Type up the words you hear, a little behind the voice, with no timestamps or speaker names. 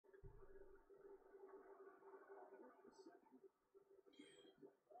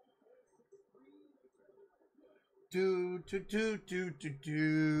do do do do do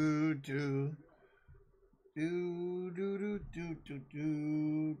do do do do do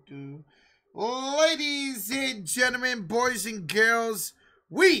do do. Ladies and gentlemen, boys and girls,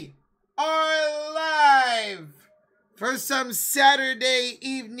 we are live for some Saturday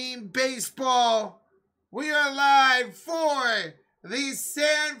evening baseball. We are live for the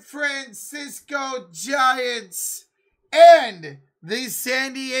San Francisco Giants and the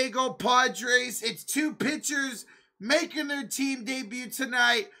San Diego Padres. It's two pitchers making their team debut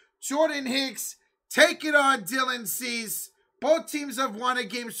tonight. Jordan Hicks taking on Dylan Cease. Both teams have won a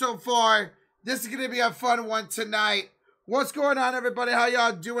game so far. This is going to be a fun one tonight. What's going on, everybody? How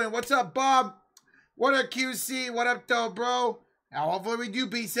y'all doing? What's up, Bob? What up, QC? What up, though, bro? Now, hopefully we do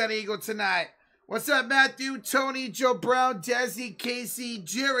beat San Diego tonight. What's up, Matthew, Tony, Joe Brown, Desi, Casey,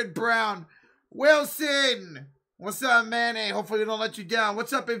 Jared Brown, Wilson? What's up, man? Hey, hopefully we don't let you down.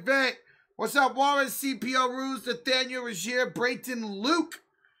 What's up, Yvette? What's up, Warren, CPO Ruse, Nathaniel, Rogier, Brayton, Luke?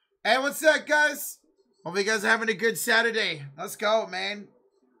 Hey, what's up, guys? Hopefully you guys are having a good Saturday. Let's go, man.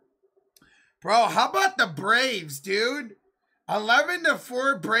 Bro, how about the Braves, dude?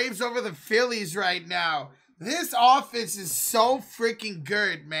 11-4 Braves over the Phillies right now. This offense is so freaking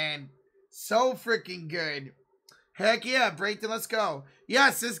good, man. So freaking good. Heck yeah, Brayton, let's go.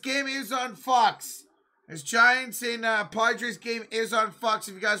 Yes, this game is on Fox. This Giants and Padres game is on Fox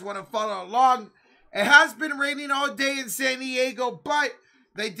if you guys want to follow along. It has been raining all day in San Diego, but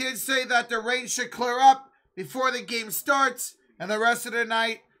they did say that the rain should clear up before the game starts, and the rest of the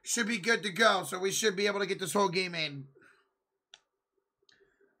night should be good to go. So we should be able to get this whole game in.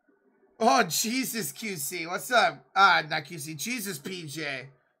 Oh, Jesus, QC. What's up? Not QC. Jesus, PJ.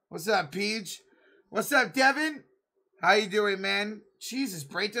 What's up, Peach? What's up, Devin? How you doing, man? Jesus,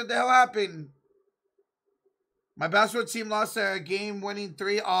 Brayton, what the hell happened? My basketball team lost a game-winning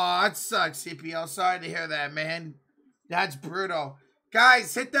 3. Oh, that sucks, CPL. Sorry to hear that, man. That's brutal.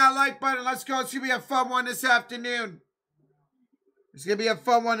 Guys, hit that like button. Let's go. It's going to be a fun one this afternoon. It's going to be a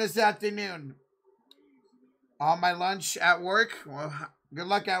fun one this afternoon. On my lunch at work. Well, good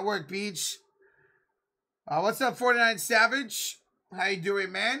luck at work, Beach. What's up, 49 Savage? How you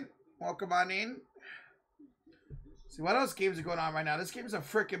doing, man? Welcome on in. See, what else games are going on right now? This game's a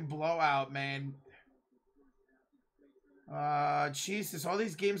freaking blowout, man. Jesus, all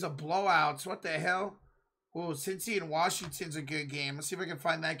these games are blowouts. What the hell? Oh, Cincy and Washington's a good game. Let's see if I can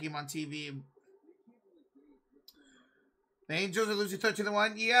find that game on TV. The Angels are losing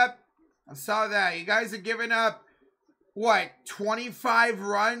 13-1. Yep, I saw that. You guys are giving up, what, 25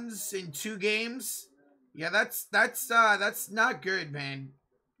 runs in 2 games? Yeah, that's not good, man.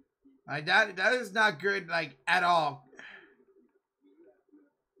 Like that is not good, like, at all.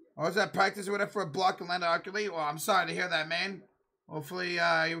 Oh, was that practice or whatever for a block and land Arculate? Well, I'm sorry to hear that, man. Hopefully,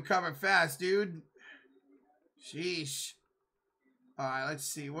 you recover fast, dude. Sheesh. Alright, let's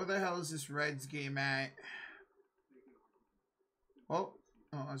see. Where the hell is this Reds game at? Oh,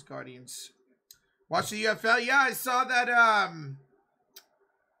 that's Guardians. Watch the UFL? Yeah, I saw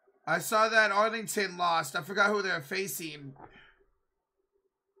that Arlington lost. I forgot who they're facing.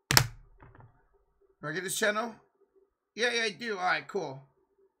 Do I get this channel? Yeah, I do. Alright, cool.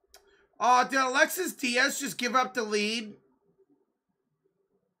 Oh, did Alexis Diaz just give up the lead?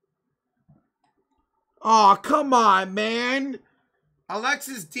 Oh, come on, man.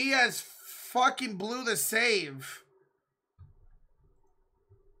 Alexis Diaz fucking blew the save.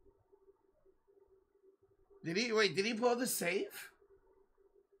 Did he blow the save?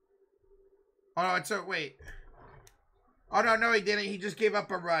 Oh, no, it's a, wait. Oh, no, he didn't. He just gave up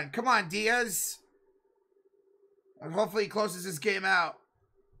a run. Come on, Diaz. And hopefully he closes this game out.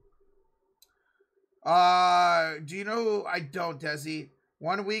 Do you know who? I don't, Desi.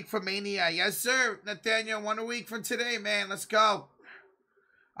 1 week from Mania. Yes, sir, Nathaniel. 1 week from today, man. Let's go.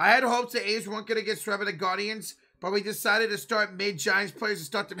 I had hopes the A's weren't going to get swept by the Guardians, but we decided to start mid-Giants players and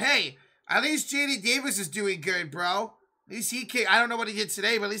start them. Hey, at least J.D. Davis is doing good, bro. At least he kicked. I don't know what he did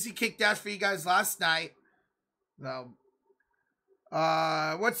today, but at least he kicked ass for you guys last night. So,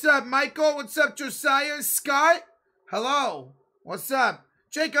 what's up, Michael? What's up, Josiah? Scott? Hello. What's up?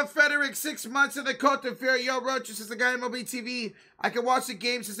 Jacob Frederick, 6 months in the Cote d'Ivoire. Yo, Roach, is the guy on MLB TV. I can watch the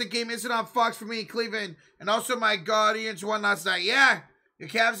game since the game isn't on Fox for me in Cleveland. And also my Guardians won last night. Yeah, your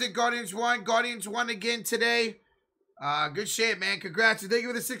Cavs and Guardians won. Guardians won again today. Good shit, man. Congrats. Thank you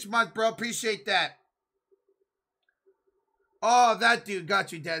for the 6 months, bro. Appreciate that. Oh, that dude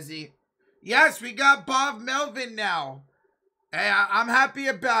got you, Desi. Yes, we got Bob Melvin now. Hey, I'm happy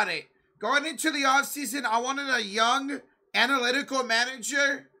about it. Going into the offseason, I wanted a young analytical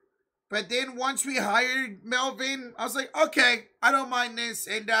manager, but then once we hired Melvin, I was like, okay, I don't mind this,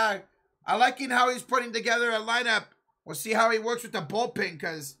 and I liking how he's putting together a lineup. We'll see how he works with the bullpen,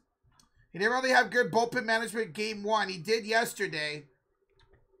 because he didn't really have good bullpen management game 1. He did yesterday.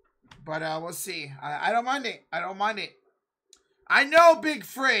 But we'll see. I don't mind it. I don't mind it. I know, Big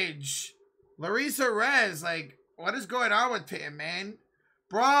Fridge. Larissa Rez, like, what is going on with him, man?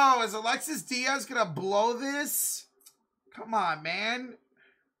 Bro, is Alexis Diaz going to blow this? Come on, man.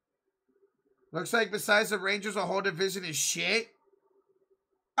 Looks like besides the Rangers, the whole division is shit.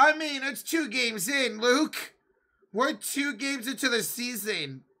 I mean, it's 2 games in, Luke. We're 2 games into the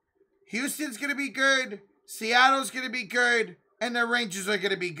season. Houston's going to be good. Seattle's going to be good. And the Rangers are going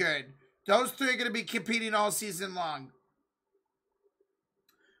to be good. Those 3 are going to be competing all season long.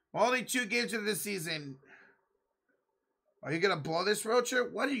 Only 2 games into the season. Are you going to blow this, Rocher?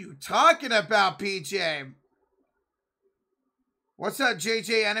 What are you talking about, PJ? What's up,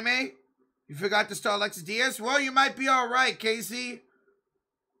 JJ Anime? You forgot to start Alexis Diaz? Well, you might be all right, Casey.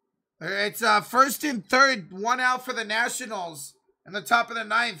 It's 1st and 3rd. 1 out for the Nationals. In the top of the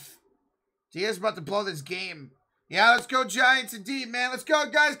 9th. Diaz about to blow this game. Yeah, let's go Giants indeed, man. Let's go,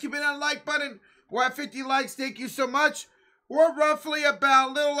 guys. Keep it on the like button. We're at 50 likes. Thank you so much. We're roughly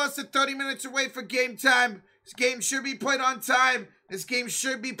about a little less than 30 minutes away for game time. This game should be played on time. This game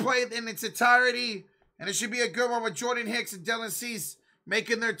should be played in its entirety. And it should be a good one with Jordan Hicks and Dylan Cease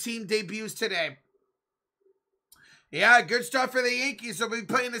making their team debuts today. Yeah, good stuff for the Yankees. They'll be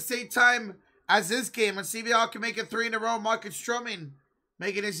playing the same time as this game. Let's see if y'all can make it 3 in a row. Marcus Stroman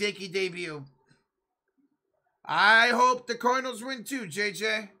making his Yankee debut. I hope the Cardinals win too,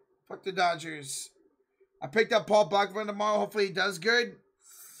 JJ. Fuck the Dodgers. I picked up Paul Blackburn tomorrow. Hopefully he does good.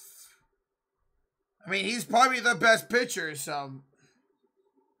 I mean, he's probably the best pitcher, so.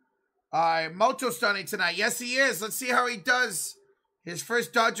 Alright, Moto starting tonight. Yes, he is. Let's see how he does. His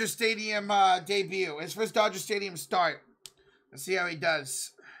first Dodger Stadium debut. His first Dodger Stadium start. Let's see how he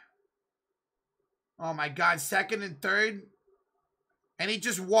does. Oh my God, 2nd and 3rd. And he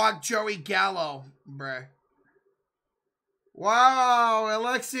just walked Joey Gallo, bruh. Wow,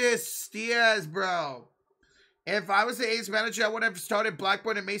 Alexis Diaz, bro. If I was the A's manager, I would have started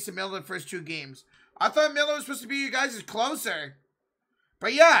Blackburn and Mason Miller the first 2 games. I thought Miller was supposed to be you guys' closer.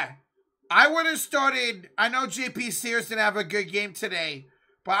 But yeah, I would have started. I know JP Sears didn't have a good game today.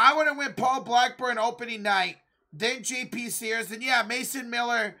 But I would have went Paul Blackburn opening night. Then JP Sears. Then yeah, Mason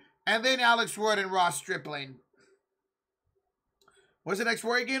Miller. And then Alex Wood and Ross Stripling. What's the next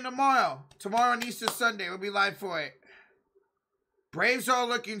Warrior game tomorrow? Tomorrow on Easter Sunday. We'll be live for it. Braves are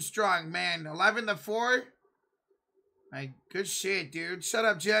looking strong, man. 11-4. Like, good shit, dude. Shut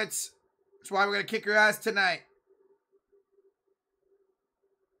up, Jets. That's why we're going to kick your ass tonight.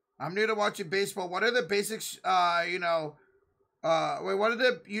 I'm new to watching baseball. What are the basics, what are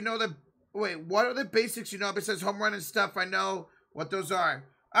the basics, besides home run and stuff? I know what those are.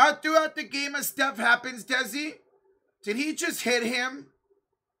 Throughout the game, as stuff happens, Desi. Did he just hit him?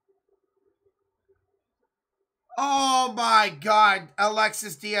 Oh my God.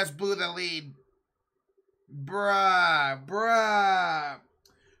 Alexis Diaz blew the lead. Bruh.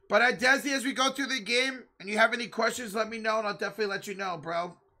 But Desi, as we go through the game, and you have any questions, let me know, and I'll definitely let you know,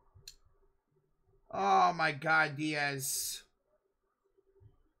 bro. Oh my God, Diaz.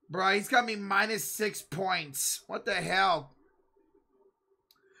 Bro, he's got me -6 points. What the hell?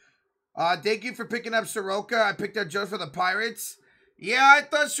 Thank you for picking up Soroka. I picked up Joe for the Pirates. Yeah, I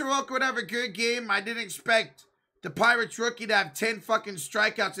thought Soroka would have a good game. I didn't expect the Pirates rookie to have 10 fucking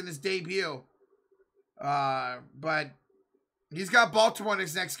strikeouts in his debut. But he's got Baltimore in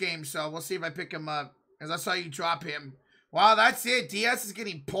his next game, so we'll see if I pick him up. Because I saw you drop him. Wow, that's it. Diaz is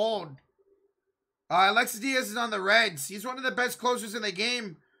getting pulled. Alexis Diaz is on the Reds. He's one of the best closers in the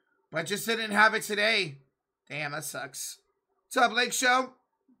game, but just didn't have it today. Damn, that sucks. What's up, Lake Show?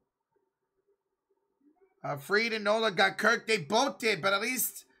 Freed and Nola got Kirk. They both did, but at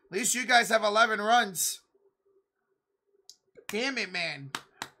least you guys have 11 runs. Damn it, man.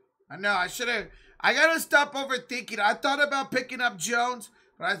 I know, I gotta stop overthinking. I thought about picking up Jones,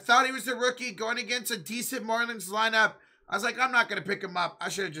 but I thought he was a rookie going against a decent Marlins lineup. I was like, I'm not gonna pick him up. I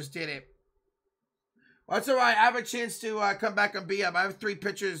should have just did it. Well, that's all right. I have a chance to come back and be up. I have 3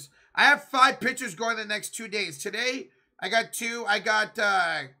 pitchers. I have 5 pitchers going the next 2 days. Today, I got 2. I got,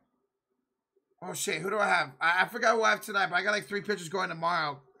 oh shit, who do I have? I forgot who I have tonight, but I got like 3 pitchers going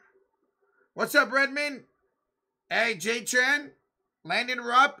tomorrow. What's up, Redmond? Hey, J-Chan. Landon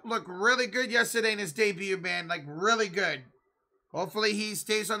Rupp looked really good yesterday in his debut, man. Like, really good. Hopefully he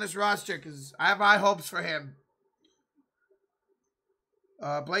stays on this roster because I have high hopes for him.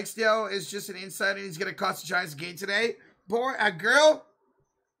 Blakedale is just an insider. He's going to cost the Giants a game today. Boy, a girl,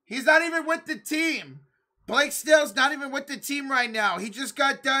 he's not even with the team. Blakedale's not even with the team right now. He just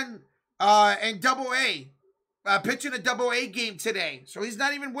got done and double A. Pitching a double A game today. So he's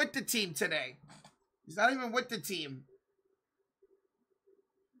not even with the team today. He's not even with the team.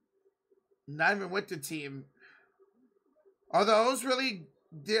 Not even with the team. Are those really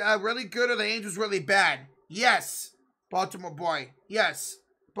good or the Angels really bad? Yes. Baltimore boy. Yes.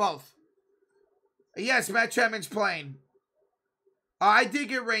 Both. Yes, Matt Chapman's playing. I did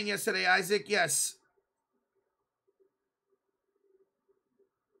get rain yesterday, Isaac. Yes.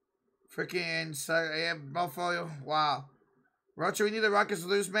 Freaking, yeah, Buffalo. Wow. Roger, we need the Rockets to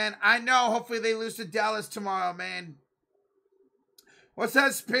lose, man. I know. Hopefully they lose to Dallas tomorrow, man. What's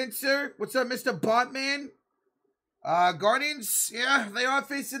that, Spencer? What's up, Mr. Botman? Guardians, yeah, they are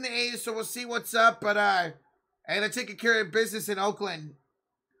facing the A's, so we'll see what's up. But, hey, they're taking care of business in Oakland.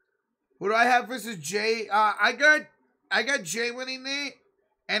 Who do I have versus Jay? I got Jay winning it,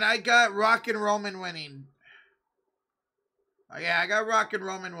 and I got Rock and Roman winning. Yeah, I got Rock and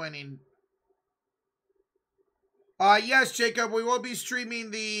Roman winning. Yes, Jacob, we will be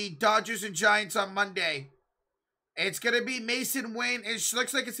streaming the Dodgers and Giants on Monday. It's going to be Mason Wynn. It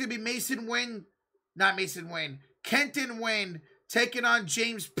looks like it's going to be Mason Wynn. Not Mason Wynn. Kenton Wynn taking on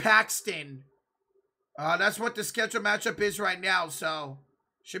James Paxton. That's what the schedule matchup is right now, so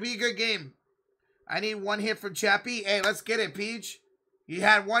should be a good game. I need one hit from Chappie. Hey, let's get it, Peach. He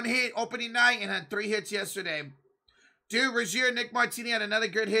had one hit opening night and had 3 hits yesterday. Dude, Rozier Nick Martini had another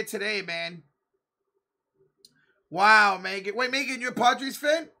good hit today, man. Wow, Megan. Wait, Megan, you're a Padres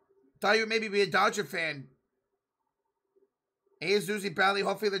fan? Thought you would maybe be a Dodger fan. A's losing badly.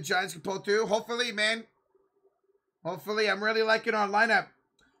 Hopefully the Giants can pull through. Hopefully, man. Hopefully. I'm really liking our lineup.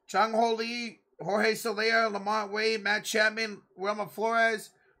 Chung Ho Lee, Jorge Soler, Lamont Wade, Matt Chapman, Wilmer Flores,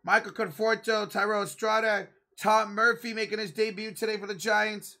 Michael Conforto, Tyrell Estrada, Tom Murphy making his debut today for the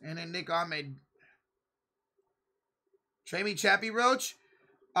Giants, and then Nick Ahmed. Trade me Chappie Roach?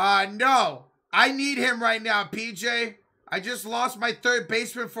 No. I need him right now, PJ. I just lost my third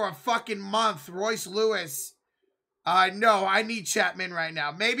baseman for a fucking month, Royce Lewis. No, I need Chapman right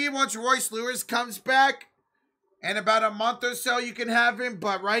now. Maybe once Royce Lewis comes back, in about a month or so, you can have him.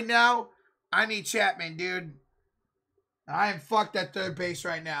 But right now, I need Chapman, dude. I am fucked at third base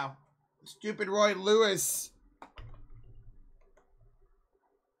right now. Stupid Roy Lewis.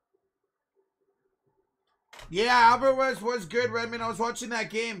 Yeah, Alvarez was good, Redmond. I was watching that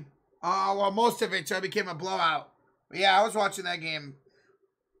game. Well, most of it, so it became a blowout. But yeah, I was watching that game.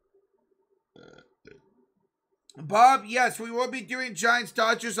 Bob, yes, we will be doing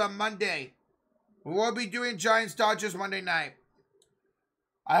Giants-Dodgers on Monday. We will be doing Giants-Dodgers Monday night.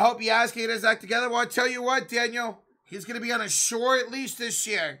 I hope Yaz can get his act together. Well, I'll tell you what, Daniel. He's going to be on a short leash this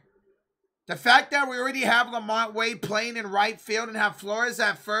year. The fact that we already have Lamont Wade playing in right field and have Flores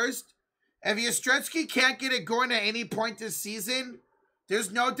at first, if Yastrzemski can't get it going at any point this season,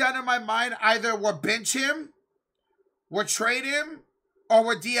 there's no doubt in my mind either we'll bench him, we'll trade him, or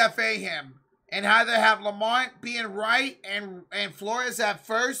we'll DFA him. And either have Lamont be in right and Flores at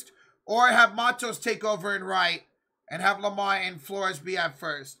first, or have Matos take over in right and have Lamont and Flores be at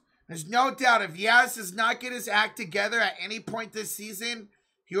first. There's no doubt if Yaz does not get his act together at any point this season,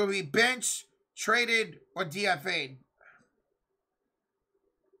 he will be benched, traded, or DFA'd.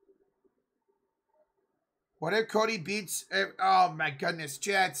 What if Cody beats... oh, my goodness,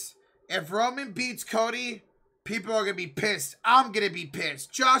 Jets. If Roman beats Cody, people are going to be pissed. I'm going to be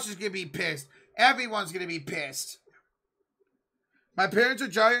pissed. Josh is going to be pissed. Everyone's going to be pissed. My parents are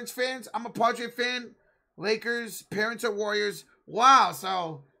Giants fans. I'm a Padre fan. Lakers. Parents are Warriors. Wow,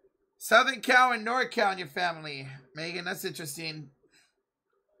 so Southern Cal and North Cal in your family. Megan, that's interesting.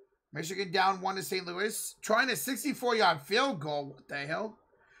 Michigan down 1 to St. Louis. Trying a 64-yard field goal. What the hell?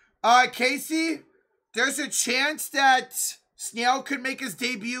 Casey, there's a chance that Snell could make his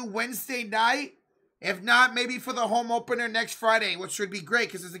debut Wednesday night. If not, maybe for the home opener next Friday, which would be great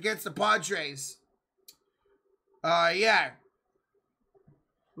because it's against the Padres. Yeah.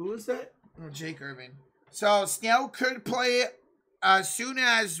 Who is that? Oh, Jake Irvin. So, Snell could play as soon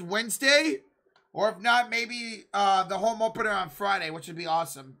as Wednesday, or if not, maybe the home opener on Friday, which would be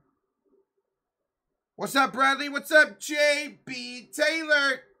awesome. What's up, Bradley? What's up, JB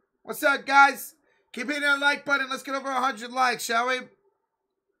Taylor? What's up, guys? Keep hitting that like button. Let's get over 100 likes, shall we?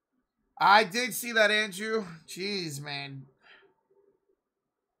 I did see that, Andrew. Jeez, man.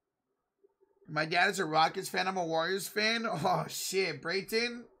 My dad is a Rockets fan. I'm a Warriors fan. Oh, shit.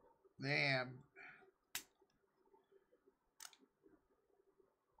 Brayton? Damn.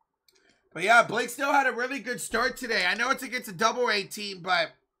 But yeah, Blake Snell had a really good start today. I know it's against a double-A team,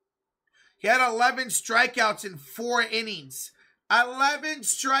 but he had 11 strikeouts in 4 innings. 11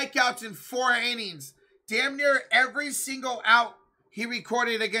 strikeouts in 4 innings. Damn near every single out he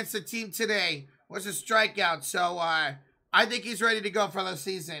recorded against the team today was a strikeout. So I think he's ready to go for the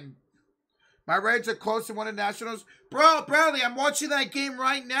season. My Reds are close to one of the Nationals. Bro, Bradley, I'm watching that game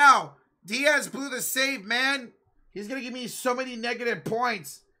right now. Diaz blew the save, man. He's going to give me so many negative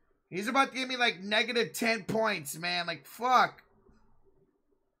points. He's about to give me like negative 10 points, man. Like, fuck.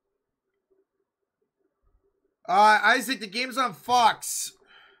 Isaac, the game's on Fox.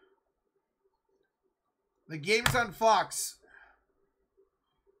 The game's on Fox.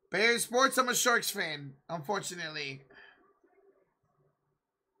 Bay Area Sports, I'm a Sharks fan, unfortunately.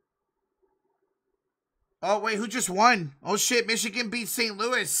 Oh, wait, who just won? Oh, shit, Michigan beat St.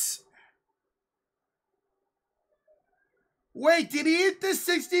 Louis. Wait, did he hit the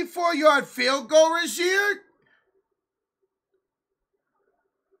 64-yard field goal, Rasheer?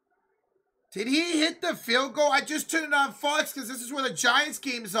 Did he hit the field goal? I just turned it on Fox because this is where the Giants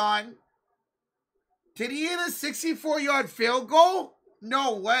game's on. Did he hit a 64-yard field goal?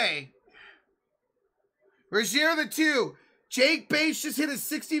 No way. Rasheer the 2. Jake Bates just hit a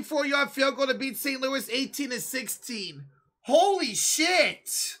 64-yard field goal to beat St. Louis 18-16. Holy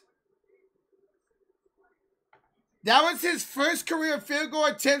shit. That was his first career field goal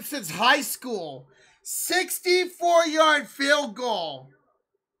attempt since high school. 64-yard field goal.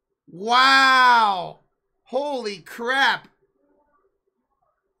 Wow. Holy crap.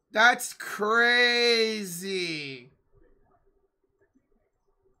 That's crazy.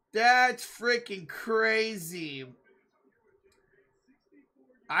 That's freaking crazy.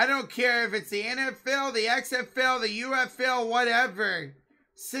 I don't care if it's the NFL, the XFL, the UFL, whatever.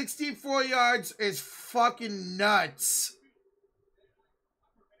 64 yards is fucking nuts.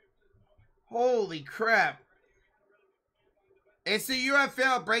 Holy crap. It's the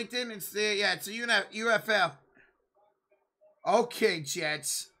UFL, Brayton. It's the UFL. Okay,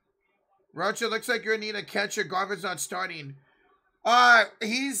 Jets. Rocha, looks like you're gonna need a catcher. Garver's not starting.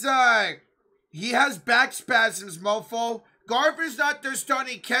 He has back spasms, mofo. Garver's not their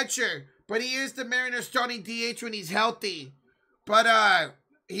starting catcher, but he is the Mariners starting DH when he's healthy. But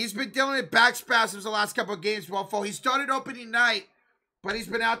he's been dealing with back spasms the last couple of games, mofo. He started opening night, but he's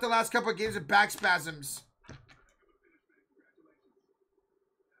been out the last couple of games with back spasms.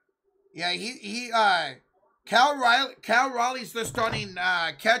 Yeah, Cal Raleigh's the starting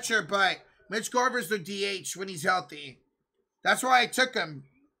catcher, but Mitch Garver's the DH when he's healthy. That's why I took him,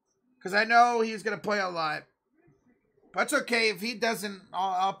 because I know he's going to play a lot. But it's okay. If he doesn't,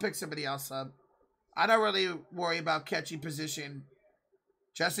 I'll pick somebody else up. I don't really worry about catching position.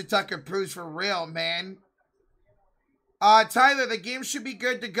 Justin Tucker proves for real, man. Tyler, the game should be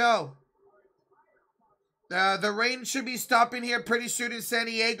good to go. The rain should be stopping here pretty soon in San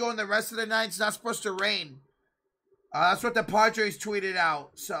Diego, and the rest of the night's not supposed to rain. That's what the Padres tweeted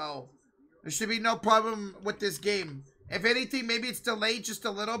out. So there should be no problem with this game. If anything, maybe it's delayed just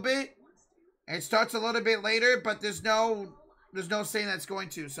a little bit. And it starts a little bit later, but there's no saying that's going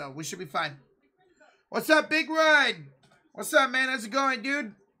to, so we should be fine. What's up, Big Run? What's up, man? How's it going,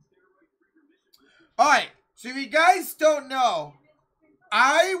 dude? Alright, so if you guys don't know,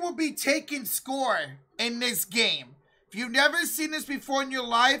 I will be taking score in this game. If you've never seen this before in your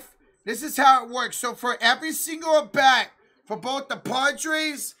life, this is how it works. So for every single bet for both the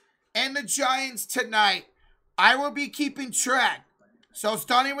Padres and the Giants tonight, I will be keeping track. So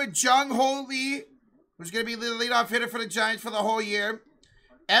starting with Jung Ho Lee, who's going to be the leadoff hitter for the Giants for the whole year.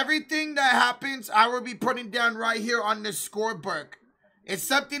 Everything that happens, I will be putting down right here on this scorebook. It's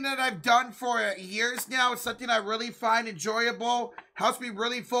something that I've done for years now. It's something I really find enjoyable. Helps me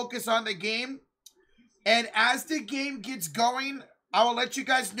really focus on the game. And as the game gets going, I will let you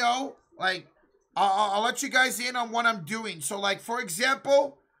guys know. Like, I'll let you guys in on what I'm doing. So, like, for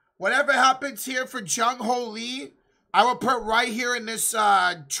example, whatever happens here for Jung Ho Lee, I will put right here in this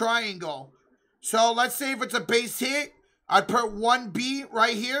triangle. So let's say if it's a base hit, I'd put 1B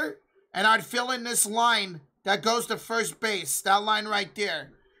right here, and I'd fill in this line that goes to first base. That line right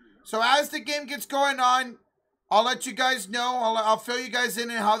there. So as the game gets going on, I'll let you guys know. I'll fill you guys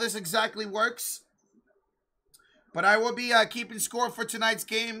in on how this exactly works. But I will be keeping score for tonight's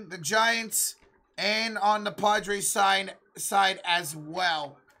game, the Giants, and on the Padres side as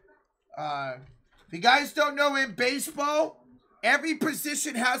well. If you guys don't know, in baseball, every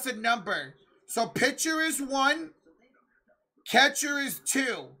position has a number. So pitcher is 1, catcher is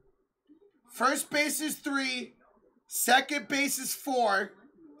 2, first base is 3, second base is 4,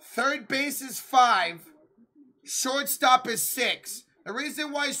 third base is 5, shortstop is 6. The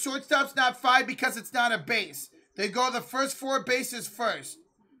reason why shortstop's not 5 because it's not a base. They go the first 4 bases first.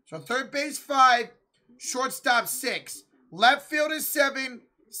 So third base 5, shortstop 6, left field is 7,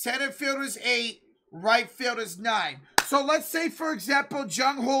 center field is 8, right field is 9. So let's say, for example,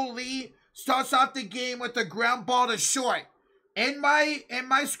 Jung Ho Lee starts off the game with a ground ball to short. In my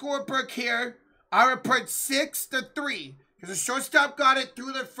scorebook here, I would put 6-3 because the shortstop got it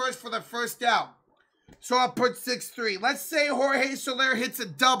through the first for the first out. So I'll put 6-3. Let's say Jorge Soler hits a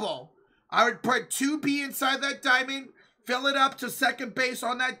double. I would put 2B inside that diamond, fill it up to second base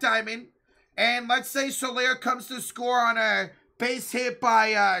on that diamond, and let's say Soler comes to score on a base hit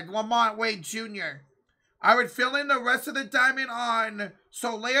by Lamont Wade Jr. I would fill in the rest of the diamond on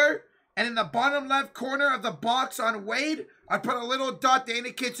Soler, and in the bottom left corner of the box on Wade, I'd put a little dot that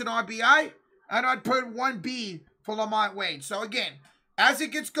indicates an RBI, and I'd put 1B for Lamont Wade. So again, as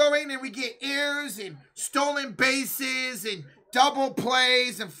it gets going and we get errors and stolen bases and double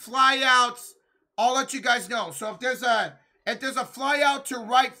plays and flyouts, I'll let you guys know. So if there's a flyout to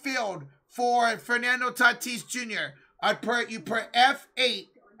right field for Fernando Tatis Jr., you put F8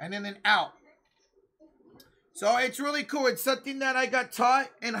 and then an out. So it's really cool. It's something that I got taught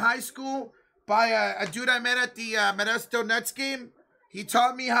in high school by a dude I met at the Modesto Nets game. He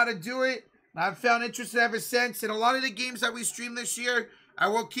taught me how to do it. I've found interest ever since. And a lot of the games that we stream this year, I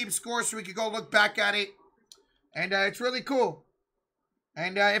will keep score so we can go look back at it. And it's really cool.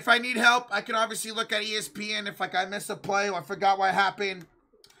 And if I need help, I can obviously look at ESPN if I miss a play or I forgot what happened.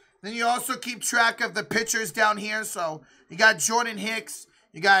 Then you also keep track of the pitchers down here. So you got Jordan Hicks.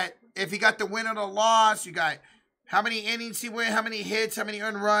 You got, if he got the win or the loss, you got how many innings he went, how many hits, how many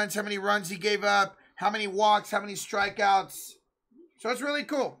earned runs, how many runs he gave up, how many walks, how many strikeouts. So it's really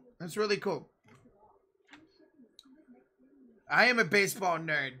cool. It's really cool. I am a baseball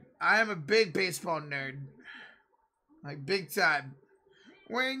nerd. I am a big baseball nerd. Like big time.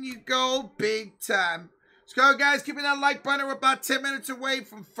 When you go big time. Let's go, guys. Keeping that like button. We're about 10 minutes away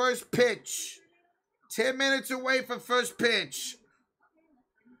from first pitch. 10 minutes away from first pitch.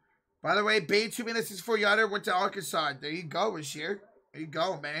 By the way, Bay 2 minutes is for Yoder. Went to Arkansas. There you go, Rashir. There you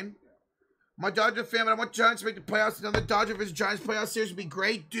go, man. I'm a Dodger fan, but I want Giants to make the playoffs. Another Dodger vs. Giants playoff series would be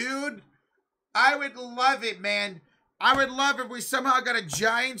great. Dude, I would love it, man. I would love if we somehow got a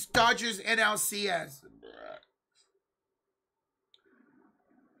Giants-Dodgers NLCS.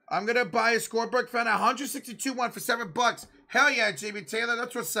 I'm going to buy a scorebook. Found a 162 one for $7. Hell yeah, JB Taylor.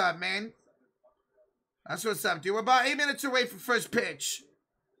 That's what's up, man. That's what's up, dude. We're about 8 minutes away from first pitch.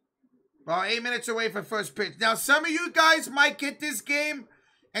 About 8 minutes away from first pitch. Now, some of you guys might get this game,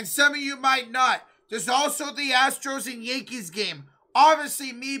 and some of you might not. There's also the Astros and Yankees game.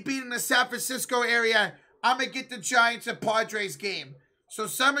 Obviously, me being in the San Francisco area, I'm going to get the Giants and Padres game. So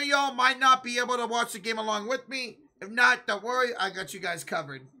some of y'all might not be able to watch the game along with me. If not, don't worry. I got you guys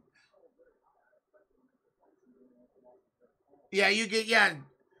covered. Yeah, you get, yeah.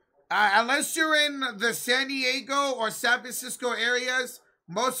 Unless you're in the San Diego or San Francisco areas,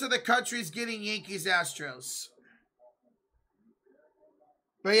 most of the country's getting Yankees Astros.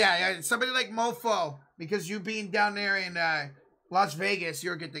 But yeah, somebody like Mofo, because you being down there in Las Vegas,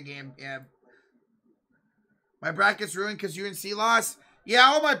 you'll get the game. Yeah. My bracket's ruined because UNC lost. Yeah,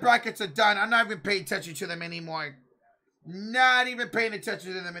 all my brackets are done. I'm not even paying attention to them anymore. Not even paying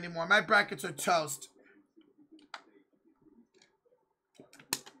attention to them anymore. My brackets are toast.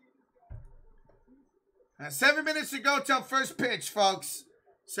 Now, 7 minutes to go till first pitch, folks.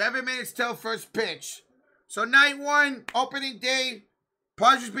 7 minutes till first pitch. So night one, opening day.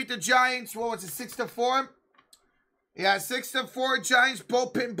 Padres beat the Giants. What was it, 6-4? Yeah, 6-4. Giants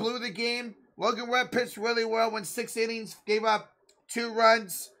bullpen blew the game. Logan Webb pitched really well, went 6 innings, gave up 2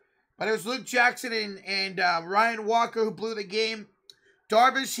 runs. But it was Luke Jackson and Ryan Walker who blew the game.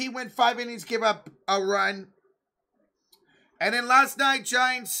 Darvish, he went 5 innings, gave up a run. And then last night,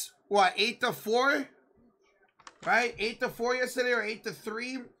 Giants, what, 8-4? Right? 8-4 yesterday or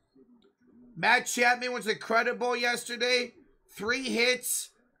 8-3? Matt Chapman was incredible yesterday. 3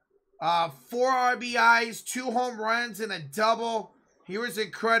 hits, 4 RBIs, 2 home runs, and a double. He was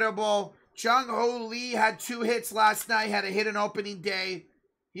incredible. Jung Ho Lee had 2 hits last night, had a hit on opening day.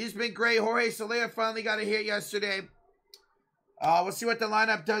 He's been great. Jorge Soler finally got a hit yesterday. We'll see what the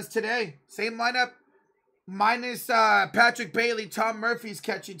lineup does today. Same lineup, minus Patrick Bailey. Tom Murphy's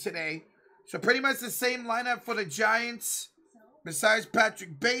catching today. So pretty much the same lineup for the Giants, besides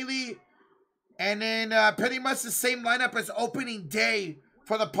Patrick Bailey. And then pretty much the same lineup as opening day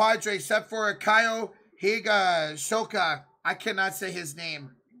for the Padres, except for Kyle Higashioka. I cannot say his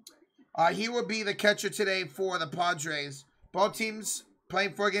name. He will be the catcher today for the Padres. Both teams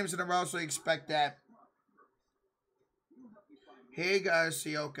playing 4 games in a row, so you expect that.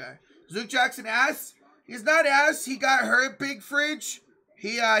 Higashioka. Luke Jackson ass? He's not ass. He got hurt, Big Fridge.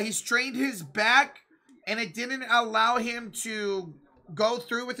 He strained his back, and it didn't allow him to go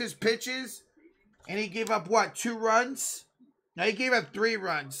through with his pitches. And he gave up, what, 2 runs? No, he gave up 3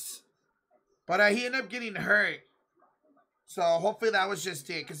 runs. But he ended up getting hurt. So hopefully that was just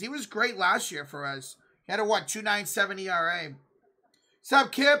it. Because he was great last year for us. He had a, what, 2.97 ERA. What's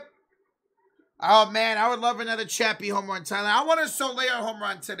up, Kip? Oh, man, I would love another Chappie home run, Tyler. I want a Soler home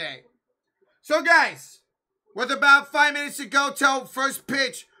run today. So, guys, with about 5 minutes to go till first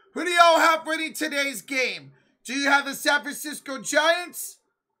pitch, who do y'all have winning today's game? Do you have the San Francisco Giants?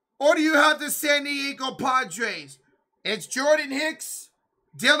 Or do you have the San Diego Padres? It's Jordan Hicks,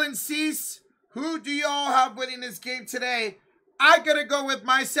 Dylan Cease. Who do y'all have winning this game today? I gotta go with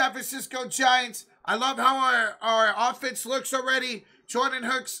my San Francisco Giants. I love how our offense looks already. Jordan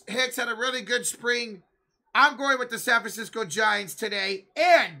Hicks had a really good spring. I'm going with the San Francisco Giants today.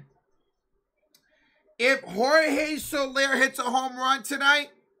 And if Jorge Soler hits a home run tonight,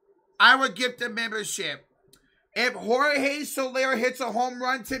 I would give the membership. If Jorge Soler hits a home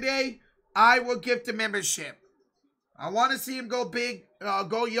run today, I will give the membership. I want to see him go big,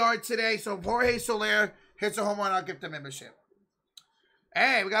 go yard today. So if Jorge Soler hits a home run, I'll give the membership.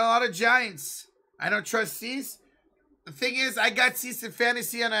 Hey, we got a lot of Giants. I don't trust Cease. The thing is, I got Cease in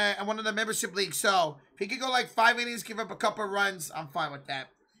fantasy on one of the membership leagues. So if he could go like 5 innings, give up a couple runs, I'm fine with that.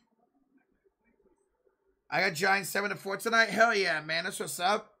 I got Giants 7-4 tonight. Hell yeah, man. That's what's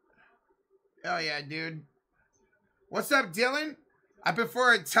up. Hell yeah, dude. What's up, Dylan? I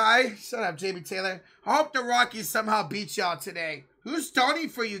prefer a tie. Shut up, JB Taylor. I hope the Rockies somehow beat y'all today. Who's starting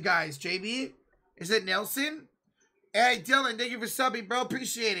for you guys, JB? Is it Nelson? Hey, Dylan, thank you for subbing, bro.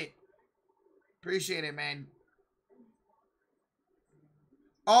 Appreciate it. Appreciate it, man.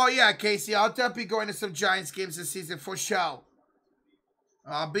 Oh, yeah, Casey. I'll definitely be going to some Giants games this season for sure.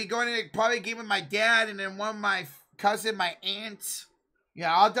 I'll be going to probably a game with my dad and then one with my cousin, my aunt.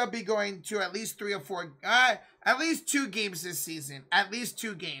 Yeah, I'll definitely be going to at least 3 or 4, at least 2 games this season. At least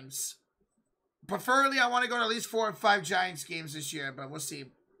 2 games. Preferably, I want to go to at least 4 or 5 Giants games this year, but we'll see.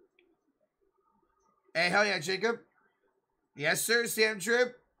 Hey, hell yeah, Jacob. Yes, sir, Sam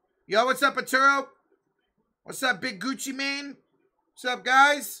Drip. Yo, what's up, Arturo? What's up, Big Gucci Man? What's up,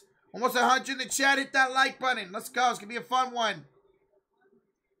 guys? Almost 100 in the chat. Hit that like button. Let's go. It's going to be a fun one.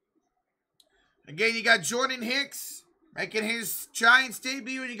 Again, you got Jordan Hicks making his Giants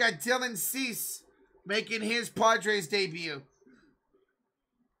debut, and you got Dylan Cease making his Padres debut.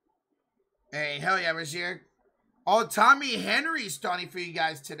 Hey, hell yeah, Rozier. Oh, Tommy Henry starting for you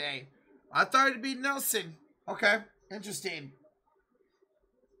guys today. I thought it'd be Nelson. Okay, interesting.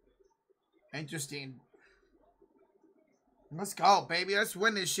 Interesting. Let's go, baby. Let's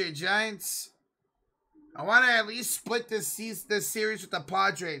win this shit, Giants. I want to at least split this series with the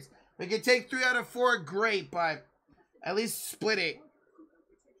Padres. We can take 3 out of 4, great, but at least split it.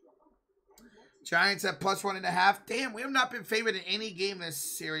 Giants at +1.5. Damn, we have not been favored in any game this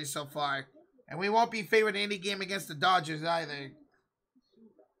series so far. And we won't be favored in any game against the Dodgers either.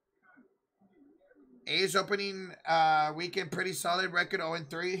 A's opening weekend pretty solid. Record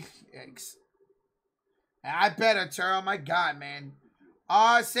 0-3. Yikes. I bet, Arturo. Oh my God, man.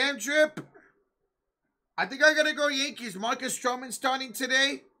 Sam Drip. I think I gotta go Yankees. Marcus Stroman starting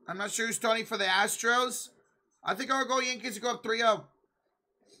today. I'm not sure who's starting for the Astros. I think I'll go Yankees to go up 3-0.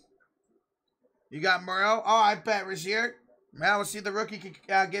 You got Murrow. Oh, I bet, Rozier. Man, we'll see if the rookie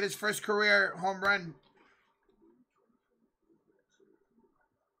can get his first career home run.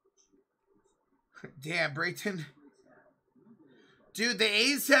 Damn, Brayton. Dude, the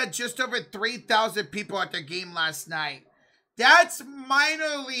A's had just over 3,000 people at their game last night. That's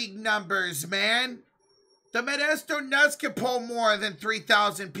minor league numbers, man. The Modesto Nuts can pull more than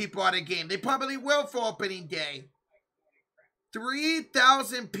 3,000 people at a game. They probably will for opening day.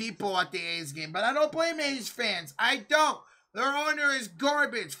 3,000 people at the A's game. But I don't blame A's fans. I don't. Their owner is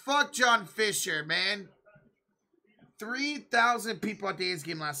garbage. Fuck John Fisher, man. 3,000 people at the A's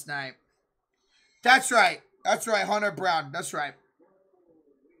game last night. That's right. That's right, Hunter Brown. That's right.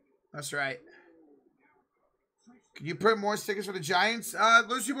 That's right. Can you print more stickers for the Giants?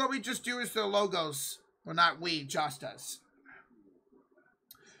 Lucy, what we just do is the logos. Well, not we. Josh does.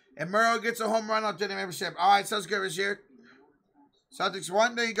 And Murrow gets a home run. I'll do the membership. All right, sounds good, Rozier. Celtics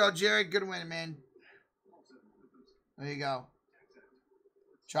won. There you go, Jared. Good win, man. There you go.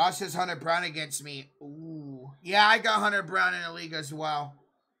 Josh has Hunter Brown against me. Ooh. Yeah, I got Hunter Brown in the league as well.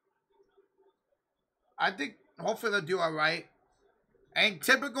 I think hopefully they'll do all right. And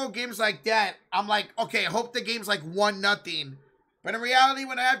typical games like that, I'm like, okay, I hope the game's like 1-0. But in reality,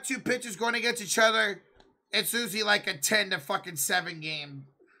 when I have 2 pitchers going against each other, it's usually like a 10-7 game.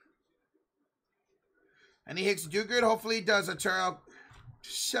 And he Hicks do good? Hopefully he does, Arturo.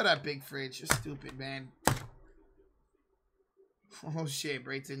 Shut up, Big Fridge. You're stupid, man. Oh, shit,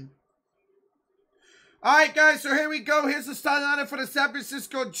 Brayton. All right, guys, so here we go. Here's the starting lineup for the San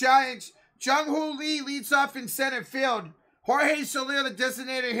Francisco Giants. Jung-Hoo Lee leads off in center field. Jorge Soler, the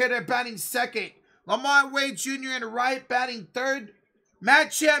designated hitter, batting second. Lamont Wade Jr. in right, batting third.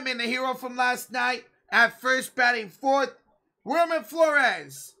 Matt Chapman, the hero from last night, at first, batting fourth. Wilmer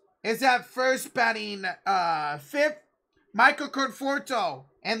Flores is at first, batting fifth. Michael Conforto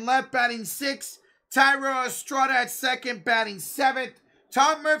in left, batting sixth. Tyro Estrada at second, batting seventh.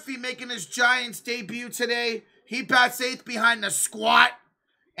 Tom Murphy making his Giants debut today. He bats eighth behind the squat.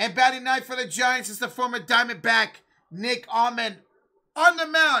 And batting ninth for the Giants is the former Diamondback, Nick Almond. On the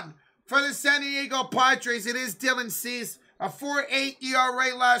mound for the San Diego Padres, it is Dylan Cease. A 4.8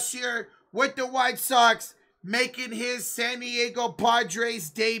 ERA last year with the White Sox, making his San Diego Padres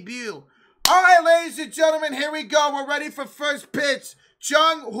debut. All right, ladies and gentlemen, here we go. We're ready for first pitch.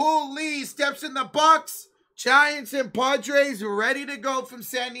 Jung-Hoo Lee steps in the box. Giants and Padres ready to go from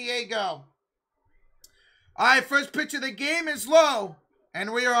San Diego. All right, first pitch of the game is low.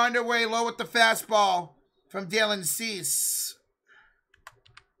 And we are underway low with the fastball from Dylan Cease.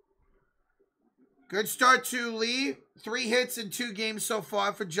 Good start to Lee. 3 hits in 2 games so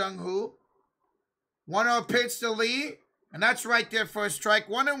far for Jung-Hoo. 1-0 pitch to Lee. And that's right there for a strike.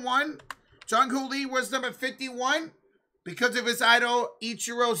 1-1. Jung-Hoo Lee was number 51 because of his idol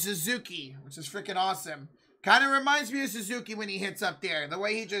Ichiro Suzuki, which is freaking awesome. Kind of reminds me of Suzuki when he hits up there. The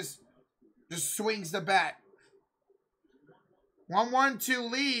way he just swings the bat. 1-1 to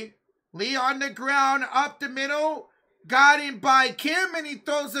Lee. Lee on the ground, up the middle. Got him by Kim, and he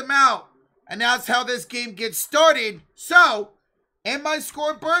throws him out. And that's how this game gets started. So, in my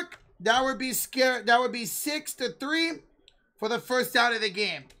scorebook, that would be 6-3 for the first out of the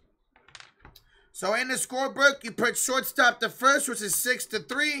game. So in the scorebook, you put shortstop to first, which is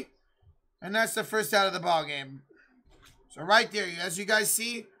 6-3. And that's the first out of the ball game. So right there, as you guys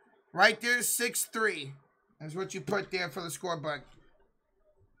see, right there, 6-3. That's what you put there for the scorebook.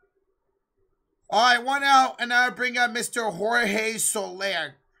 All right, 1 out, and now I bring up Mr. Jorge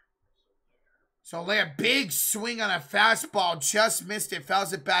Soler. Soler, big swing on a fastball, just missed it,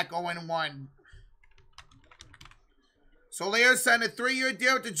 fouls it back 0-1. Soler signed a 3-year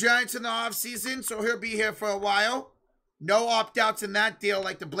deal with the Giants in the offseason, so he'll be here for a while. No opt-outs in that deal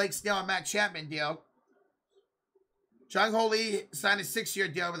like the Blake Snell and Matt Chapman deal. Jung-Hoo Lee signed a 6-year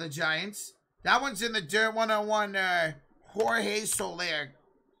deal with the Giants. That one's in the dirt, 1-on-1, Jorge Soler.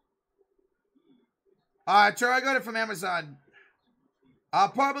 I got it from Amazon.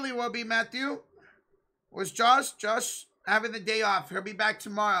 Probably will be Matthew. Was Josh? Josh having the day off. He'll be back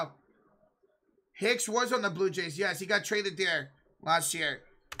tomorrow. Hicks was on the Blue Jays. Yes, he got traded there last year.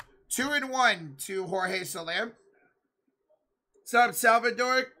 2-1 to Jorge Soler. What's up,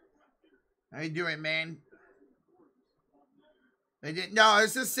 Salvador? How you doing, man? No,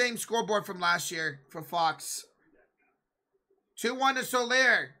 it's the same scoreboard from last year for Fox. 2-1 to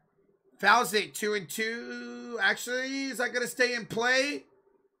Soler. Fouls it. 2-2. Actually, is that going to stay in play?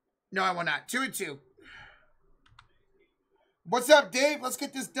 No, I will not. 2-2. What's up, Dave? Let's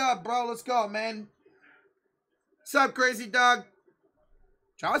get this dub, bro. Let's go, man. What's up, crazy dog?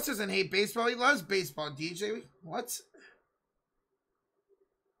 Josh doesn't hate baseball. He loves baseball, DJ. What?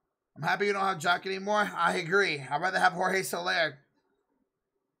 I'm happy you don't have Jock anymore. I agree. I'd rather have Jorge Soler.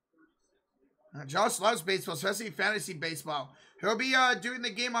 Josh loves baseball, especially fantasy baseball. He'll be doing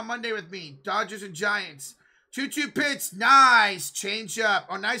the game on Monday with me. Dodgers and Giants. 2-2 pitch. Nice. Change up.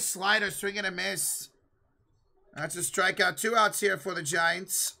 Oh, nice slider. Swing and a miss. That's a strikeout. 2 outs here for the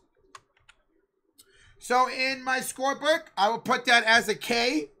Giants. So in my scorebook, I will put that as a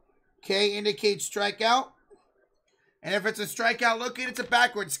K. K indicates strikeout. And if it's a strikeout looking, it's a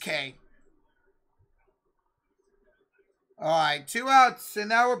backwards K. All right, 2 outs. And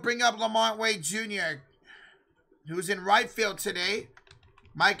now we'll bring up Lamont Wade Jr., who's in right field today.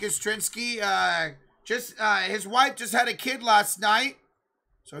 Mike Ostrinsky, his wife just had a kid last night.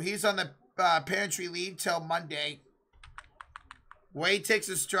 So he's on the pantry leave till Monday. Wade takes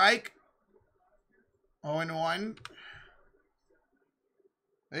a strike. 0-1.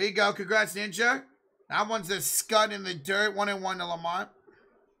 There you go. Congrats, Ninja. That one's a scud in the dirt. 1-1 to Lamont.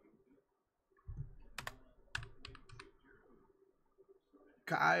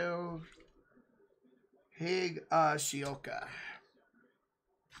 Kyle Shioka.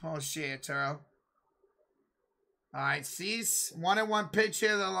 Oh, shit, Taro. All right, Cease. 1-1 pitch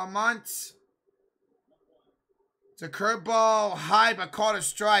here to Lamont. It's a curveball high, but caught a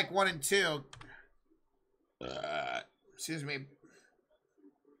strike. 1-2. Excuse me.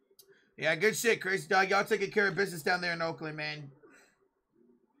 Yeah, good shit, crazy dog. Y'all taking care of business down there in Oakland, man.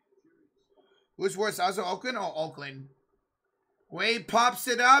 Who's worse, us or Oakland or Oakland? Wade pops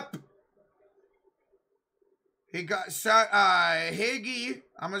it up. He got Higgy.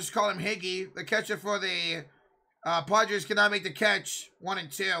 I'm gonna just call him Higgy. The catcher for the Padres cannot make the catch. 1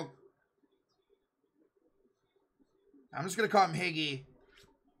 and 2. I'm just gonna call him Higgy.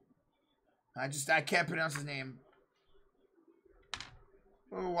 I can't pronounce his name.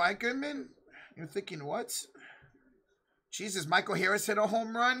 Oh, Weigerman? You're thinking what? Jesus, Michael Harris hit a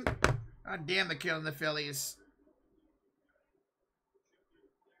home run? God damn, they're killing the Phillies.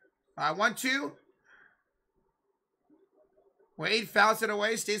 All right, 1-2. Wade fouls it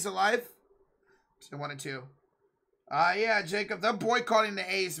away, stays alive. So 1 and 2. Yeah, Jacob, they're boycotting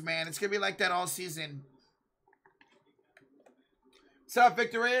the A's, man. It's gonna be like that all season. What's up,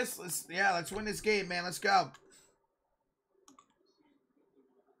 Victor Reyes? Let's win this game, man. Let's go.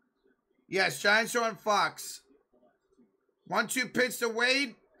 Yes, Giants are on Fox. 1-2 pitch to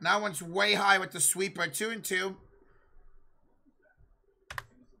Wade. That one's way high with the sweeper. 2 and 2.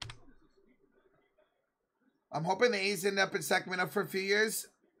 I'm hoping the A's end up in Sacramento for a few years.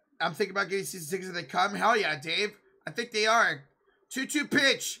 I'm thinking about getting season 6 if they come. Hell yeah, Dave. I think they are. 2-2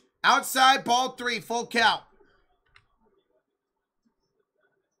 pitch. Outside, ball 3. Full count.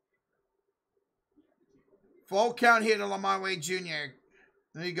 Full count here to Lamar Wade Jr.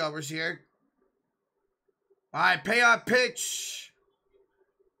 There you go, Rasheer. All right, payoff pitch.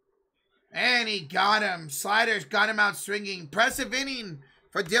 And he got him. Sliders got him out swinging. Impressive inning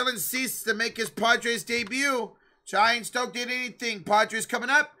for Dylan Cease to make his Padres debut. Giants don't get anything. Padres coming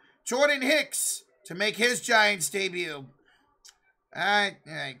up. Jordan Hicks to make his Giants debut. All right,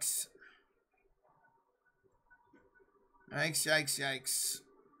 yikes. Yikes.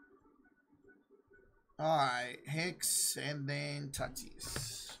 All right, Hicks and then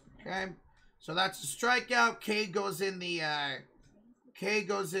Tatis. Okay, so that's the strikeout. K goes in the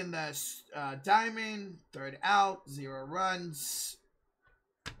diamond. 3rd out, 0 runs.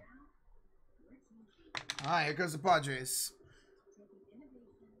 All right, here goes the Padres.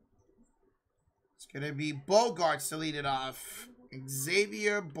 It's gonna be Bogarts to lead it off.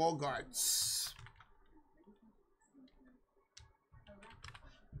 Xavier Bogarts.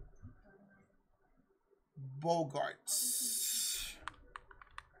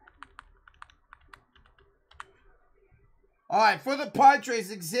 All right, for the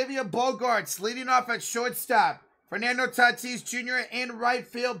Padres, Xavier Bogarts leading off at shortstop. Fernando Tatis Jr. in right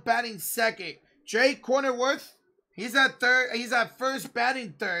field batting 2nd. Jake Cornerworth, he's at third. He's at first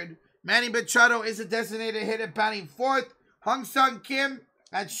batting 3rd. Manny Machado is a designated hitter batting 4th. Hung Sung Kim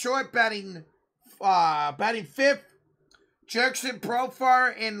at short batting 5th. Jerkson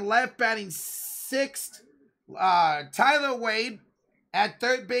Profar in left batting 6th. Tyler Wade at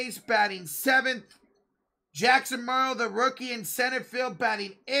 3rd base batting 7th. Jackson Merle, the rookie in center field,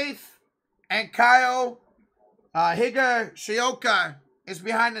 batting 8th. And Kyle Higashioka is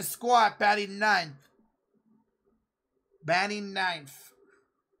behind the squat, batting 9th.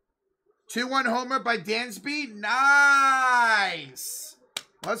 2-1 homer by Dansby. Nice.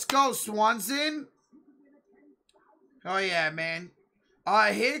 Let's go, Swanson. Oh, yeah, man.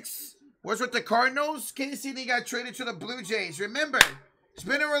 Hicks was with the Cardinals. Casey, and he got traded to the Blue Jays. Remember, he's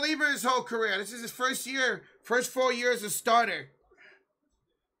been a reliever his whole career. This is his first 4 years as a starter.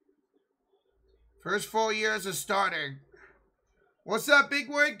 First full year as a starter. What's up, Big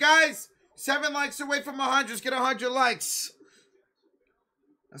Word, guys? 7 likes away from 100. Let's get 100 likes.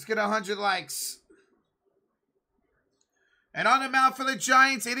 Let's get 100 likes. And on the mound for the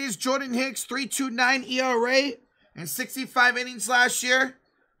Giants, it is Jordan Hicks, 3.29 ERA in 65 innings last year.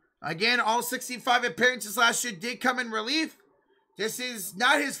 Again, all 65 appearances last year did come in relief. This is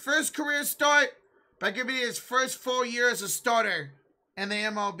not his first career start, but going to be his first full year as a starter in the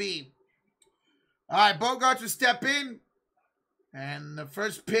MLB. All right, Bogarts will step in. And the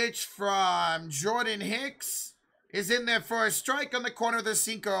first pitch from Jordan Hicks is in there for a strike on the corner of the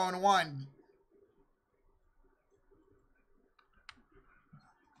Cinco 0-1.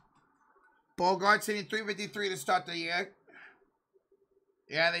 Bogarts hitting .353 to start the year.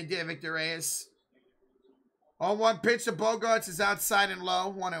 Yeah, they did, Victor Reyes. 0-1 pitch to Bogarts is outside and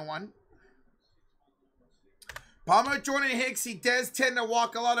low, 1-1. Palmer Jordan Hicks, he does tend to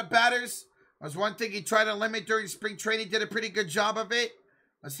walk a lot of batters. Was one thing he tried to limit during spring training. Did a pretty good job of it.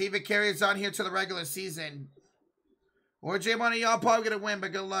 Let's see if it carries on here to the regular season. Or J Money, y'all probably going to win,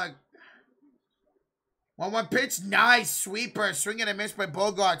 but good luck. 1-1 pitch. Nice sweeper. Swing and a miss by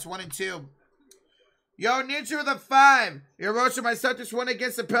Bogarts. 1-2. Yo, Ninja with a 5. Erosion, my Celtics won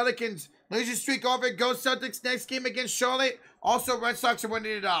against the Pelicans. Losing streak over. Go Celtics next game against Charlotte. Also, Red Sox are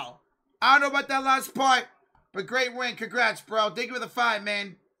winning it all. I don't know about that last part, but great win. Congrats, bro. Thank you for the 5,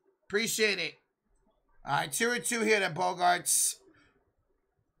 man. Appreciate it. All right, 2-2 here to Bogarts.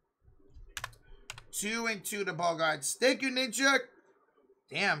 2-2 to Bogarts. Thank you, Ninja.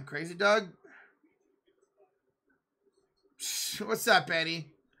 Damn, crazy Doug. What's up, Eddie?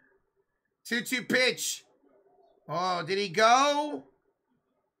 2-2 pitch. Oh, did he go?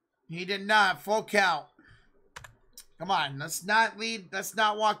 He did not. Full count. Come on, let's not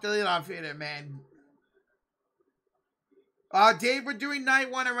walk the leadoff hitter, man. Dave, we're doing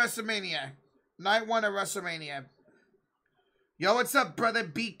night 1 of WrestleMania. Night 1 of WrestleMania. Yo, what's up, brother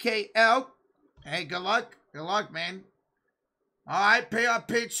BKL? Hey, good luck. Good luck, man. All right, payoff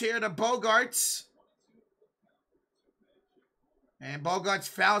pitch here to Bogarts. And Bogarts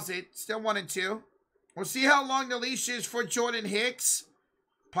fouls it. Still 1-2. We'll see how long the leash is for Jordan Hicks.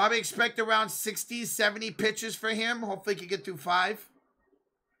 Probably expect around 60, 70 pitches for him. Hopefully he can get through 5.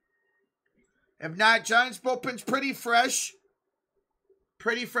 If not, Giants bullpen's pretty fresh.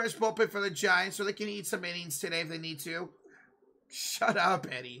 Pretty fresh bullpen for the Giants, so they can eat some innings today if they need to. Shut up,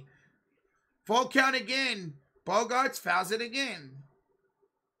 Eddie. Full count again. Bogarts fouls it again.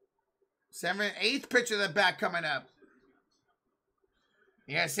 8th pitch of the bat coming up.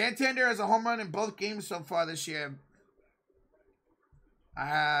 Yeah, Santander has a home run in both games so far this year.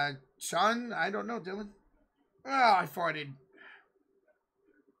 Sean, I don't know, Dylan. Oh, I farted.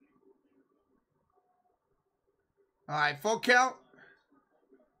 All right, full count.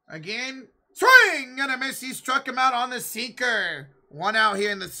 Again. Swing and a miss. He struck him out on the sinker. 1 out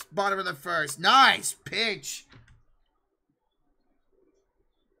here in the bottom of the first. Nice pitch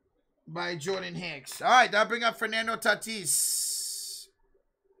by Jordan Hicks. All right, that'll bring up Fernando Tatis.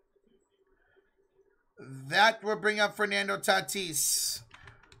 That will bring up Fernando Tatis.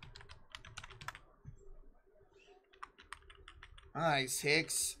 Nice,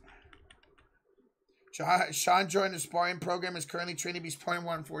 Hicks. Sean joined the sparring program. Is currently training. He's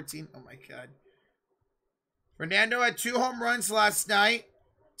 0.114. Oh, my God. Fernando had 2 home runs last night.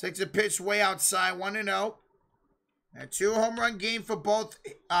 Takes a pitch way outside. 1-0. A 2 home run game for both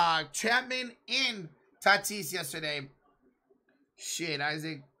Chapman and Tatis yesterday. Shit,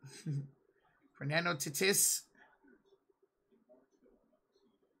 Isaac. Fernando Tatis.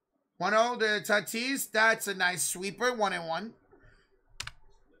 1-0 to Tatis. That's a nice sweeper. 1-1.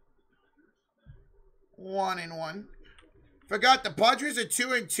 1-1. Forgot the Padres are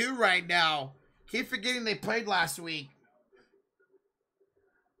 2-2 right now. Keep forgetting they played last week.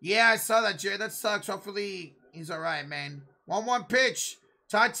 Yeah, I saw that, Jay. That sucks. Hopefully he's all right, man. 1-1 pitch.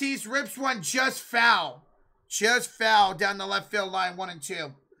 Tatis rips one just foul. Just foul down the left field line.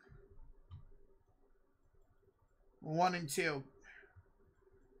 1-2. 1-2.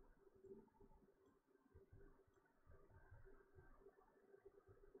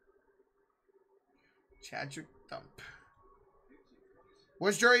 Chadrick Thump.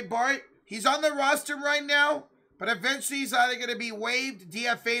 Where's Joey Bart? He's on the roster right now, but eventually he's either going to be waived,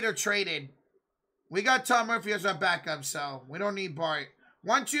 DFA'd, or traded. We got Tom Murphy as our backup, so we don't need Bart.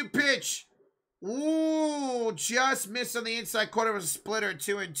 1-2 pitch. Ooh, just missed on the inside corner. Was a splitter.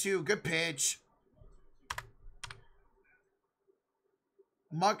 2-2. Good pitch.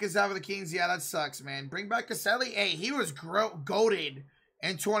 Monk is out for the Kings. Yeah, that sucks, man. Bring back Caselli. Hey, he was goated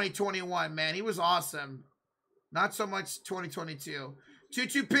in 2021, man. He was awesome. Not so much 2022.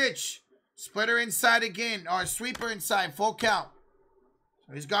 2-2 pitch. Splitter inside again. Or sweeper inside. Full count.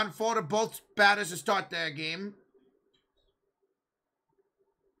 So he's gone full to both batters to start their game.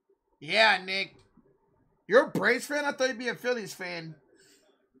 Yeah, Nick. You're a Braves fan? I thought you'd be a Phillies fan.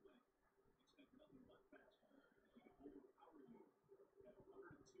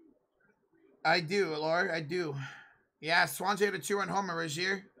 I do, Lord. I do. Yeah, Swansea had a 2-run homer this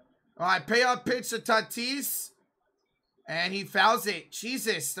year. All right, payoff pitch to Tatis. And he fouls it.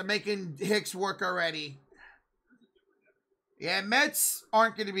 Jesus, they're making Hicks work already. Yeah, Mets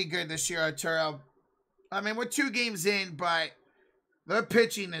aren't going to be good this year, Arturo. I mean, we're 2 games in, but their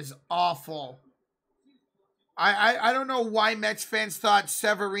pitching is awful. I don't know why Mets fans thought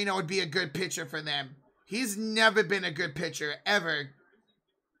Severino would be a good pitcher for them. He's never been a good pitcher, ever.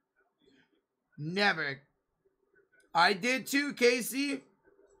 Never. I did too, Casey.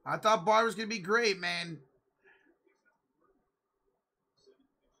 I thought Bart was going to be great, man.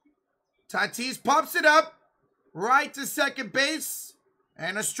 Tatis pops it up right to second base.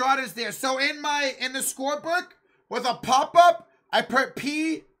 And Estrada's there. So in the scorebook, with a pop-up, I put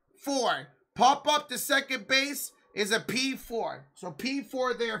P4. Pop-up to second base is a P4. So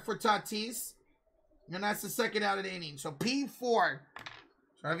P4 there for Tatis. And that's the second out of the inning. So P4.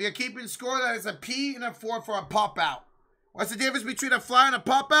 So if you're keeping score, that is a P and a 4 for a pop-out. What's the difference between a fly and a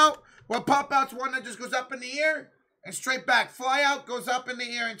pop-out? Well, pop-out's one that just goes up in the air and straight back. Fly-out goes up in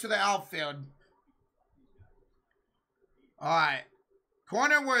the air into the outfield. All right.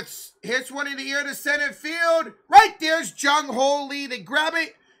 Cornerworth hits one in the air to center field. Right there's Jung Ho Lee to grab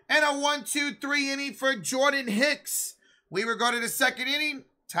it. And a 1-2-3 inning for Jordan Hicks. We were going to the second inning,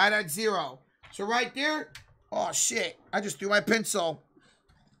 tied at 0. So right there, oh shit, I just threw my pencil.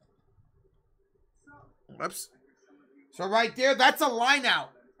 Whoops. So right there, that's a line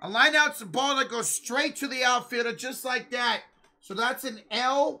out. A line out's a ball that goes straight to the outfielder, just like that. So that's an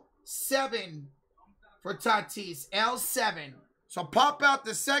L7 for Tatis. L7. So pop out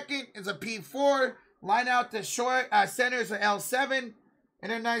the second is a P4. Line out the short center is an L7.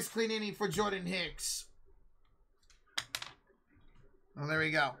 And a nice clean inning for Jordan Hicks. Well, there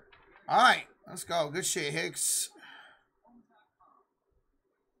we go. All right, let's go. Good shit, Hicks.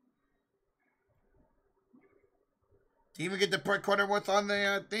 Didn't even get the per Cornerworth on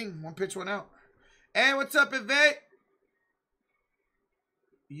the thing. One pitch, one out. Hey, what's up, Yvette?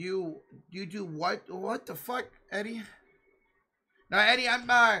 You do what? What the fuck, Eddie? No, Eddie,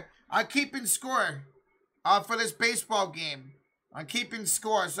 I'm keeping score for this baseball game. I'm keeping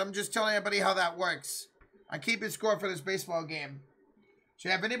score, so I'm just telling everybody how that works. I'm keeping score for this baseball game. So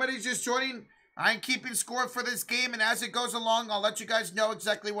if anybody's just joining, I'm keeping score for this game, and as it goes along, I'll let you guys know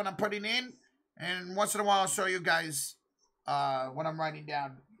exactly what I'm putting in. And once in a while, I'll show you guys what I'm writing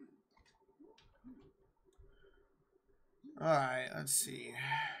down. Alright, let's see.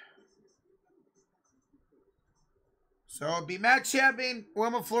 So it'll be Matt Chapman,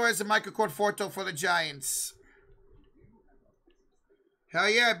 Wilmer Flores, and Michael Conforto for the Giants. Hell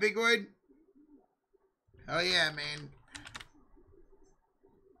yeah, Bigwood. Hell yeah, man.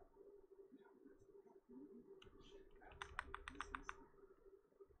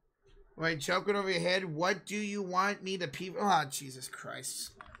 Wait, choking over your head. What do you want me to pee? Oh, Jesus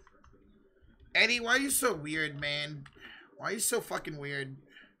Christ. Eddie, why are you so weird, man? Why are you so fucking weird?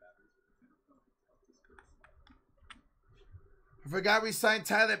 I forgot we signed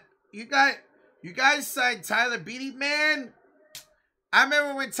Tyler. You guys signed Tyler Beatty, man. I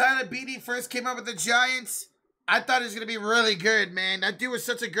remember when Tyler Beatty first came up with the Giants. I thought he was going to be really good, man. That dude was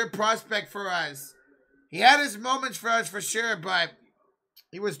such a good prospect for us. He had his moments for us for sure, but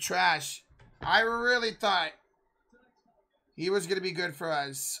he was trash. I really thought he was going to be good for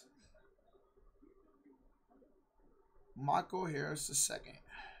us. Marco Harris II.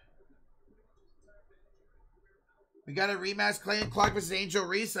 We got a rematch, Clayton Clark versus Angel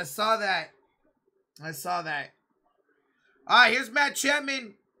Reese. I saw that. All right, here's Matt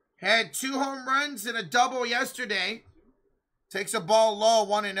Chapman. Had 2 home runs and a double yesterday. Takes a ball low,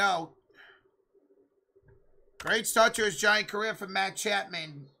 1-0. Great start to his Giant career for Matt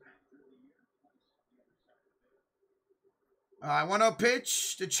Chapman. 1-0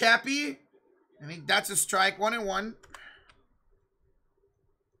 pitch to Chappie. I think that's a strike, 1-1.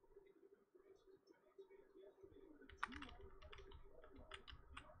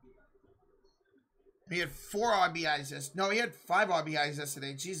 He had 4 RBIs yesterday. No, he had 5 RBIs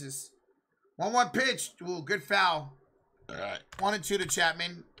yesterday. Jesus. 1-1 pitch. Ooh, good foul. All right. 1-2 to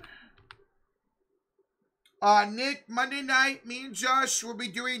Chapman. Nick, Monday night, me and Josh will be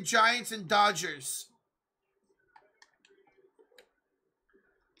doing Giants and Dodgers.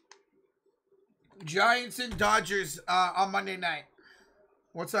 Giants and Dodgers on Monday night.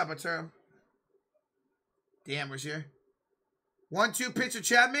 What's up, Arturo? Damn, where's here? 1-2 pitch to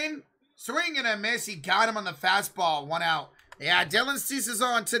Chapman. Swing and a miss. He got him on the fastball. 1 out. Yeah, Dylan Cease is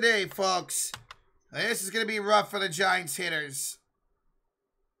on today, folks. This is going to be rough for the Giants hitters.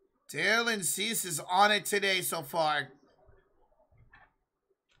 Dylan Cease is on it today so far.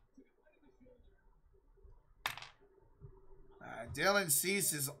 Dylan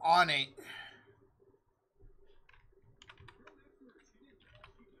Cease is on it.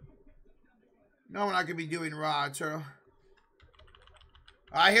 No, we're not going to be doing raw, Arturo.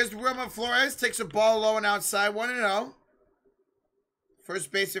 Here's Wilmer Flores. Takes a ball low and outside. 1-0. First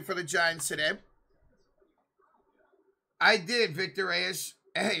baseman for the Giants today. I did, Victor Reyes.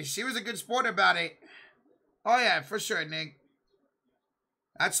 Hey, she was a good sport about it. Oh, yeah, for sure, Nick.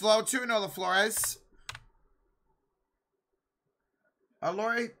 That's low. 2-0 to Flores.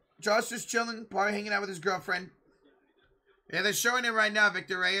 Lori, Josh is chilling. Probably hanging out with his girlfriend. Yeah, they're showing it right now,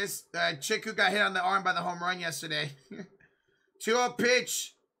 Victor Reyes. The chick who got hit on the arm by the home run yesterday. 2-0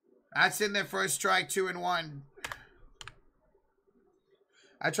 pitch. That's in there for a strike, 2-1.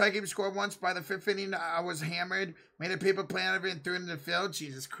 I tried to keep score once by the 5th inning. I was hammered. Made a paper play out of it and threw it in the field.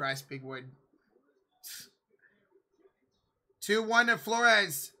 Jesus Christ, Big Wood. 2-1 to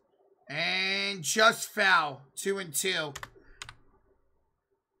Flores. And just foul. 2-2.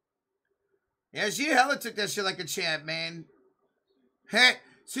 Yeah, she hella took that shit like a champ, man. Hey,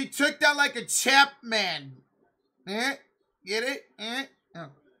 she took that like a champ, man. Eh? Get it? Eh? Oh,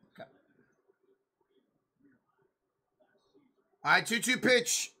 okay. All right, 2-2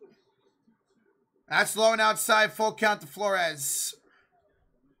 pitch. That's low and outside. Full count to Flores.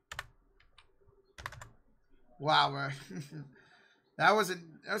 Wow, that wasn't.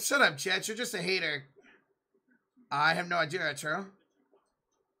 Oh, shut up, Chet. You're just a hater. I have no idea, Arturo.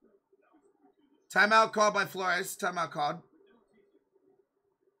 Timeout called by Flores. Timeout called.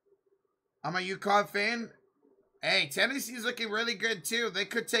 I'm a UConn fan. Hey, Tennessee's looking really good, too. They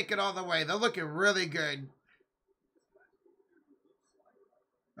could take it all the way. They're looking really good.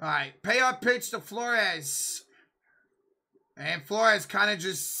 All right. Payoff pitch to Flores. And Flores kind of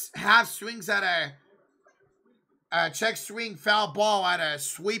just half swings at a check swing foul ball at a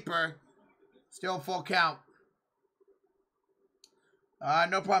sweeper. Still full count.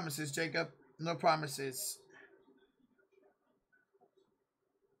 No promises, Jacob. No promises.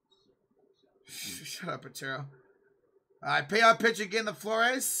 Shut up, Arturo. Alright, payoff pitch again to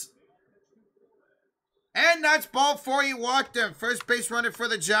Flores. And that's ball 4. He walked him. First base runner for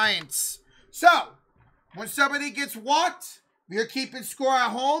the Giants. So, when somebody gets walked, you're keeping score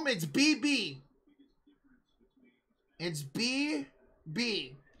at home. It's BB. It's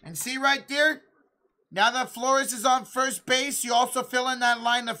BB. And see right there? Now that Flores is on first base, you also fill in that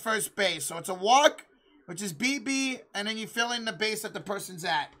line to first base. So it's a walk, which is BB, and then you fill in the base that the person's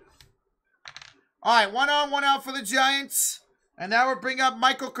at. All right, 1 on, 1 out for the Giants. And now we'll bring up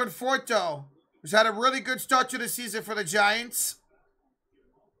Michael Conforto, who's had a really good start to the season for the Giants.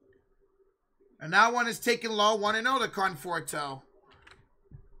 And that one is taken low, 1-0 to Conforto.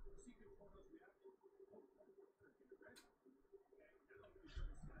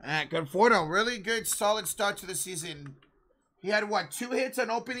 Conforto, really good, solid start to the season. He had, what, 2 hits on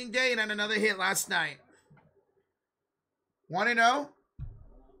opening day and then another hit last night. 1-0.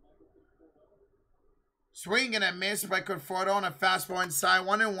 Swing and a miss by Conforto on a fastball inside.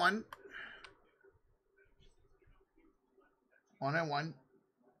 1-1. 1-1.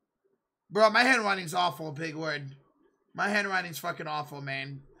 Bro, my handwriting's awful, big word. My handwriting's fucking awful,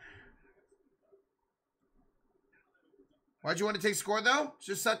 man. Why'd you want to take score, though? It's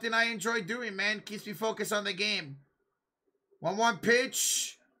just something I enjoy doing, man. Keeps me focused on the game. 1-1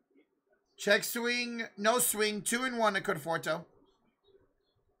 pitch. Check swing. No swing. 2-1 to Conforto.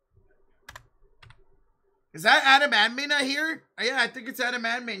 Is that Adam Admin I hear? Oh, yeah, I think it's Adam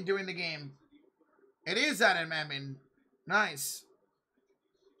Admin doing the game. It is Adam Admin. Nice.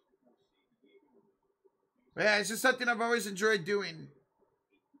 But yeah, it's just something I've always enjoyed doing.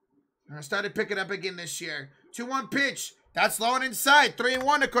 And I started picking up again this year. 2-1 pitch. That's low and inside.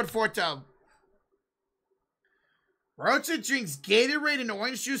 3-1 to Conforto. Rocha drinks Gatorade and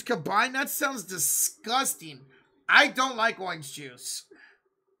orange juice combined? That sounds disgusting. I don't like orange juice.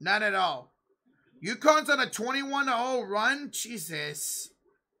 Not at all. UConn's on a 21-0 run? Jesus.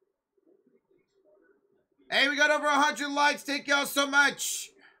 Hey, we got over 100 likes. Thank y'all so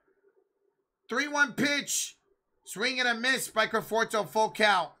much. 3-1 pitch. Swing and a miss by Conforto. Full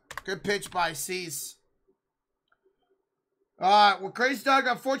count. Good pitch by Cease. Well, Crazy Dog,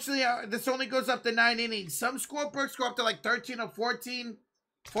 unfortunately, this only goes up to 9 innings. Some scorebooks go up to like 13 or 14.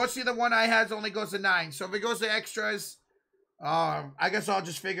 Fortunately, the one I have only goes to 9. So if it goes to extras, I guess I'll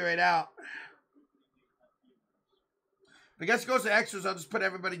just figure it out. If it goes to extras, I'll just put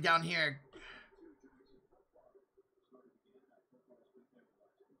everybody down here.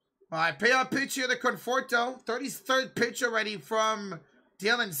 All right, payoff pitch here to Conforto. 33rd pitch already from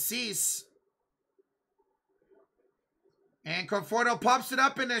Dylan Cease. And Conforto pops it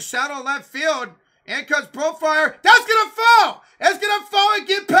up in the shallow left field. And comes Profire. That's going to fall. That's going to fall and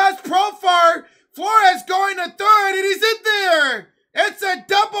get past Profire. Flores going to third, and he's in there. It's a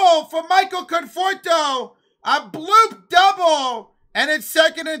double for Michael Conforto. A bloop double. And it's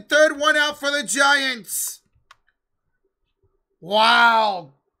second and third, 1 out for the Giants.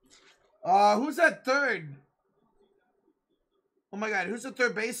 Wow. Who's that third? Oh, my God. Who's the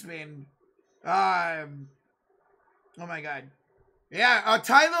third baseman? Oh, my God. Yeah,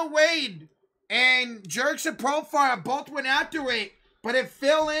 Tyler Wade and Jerks and Profile both went after it, but it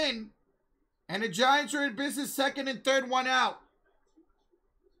fell in. And the Giants are in business, second and third, 1 out.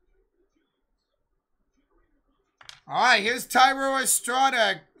 All right, here's Tyro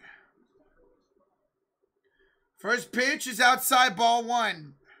Estrada. First pitch is outside, ball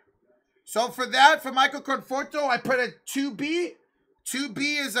 1. So for that, for Michael Conforto, I put a 2B.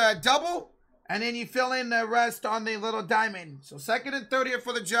 2B is a double. And then you fill in the rest on the little diamond. So second and third here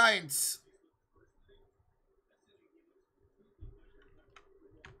for the Giants.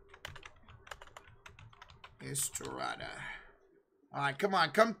 Estrada. All right, come on.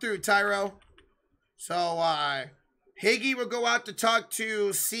 Come through, Tyro. So, Higgy will go out to talk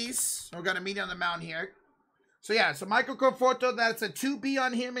to Cease. We're going to meet on the mound here. So, yeah. So, Michael Conforto, that's a 2B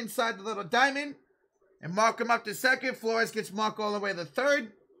on him inside the little diamond. And Mark him up to second. Flores gets Mark all the way to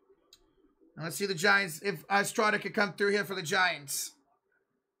third. And let's see the Giants, if Estrada could come through here for the Giants.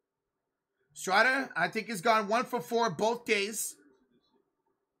 Estrada, I think, has gone 1 for 4 both days.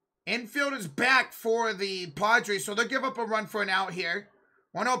 Infield is back for the Padres, so they'll give up a run for an out here.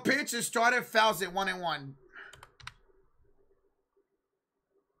 1-0 pitch, Estrada fouls it 1-1.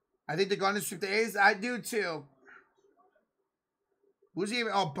 I think they're going to sweep the A's. I do too. Who's he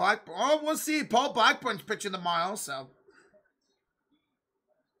even? Oh, Blackburn. Oh, we'll see. Paul Blackburn's pitching tomorrow, so.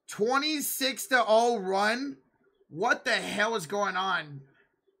 26-0 run. What the hell is going on?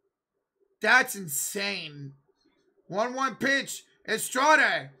 That's insane. 1-1 pitch.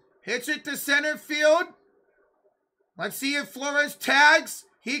 Estrada hits it to center field. Let's see if Flores tags.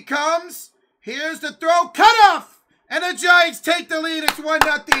 He comes. Here's the throw. Cut off. And the Giants take the lead. It's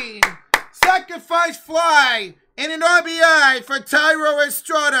 1-0. Sacrifice fly. And an RBI for Thairo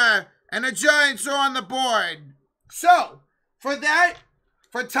Estrada. And the Giants are on the board. So, for that,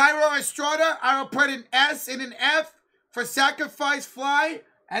 for Thairo Estrada, I will put an S and an F for sacrifice fly.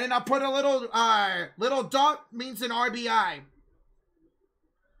 And then I'll put a little dot means an RBI.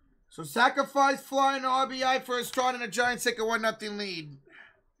 So, sacrifice fly and RBI for Estrada, and the Giants take a 1-0 lead.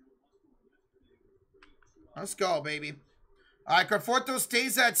 Let's go, baby. All right, Conforto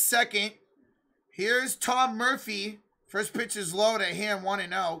stays at second. Here's Tom Murphy. First pitch is low to him,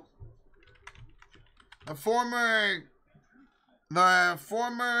 1-0. The former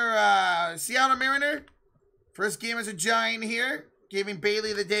Seattle Mariner. First game as a Giant here. Giving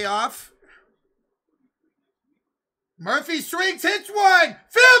Bailey the day off. Murphy swings, hits one.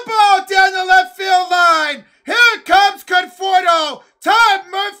 Field ball down the left field line. Here comes Conforto. Tom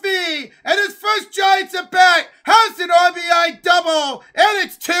Murphy and his first Giants at bat has an RBI double, and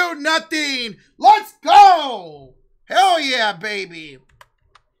it's 2-0. Let's go! Hell yeah, baby!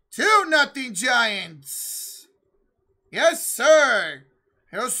 2-0 Giants. Yes, sir.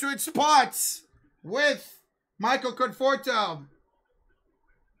 He'll switch spots with Michael Conforto.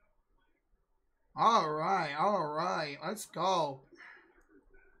 All right. Let's go.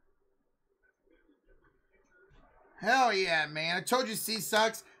 Hell yeah, man. I told you C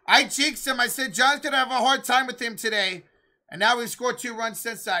sucks. I jinxed him. I said John's going to have a hard time with him today. And now we've scored 2 runs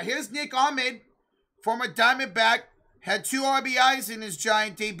since that. Here's Nick Ahmed, former Diamondback. Had 2 RBIs in his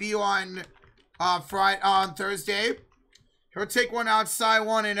Giant debut on Thursday. He'll take one outside,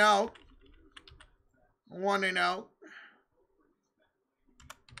 1-0. 1-0.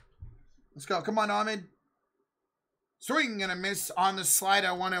 Let's go. Come on, Ahmed. Swing and a miss on the slider,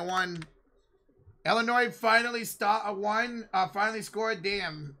 1-1. Illinois finally finally scored.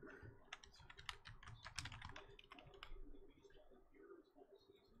 Damn.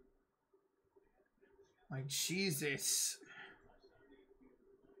 Like, Jesus.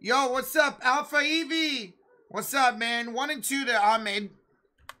 Yo, what's up, Alpha Evie? What's up, man? 1-2 to Ahmed.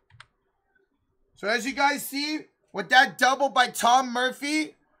 So as you guys see, with that double by Tom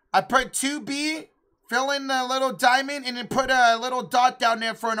Murphy, I put 2B, fill in the little diamond, and then put a little dot down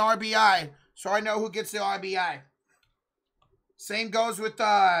there for an RBI. So I know who gets the RBI. Same goes with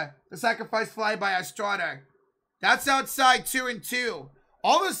the sacrifice fly by Estrada. That's outside 2-2.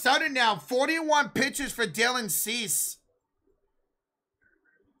 All of a sudden now, 41 pitches for Dylan Cease.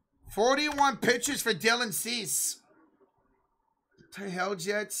 41 pitches for Dylan Cease. What the hell,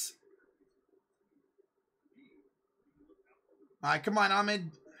 Jets? All right, come on,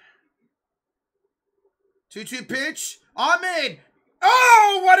 Ahmed. 2-2 pitch. Ahmed!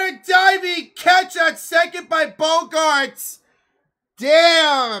 Oh, what a diving catch at second by Bogarts.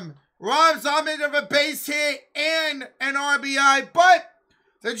 Damn. Robs Ahmed of a base hit and an RBI. But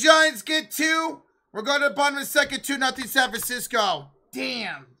the Giants get 2. We're going to the bottom of the second, 2-0 San Francisco.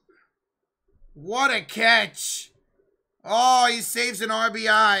 Damn. What a catch. Oh, he saves an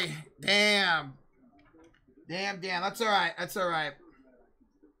RBI. Damn. Damn. That's all right. That's all right.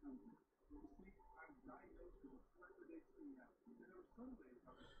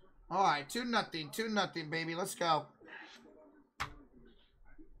 All right, 2-0. 2-0, baby. Let's go.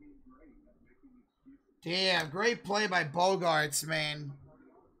 Damn, great play by Bogarts, man.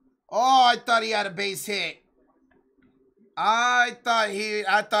 Oh, I thought he had a base hit. I thought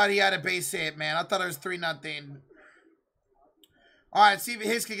he had a base hit, man. I thought it was 3-0. All right, see if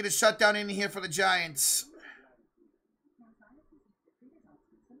Hicks can get a shutdown in here for the Giants.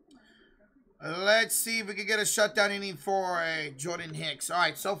 Let's see if we can get a shutdown inning for Jordan Hicks. All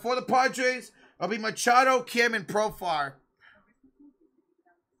right, so for the Padres, it'll be Machado, Kim, and Profar.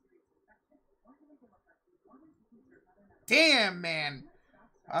 Damn, man.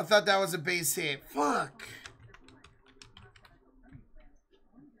 I thought that was a base hit. Fuck.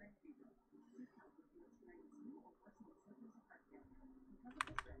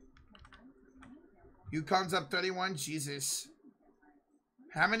 UConn's up 31. Jesus.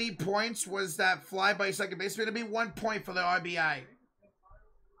 How many points was that fly by second baseman? It'll be 1 point for the RBI.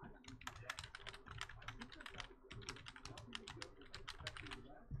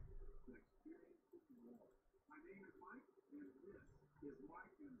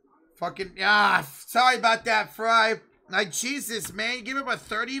 Fucking, sorry about that, Fry. Like, Jesus, man. You give him a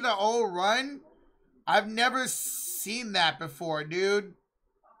 30-0 run? I've never seen that before, dude.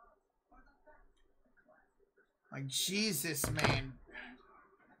 Like, Jesus, man.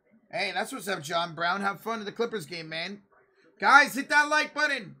 Hey, that's what's up, John Brown. Have fun in the Clippers game, man. Guys, hit that like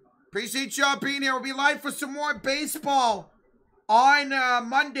button. Appreciate y'all being here. We'll be live for some more baseball on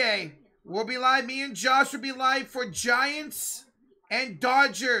Monday. We'll be live. Me and Josh will be live for Giants and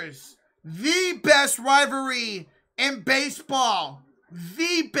Dodgers. The best rivalry in baseball.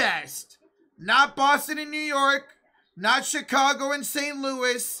 The best. Not Boston and New York. Not Chicago and St.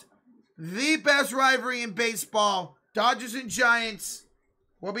 Louis. The best rivalry in baseball. Dodgers and Giants.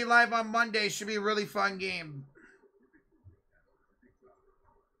 We'll be live on Monday. Should be a really fun game.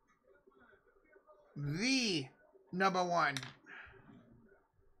 The number one.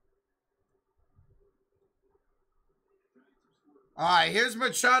 All right, here's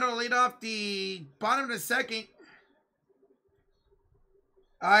Machado lead off the bottom of the second.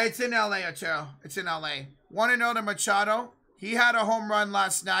 It's in L.A., Otero. It's in L.A. 1-0 to Machado. He had a home run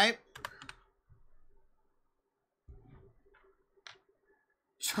last night.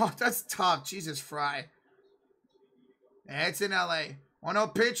 Oh, that's tough. Jesus, Fry. Yeah, it's in L.A.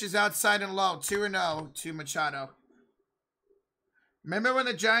 1-0 pitch is outside and low. 2-0 to Machado. Remember when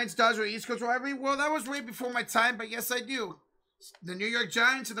the Giants, Dodgers were East Coast rivalry? Well, that was way before my time, but yes, I do. The New York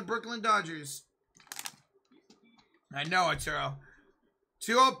Giants and the Brooklyn Dodgers. I know it, Earl.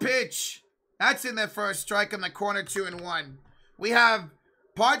 2-0 pitch. That's in there for a strike on the corner, 2-1. We have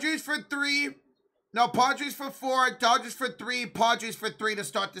Padres for 3. No, Padres for 4. Dodgers for 3. Padres for 3 to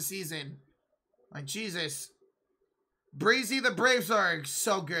start the season. Like, Jesus. Breezy, the Braves are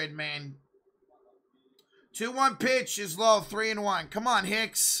so good, man. 2-1 pitch is low, 3-1. Come on,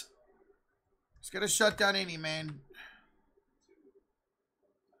 Hicks. He's got to shut down any, man.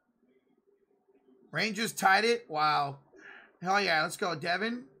 Rangers tied it. Wow. Hell yeah. Let's go,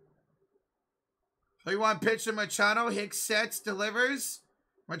 Devin. 3-1 pitch to Machado. Hicks sets, delivers.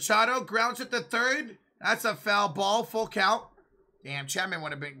 Machado grounds at the third. That's a foul ball. Full count. Damn, Chapman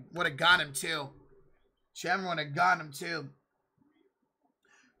would have got him too. Chapman would have got him too.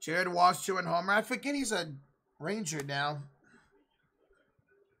 Jared Walsh 2 and homer. I forget he's a Ranger now.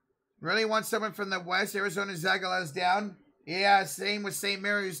 Really want someone from the West. Arizona Zagala's down. Yeah, same with St.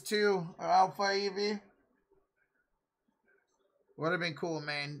 Mary's too. Alpha Evie. Would have been cool,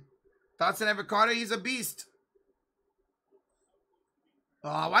 man. Thoughts on Evan Carter? He's a beast.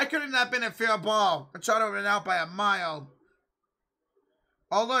 Oh, why couldn't that have been a fair ball? Machado went out by a mile.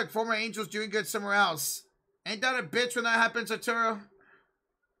 Oh, look. Former Angels doing good somewhere else. Ain't that a bitch when that happens, Arturo?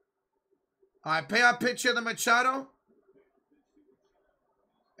 All right, payoff pitch here to Machado.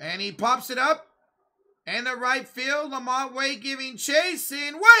 And he pops it up. And the right field, Lamont Wade giving chase,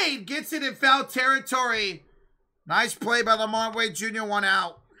 and Wade gets it in foul territory. Nice play by Lamont Wade Jr., 1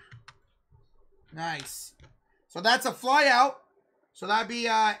 out. Nice. So that's a fly out. So that'd be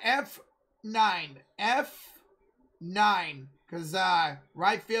F9. F9. Because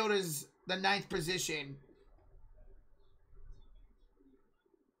right field is the 9th position.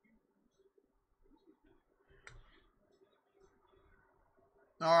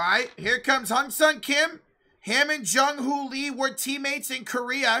 All right, here comes Hung-Sung Kim. Him and Jung-Hoo Lee were teammates in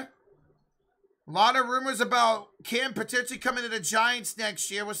Korea. A lot of rumors about Kim potentially coming to the Giants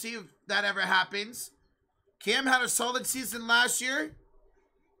next year. We'll see if that ever happens. Kim had a solid season last year.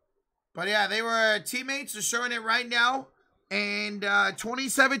 But yeah, they were teammates. They're showing it right now. And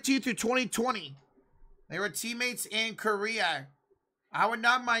 2017 through 2020, they were teammates in Korea. I would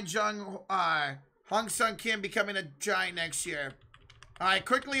not mind Hung-Sung Kim becoming a Giant next year. All right,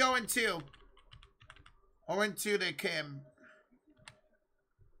 quickly 0-2. 0-2 to Kim.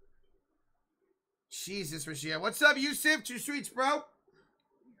 Jesus, Rashia. What's up, Yusuf? 2 sweets, bro.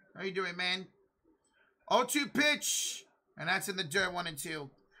 How you doing, man? 0-2 pitch. And that's in the dirt, 1-2.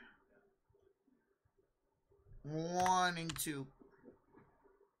 1-2.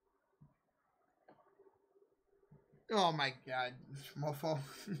 Oh, my God. Mofo.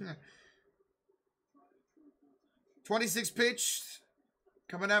 26 pitch.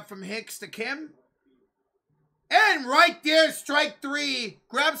 Coming up from Hicks to Kim. And right there, strike 3.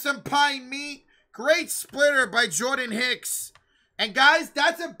 Grab some pine meat. Great splitter by Jordan Hicks. And guys,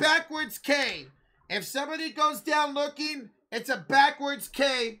 that's a backwards K. If somebody goes down looking, it's a backwards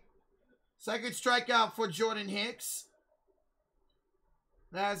K. Second strikeout for Jordan Hicks.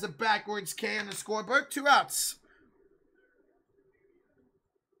 That is a backwards K on the scoreboard. 2 outs.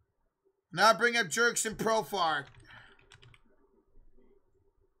 Now bring up Jerkson Profar.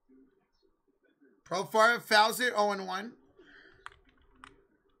 Profar fouls it, 0-1.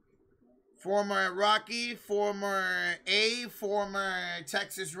 Former Rocky, former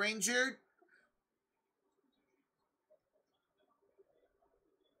Texas Ranger.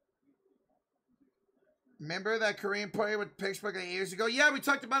 Remember that Korean player with Pittsburgh 8 years ago? Yeah, we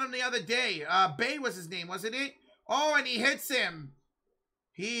talked about him the other day. Bay was his name, wasn't it? Oh, and he hits him.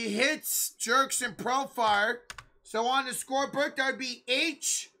 He hits Jerkson Profar. So on the scoreboard, that would be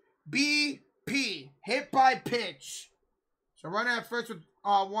HBP. Hit by pitch. So runner at first with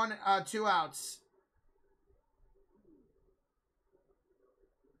 2 outs.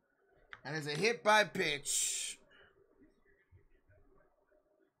 That is a hit by pitch.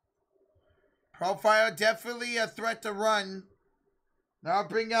 Profile definitely a threat to run. Now I'll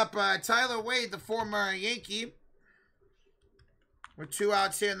bring up Tyler Wade, the former Yankee. With 2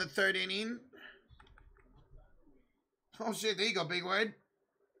 outs here in the 3rd inning. Oh shit, there you go, big word.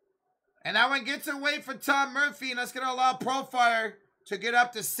 And that one gets away for Tom Murphy, and that's going to allow Profile to get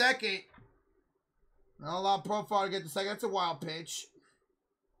up to second. That'll allow Profile to get to second. That's a wild pitch.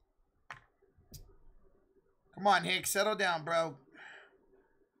 Come on, Hicks, settle down, bro.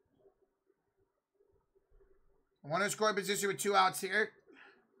 One in scoring position with 2 outs here.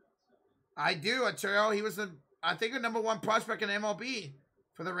 I do, Arturo. He was I think the #1 prospect in MLB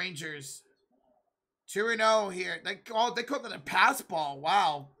for the Rangers. 2-0 here. They called it a pass ball.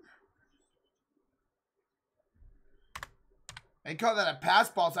 Wow. They call that a pass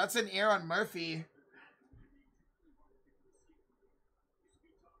ball, so that's an error on Murphy.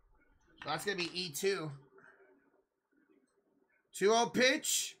 So that's going to be E2. 2-0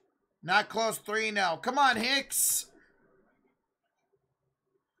 pitch. Not close, 3-0. Come on, Hicks.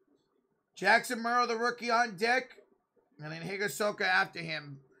 Jackson Murrow, the rookie, on deck. And then Higasoka after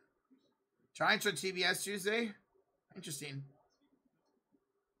him. Giants on TBS Tuesday. Interesting.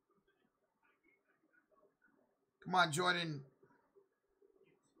 Come on, Jordan.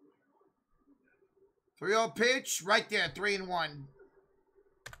 3-0 pitch. Right there, 3-1.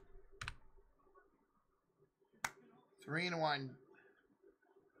 3-1.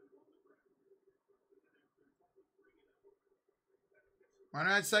 Runner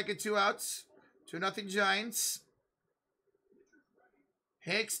at second, 2 outs. 2-0 Giants.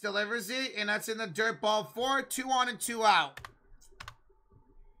 Hicks delivers it, and that's in the dirt. Ball 4. 2 on and 2 out.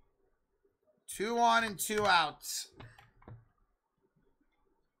 2 on and 2 outs.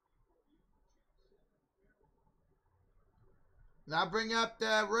 Now bring up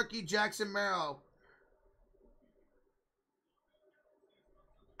the rookie Jackson Murrow.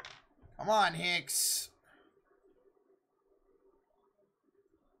 Come on, Hicks.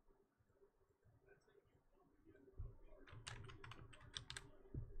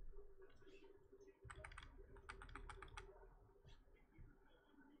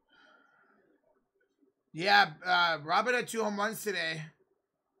 Yeah, Robert had 2 home runs today.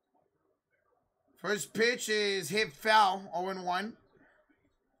 First pitch is hit foul, 0-1.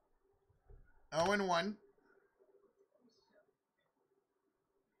 0-1.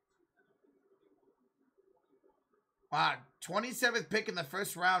 Wow, 27th pick in the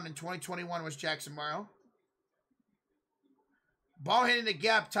first round in 2021 was Jackson Murrow. Ball hitting the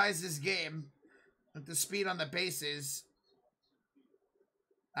gap ties this game with the speed on the bases.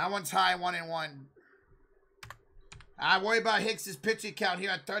 That one's high, 1-1. I worry about Hicks's pitching count here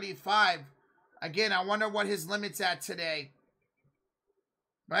at 35. Again, I wonder what his limit's at today.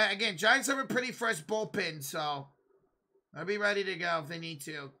 But again, Giants have a pretty fresh bullpen, so they'll be ready to go if they need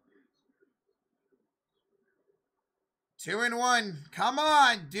to. 2-1. Come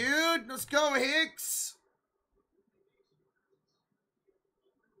on, dude. Let's go, Hicks.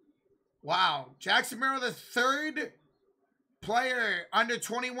 Wow. Jackson Murrow, the 3rd player under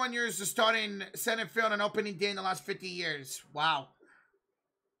 21 years to start in center field on opening day in the last 50 years. Wow.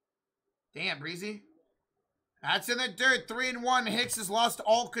 Damn, Breezy. That's in the dirt. 3-1. Hicks has lost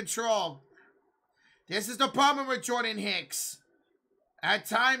all control. This is the problem with Jordan Hicks. At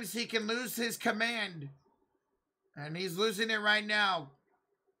times, he can lose his command. And he's losing it right now.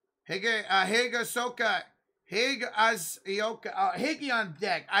 Higasoka. Higgy on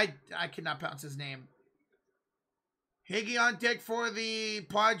deck. I cannot pronounce his name. Higgy on deck for the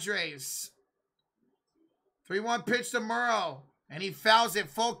Padres. 3-1 pitch to Murrow. And he fouls it.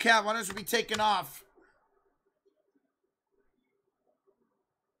 Full count. Runners will be taken off.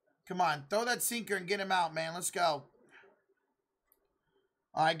 Come on. Throw that sinker and get him out, man. Let's go.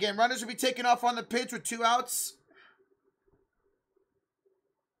 All right, again, runners will be taken off on the pitch with 2 outs.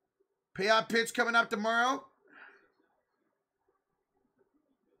 Payout pitch coming up to Murrow.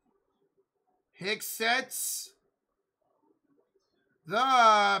 Hicks sets.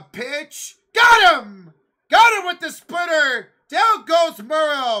 The pitch. Got him! Got him with the splitter. Down goes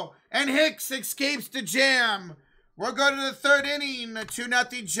Murrow. And Hicks escapes the jam. We're going to the 3rd inning.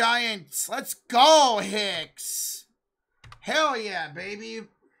 2-0 Giants. Let's go, Hicks. Hell yeah, baby.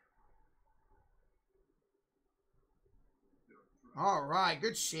 All right.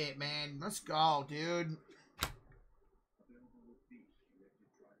 Good shit, man. Let's go, dude.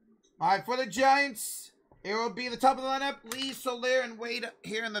 All right, for the Giants, it will be the top of the lineup, Lee, Soler, and Wade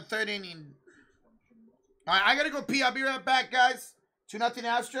here in the 3rd inning. All right, I got to go pee. I'll be right back, guys. 2-0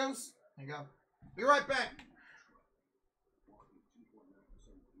 Astros. There you go. Be right back.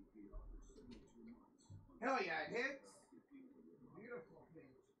 Hell yeah, Hicks. Beautiful pitch.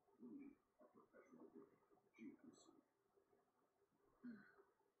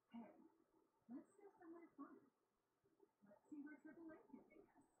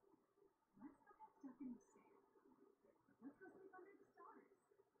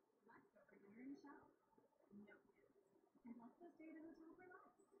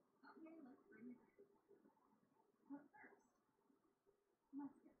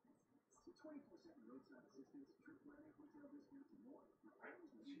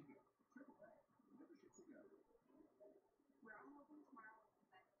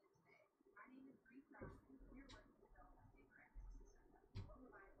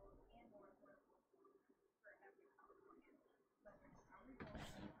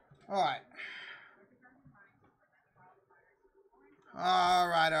 All right. All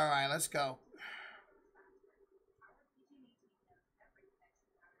right. Let's go.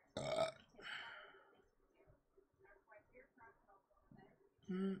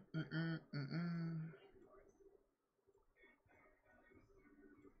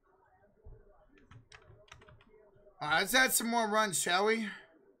 All right, let's add some more runs, shall we?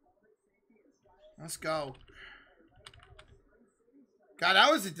 Let's go. God,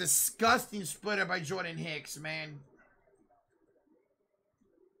 that was a disgusting splitter by Jordan Hicks, man.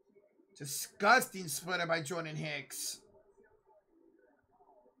 Disgusting splitter by Jordan Hicks.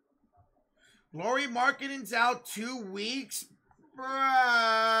 Laurie Markkinen's out 2 weeks? Bruh.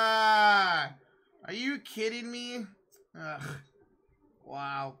 Are you kidding me? Ugh.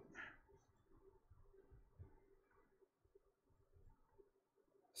 Wow.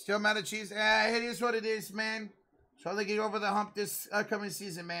 Still mad at cheese? It is what it is, man. So they get over the hump this upcoming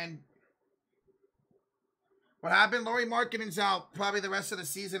season, man. What happened? Laurie Markkinen's out probably the rest of the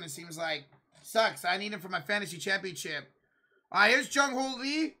season, it seems like. Sucks. I need him for my fantasy championship. All right, here's Jung-Hoo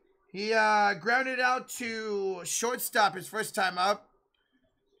Lee. He grounded out to shortstop his first time up.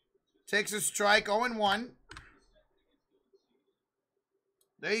 Takes a strike, 0-1.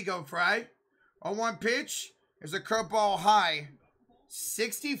 There you go, Fry. 0-1 pitch. There's a curveball high.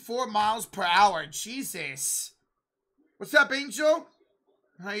 64 miles per hour. Jesus. What's up, Angel?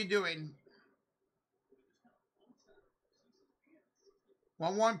 How you doing?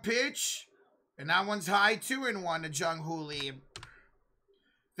 1-1 pitch. And that one's high, 2-1 to Jung-Hoo Lee.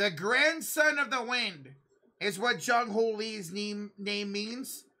 The grandson of the wind is what Jung-Hoo Lee's name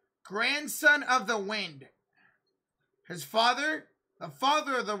means. Grandson of the wind. His father, the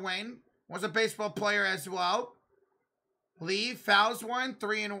father of the wind, was a baseball player as well. Lee fouls one,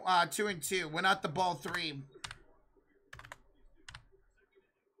 2-2. Went out the ball 3.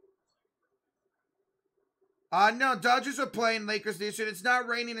 No, Dodgers are playing Lakers this year. It's not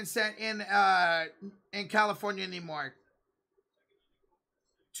raining in California anymore.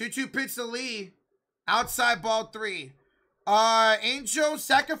 2-2 pitch to Lee. Outside ball 3. Angel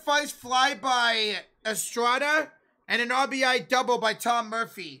sacrifice fly by Estrada and an RBI double by Tom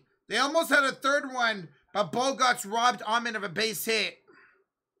Murphy. They almost had a third one, but Bogarts robbed Ahmed of a base hit.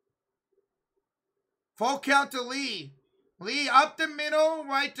 Full count to Lee. Lee up the middle,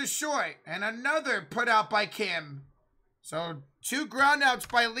 right to short. And another put out by Kim. So 2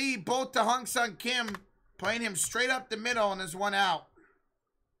 groundouts by Lee, both to Hung Sung Kim, playing him straight up the middle, and there's 1 out.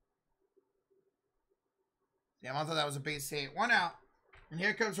 Damn, I thought that was a base hit. 1 out. And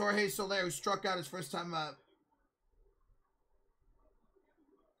here comes Jorge Soler, who struck out his first time up.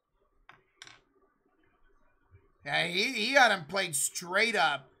 Yeah, he got him played straight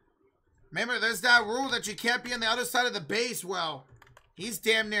up. Remember, there's that rule that you can't be on the other side of the base. Well, he's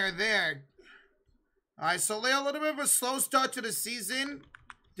damn near there. All right, so Leo, a little bit of a slow start to the season.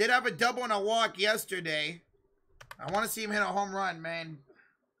 Did have a double and a walk yesterday. I want to see him hit a home run, man.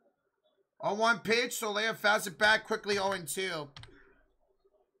 0-1 pitch, so Leo fouls it back quickly, 0-2.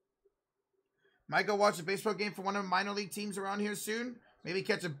 Might go watch a baseball game for one of the minor league teams around here soon. Maybe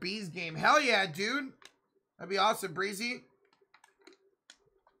catch a Bees game. Hell yeah, dude. That'd be awesome, Breezy.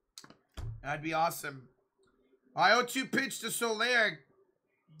 That'd be awesome. All right, 0-2 pitch to Soler.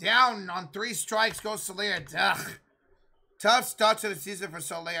 Down on 3 strikes goes Soler. Ugh. Tough start to the season for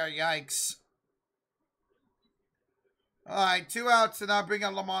Soler. Yikes. All right, 2 outs, and I'll bring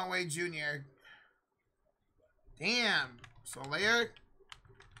on Lamont Wade Jr. Damn. Soler.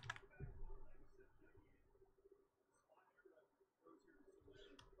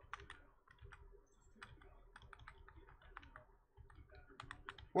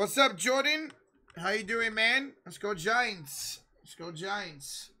 What's up, Jordan? How you doing, man? Let's go Giants. Let's go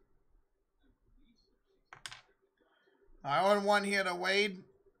Giants. All right, 0-1 here to Wade.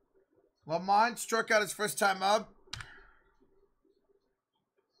 Lamont struck out his first time up.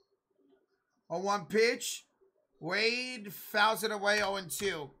 0-1 pitch. Wade fouls it away,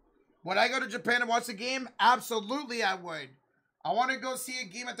 0-2. Would I go to Japan and watch the game? Absolutely, I would. I want to go see a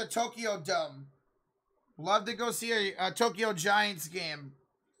game at the Tokyo Dome. Love to go see a Tokyo Giants game.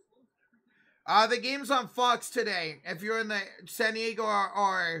 The game's on Fox today, if you're in the San Diego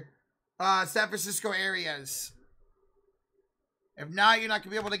or San Francisco areas. If not, you're not going to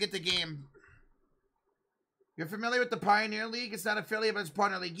be able to get the game. You're familiar with the Pioneer League? It's not affiliate, but it's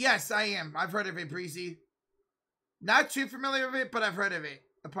partner league. Yes, I am. I've heard of it, Breezy. Not too familiar with it, but I've heard of it.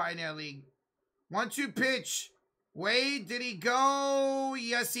 The Pioneer League. 1-2 pitch. Wade, did he go?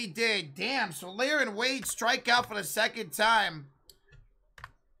 Yes, he did. Damn, so Soler and Wade strike out for the second time.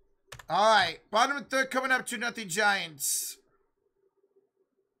 All right, bottom of the third coming up, 2-0 Giants.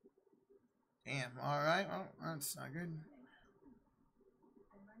 Damn, all right. Well, that's not good.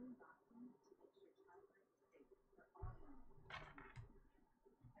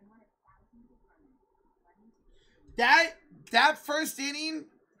 That first inning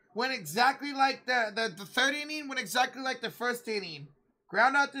went exactly like the third inning went exactly like the first inning.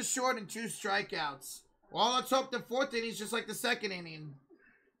 Ground out to short and 2 strikeouts. Well, let's hope the fourth inning is just like the second inning.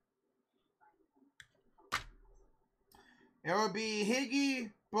 It will be Higgy,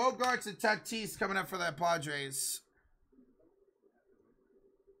 Bogarts, and Tatis coming up for the Padres.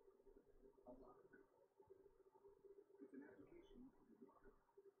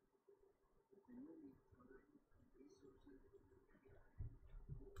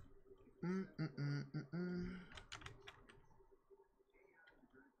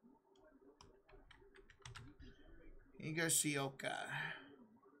 Higashioka.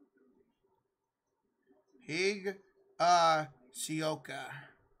 Shioka.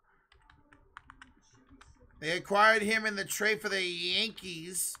 They acquired him in the trade for the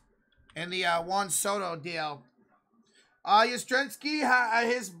Yankees in the Juan Soto deal.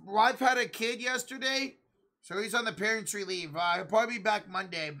 Yastrzemski, his wife had a kid yesterday, so he's on the parentry leave. He'll probably be back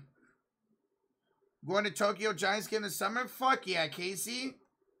Monday. Going to Tokyo Giants game this summer? Fuck yeah, Casey.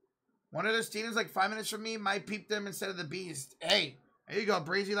 One of those stadiums like 5 minutes from me might peep them instead of the Beast. Hey, there you go,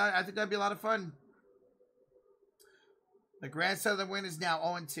 Breezy. I think that'd be a lot of fun. The grandson of the win is now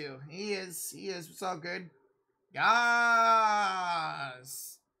 0-2. He is. It's all good. Yes.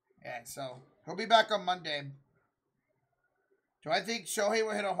 Yeah, so he'll be back on Monday. Do I think Shohei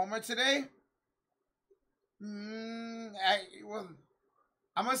will hit a homer today?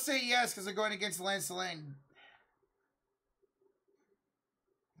 I'm going to say yes because they're going against Lance Lynn.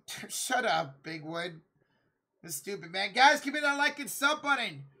 Shut up, Big Wood. This stupid man. Guys, keep it on like and sub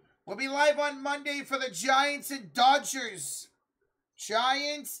button. We'll be live on Monday for the Giants and Dodgers.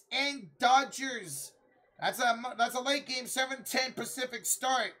 Giants and Dodgers. That's a late game, 7:10 Pacific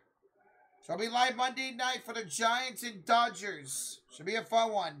start. So I'll be live Monday night for the Giants and Dodgers. Should be a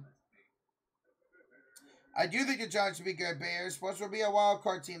fun one. I do think the Giants will be good, Bears. Supposed to be a wild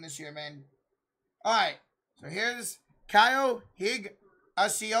card team this year, man. All right. So here's Kyle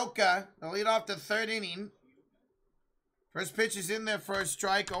Higashioka. They'll lead off the third inning. First pitch is in there for a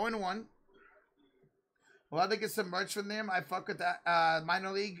strike, 0-1. We'll have to get some merch from them. I fuck with that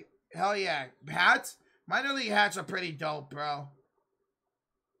minor league. Hell yeah. Hats? Minor league hats are pretty dope, bro.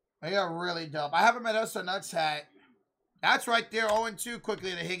 They are really dope. I have a Medusa Nuts hat. That's right there, 0-2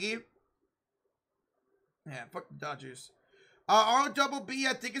 quickly to Higgy. Yeah, fuck the Dodgers. ROBB,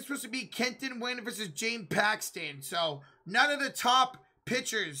 I think it's supposed to be Kenton Wynn versus James Paxton. So, none of the top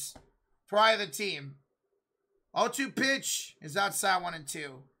pitchers for either team. 0-2 pitch is outside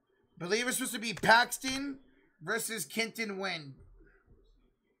 1-2. Believe it's supposed to be Paxton versus Kenton Wynn.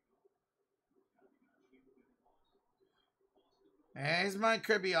 His mind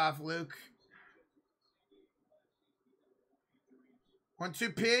could be off, Luke.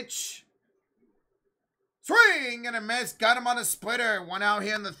 1-2 pitch. Swing and a miss. Got him on a splitter. One out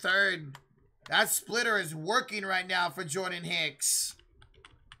here in the third. That splitter is working right now for Jordan Hicks.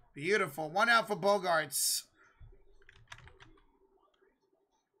 Beautiful. One out for Bogarts.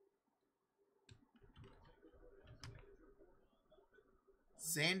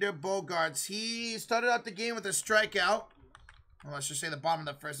 Xander Bogaerts. He started out the game with a strikeout. Well, let's just say the bottom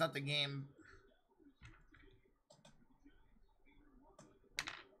of the first, not the game.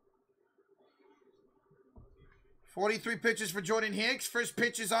 .43 pitches for Jordan Hicks. First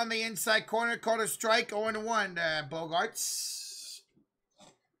pitch is on the inside corner. Called a strike. 0-1 Bogarts.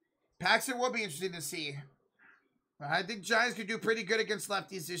 Paxton will be interesting to see. I think Giants could do pretty good against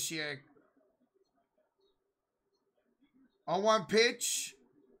lefties this year. 0-1 pitch.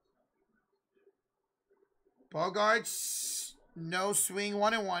 Bogarts, no swing,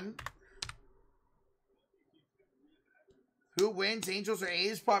 1-1. Who wins, Angels or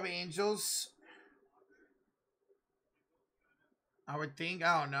A's? Probably Angels. I would think,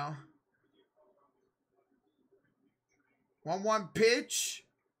 I don't know. 1-1 pitch.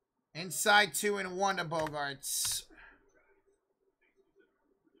 Inside 2-1 to Bogarts.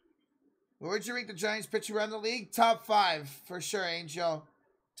 Where would you rank the Giants pitcher around the league? Top 5, for sure, Angel.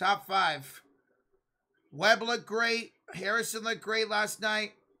 Top 5. Webb looked great. Harrison looked great last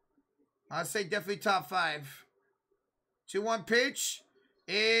night. I'd say definitely top 5. 2-1 pitch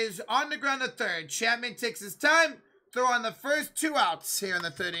is on the ground the third. Chapman takes his time. Throw on the first 2 outs here in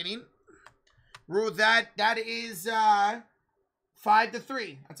the third inning. Rule that. That is 5-3.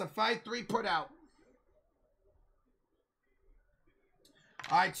 That's a 5-3 put out.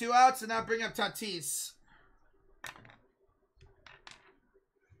 All right, 2 outs, and now bring up Tatis.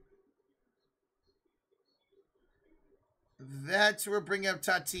 That's where we're bringing up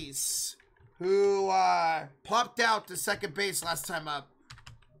Tatis, who popped out to second base last time up.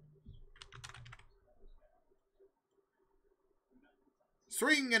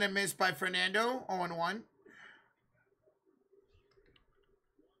 Swing and a miss by Fernando, 0-1.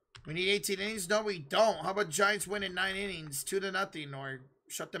 We need 18 innings? No, we don't. How about Giants win in 9 innings, 2-0, or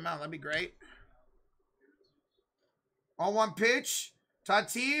shut them out? That'd be great. 0-1 pitch.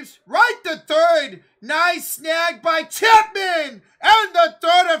 Tatis, right to third. Nice snag by Chapman. And the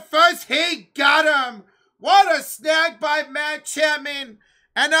throw to first. He got him. What a snag by Matt Chapman.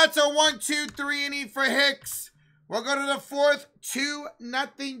 And that's a 1-2-3 inning for Hicks. We'll go to the fourth.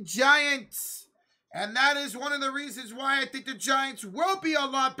 2-0 Giants. And that is one of the reasons why I think the Giants will be a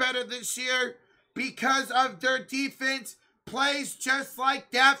lot better this year. Because of their defense. Plays just like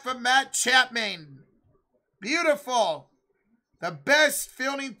that from Matt Chapman. Beautiful. The best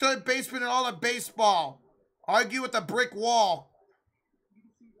fielding third baseman in all of baseball. Argue with a brick wall.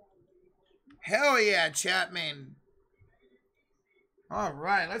 Hell yeah, Chapman. All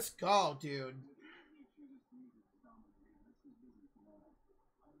right, let's go, dude.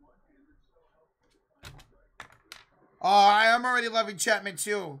 Oh, I'm already loving Chapman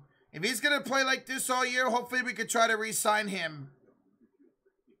too. If he's going to play like this all year, hopefully we could try to re-sign him.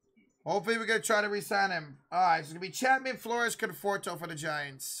 Hopefully we're going to try to re-sign him. All right, so it's going to be Chapman, Flores, Conforto for the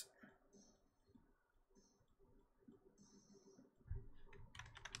Giants.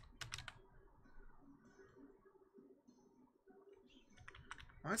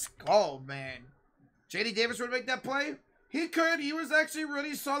 Let's go, man. J.D. Davis would make that play? He could. He was actually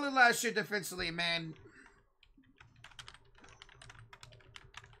really solid last year defensively, man.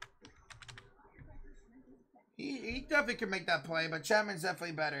 He definitely could make that play, but Chapman's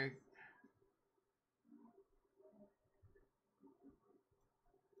definitely better.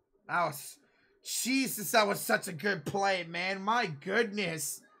 Jesus, that was such a good play, man. My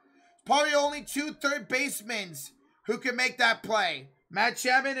goodness. Probably only 2 third basemen who can make that play. Matt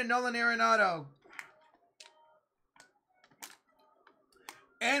Chapman and Nolan Arenado.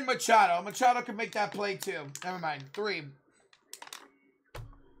 And Machado. Machado can make that play too. Never mind. 3.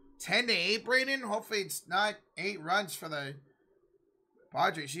 10-8, Brayden. Hopefully it's not 8 runs for the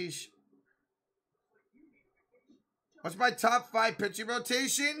Padres. Sheesh. What's my top 5 pitching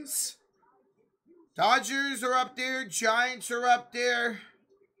rotations? Dodgers are up there. Giants are up there.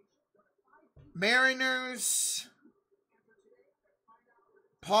 Mariners.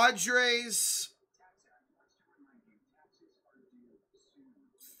 Padres.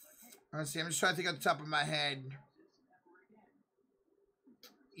 Let's see. I'm just trying to think off the top of my head.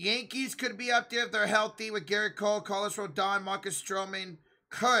 Yankees could be up there if they're healthy with Garrett Cole, Carlos Rodon, Marcus Stroman.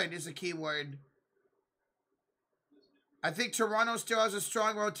 Could is a key word. I think Toronto still has a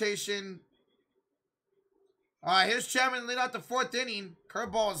strong rotation. Here's Chapman lead out the 4th inning.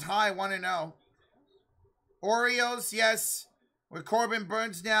 Curveball is high, 1-0. Orioles, yes. With Corbin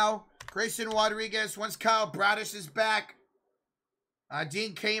Burns now. Grayson Rodriguez. Once Kyle Bradish is back.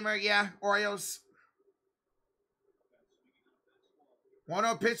 Dean Kamer, yeah. Orioles.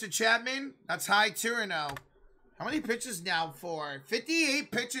 1-0 pitch to Chapman. That's high, 2-0. How many pitches now for?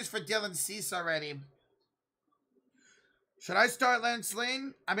 58 pitches for Dylan Cease already. Should I start Lance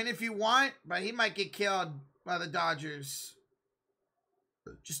Lynn? I mean, if you want, but he might get killed by the Dodgers.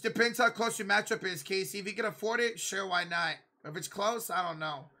 Just depends how close your matchup is, Casey. If you can afford it, sure, why not? If it's close, I don't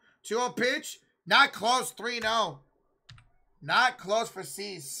know. 2-0 pitch? Not close, 3-0. Not close for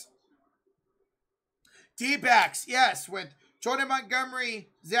Cease. D-backs, yes, with Jordan Montgomery,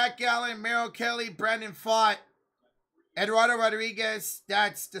 Zach Gallen, Merrill Kelly, Brandon Pfaadt, Eduardo Rodriguez.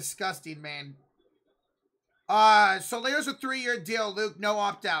 That's disgusting, man. Soler's a 3-year deal, Luke. No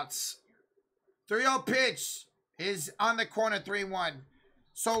opt-outs. 3-0 pitch is on the corner, 3-1.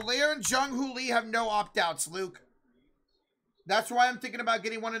 Soler and Jung-Hoo Lee have no opt-outs, Luke. That's why I'm thinking about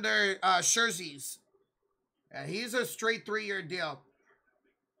getting one of their jerseys. Yeah, he's a straight 3-year deal.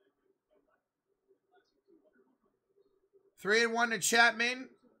 3-1 to Chapman.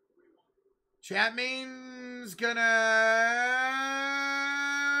 Chapman's gonna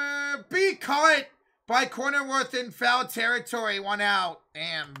be caught by Cornerworth in foul territory. 1 out.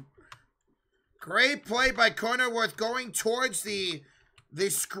 Damn. Great play by Cornerworth going towards the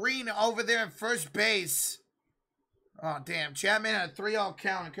screen over there at first base. Oh, damn. Chapman had a 3-0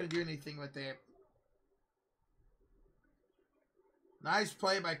 count and couldn't do anything with it. Nice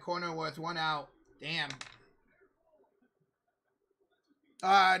play by Cornerworth. 1 out. Damn.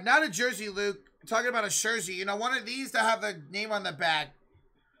 Not a jersey, Luke. I'm talking about a jersey. You know, one of these that have the name on the back.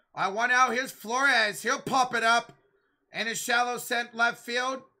 1 out. Here's Flores. He'll pop it up. And a shallow sent left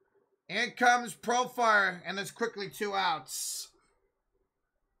field. In comes Profar. And there's quickly 2 outs.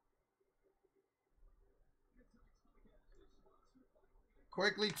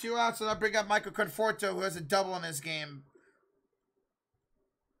 Quickly 2 outs. And I'll bring up Michael Conforto, who has a double in this game.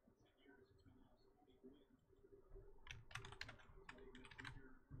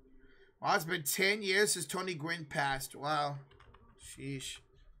 Wow, it's been 10 years since Tony Gwynn passed. Wow. Sheesh.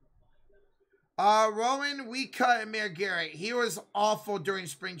 Rowan, we cut Amir Garrett. He was awful during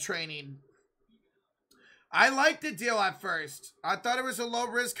spring training. I liked the deal at first. I thought it was a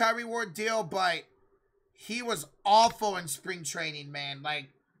low-risk, high-reward deal, but he was awful in spring training, man. Like,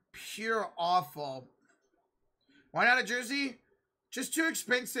 pure awful. Why not a jersey? Just too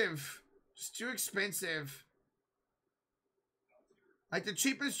expensive. Just too expensive. Like, the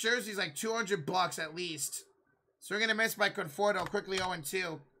cheapest jersey is like $200 at least. So we're going to miss by Conforto. Quickly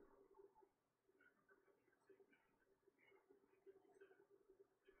 0-2.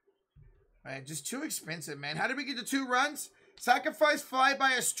 Alright, just too expensive, man. How did we get the 2 runs? Sacrifice fly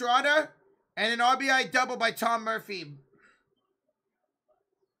by Estrada and an RBI double by Tom Murphy.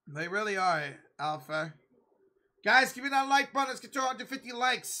 They really are, Alpha. Guys, give me that like button. Let's get to 150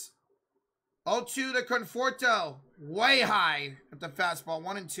 likes. 0-2 to Conforto. Way high at the fastball.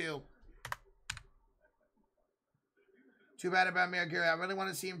 1-2. Too bad about Amir Garrett. I really want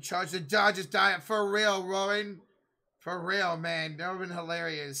to see him charge the Dodgers diet. For real, Rowan. For real, man. That would have been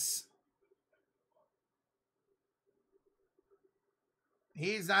hilarious.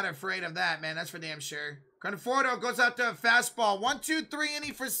 He's not afraid of that, man. That's for damn sure. Conforto goes out to a fastball. 1-2-3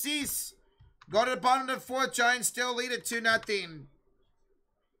 inning for Cease. Go to the bottom of the 4th. Giants still lead it 2-0.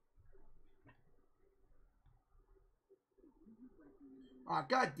 Oh,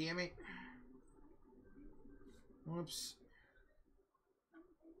 God damn it. Whoops.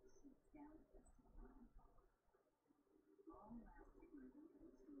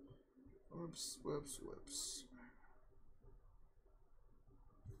 Whoops, whoops, whoops.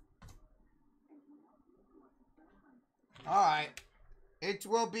 Alright. It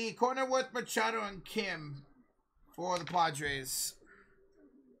will be Cornerworth, Machado, and Kim for the Padres.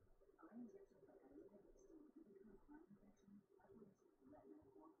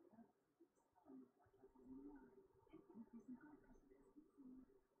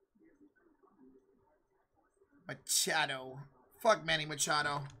 Machado. Fuck Manny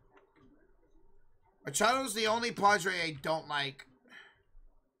Machado. Machado's the only Padre I don't like.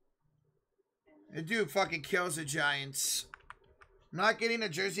 The dude fucking kills the Giants. I'm not getting a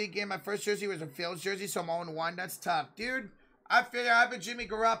jersey again. My first jersey was a Fields jersey, so I'm 0-1. That's tough. Dude, I figure I have a Jimmy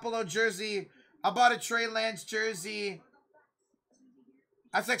Garoppolo jersey. I bought a Trey Lance jersey.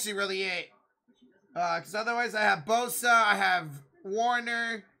 That's actually really it. Because otherwise I have Bosa. I have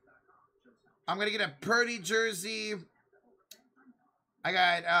Warner. I'm going to get a Purdy jersey. I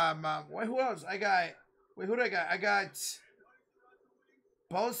got, who else? Wait, who do I got? I got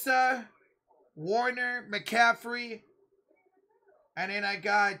Bosa, Warner, McCaffrey, and then I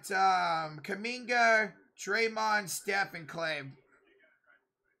got Kuminga, Draymond, Steph, and Clay.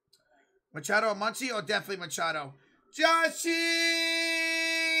 Machado or Muncie? Oh, definitely Machado. Joshy!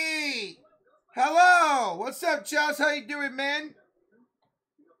 Hello! What's up, Josh? How you doing, man?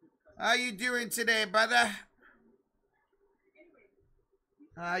 How you doing today, brother?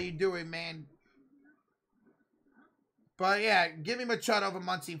 How you doing, man? But yeah, give me Machado over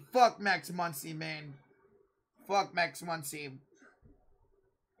Muncie. Fuck Max Muncie, man. Fuck Max Muncie.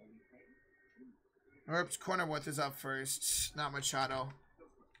 Oops, Cornerworth is up first. Not Machado.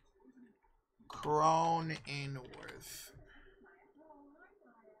 Cronenworth.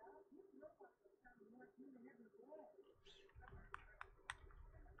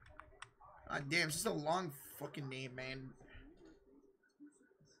 God damn, it's just a long fucking name, man.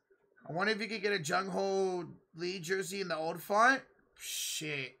 I wonder if you could get a Jung Ho Lee jersey in the old font.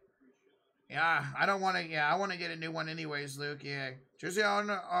 Shit. Yeah, I don't want to. Yeah, I want to get a new one anyways, Luke. Yeah. Jersey on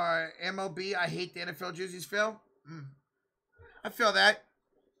MLB. I hate the NFL jerseys, Phil. I feel that.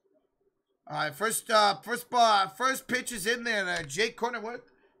 All right, first pitch is in there. Jake Cornerworth.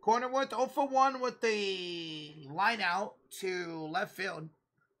 Cornerworth 0 for 1 with the line out to left field.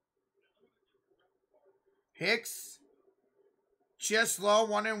 Hicks. Just low,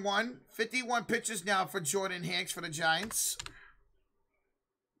 1-1. 51 pitches now for Jordan Hicks for the Giants.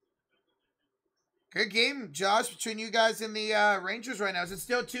 Good game, Josh, between you guys and the Rangers right now. Is it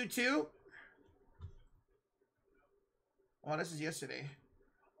still 2-2? Oh, this is yesterday.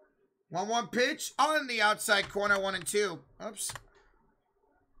 1-1 pitch on the outside corner, 1-2. Oops.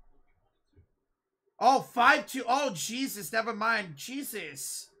 Oh, 5-2. Oh, Jesus, never mind.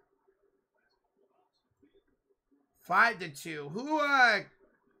 Jesus. 5-2.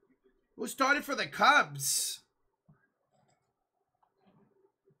 Who started for the Cubs?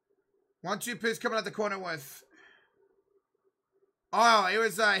 1-2 pitch coming out the corner with. Oh, it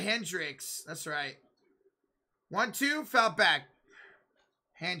was Hendricks. That's right. 1-2, foul back.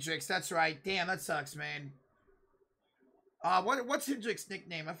 Hendricks, that's right. Damn, that sucks, man. What's Hendricks'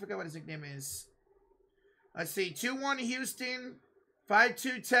 nickname? I forgot what his nickname is. Let's see. 2-1 Houston,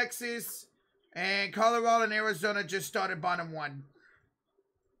 5-2 Texas, and Colorado and Arizona just started bottom 1.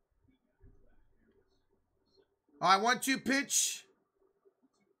 All right, 1-2 pitch.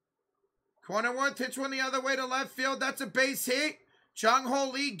 Cornerworth hits one the other way to left field. That's a base hit. Jung Ho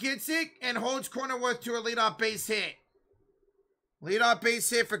Lee gets it and holds Cornerworth to a leadoff base hit. Leadoff base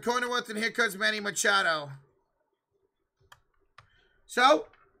hit for Cornerworth, and here comes Manny Machado. So,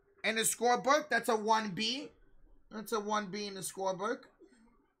 in the scorebook, that's a 1B. That's a 1B in the scorebook.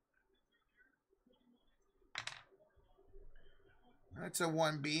 That's a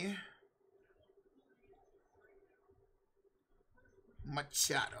 1B.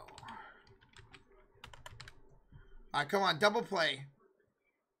 Machado. All right, come on, double play.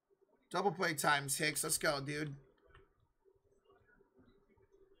 Double play times, Hicks. Let's go, dude.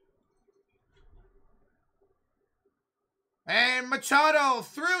 And Machado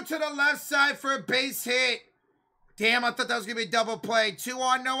through to the left side for a base hit. Damn, I thought that was going to be a double play. 2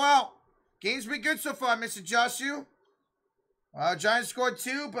 on, no out. Game's been good so far, Mr. Joshua. Giants scored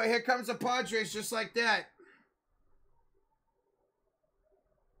 2, but here comes the Padres just like that.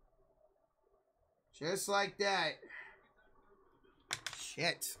 Just like that.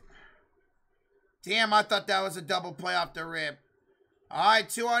 Shit. Damn, I thought that was a double play off the rip. All right,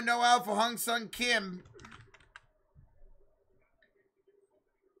 2 on, no out for Hung Sung Kim.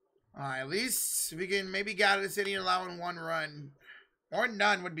 All right, at least we can maybe get out of this inning allowing 1 run. Or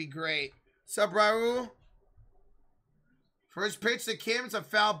none would be great. Sup, Raul? First pitch to Kim. It's a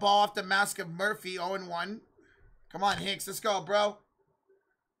foul ball off the mask of Murphy. 0-1. Come on, Hicks. Let's go, bro.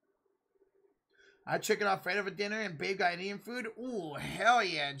 I chicken Alfredo for dinner and babe got Indian food. Ooh, hell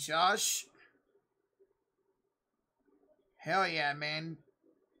yeah, Josh. Hell yeah, man.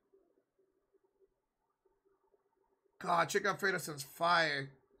 God, chicken Alfredo sounds fire.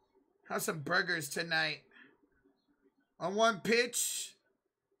 Have some burgers tonight. On 1 pitch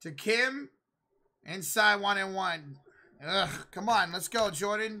to Kim. Inside 1-1. Ugh, come on, let's go,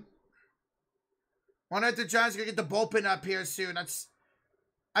 Jordan. Wonder if the Giants are gonna get the bullpen up here soon.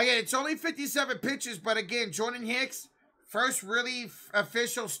 Again, it's only 57 pitches, but again, Jordan Hicks, first really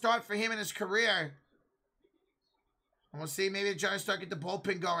official start for him in his career. And we'll see, maybe the Giants start getting the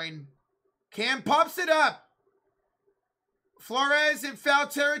bullpen going. Cam pops it up. Flores in foul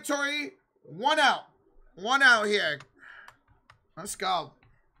territory. 1 out. 1 out here. Let's go.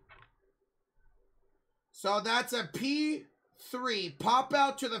 So that's a P3. Pop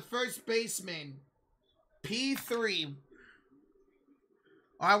out to the first baseman. P3.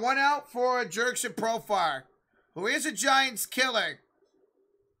 I went out for a Jerkson Profile, who is a Giants killer.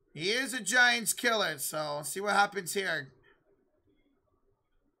 He is a Giants killer, so let's see what happens here.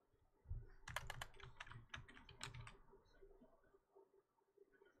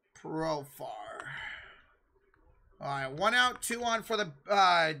 Profile. All right, 1 out, 2 on for the,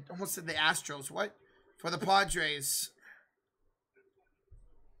 almost said the Astros. What? For the Padres.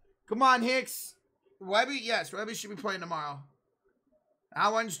 Come on, Hicks. Webby, yes, Webby should be playing tomorrow.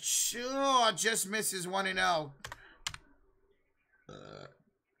 That one's just misses 1-0.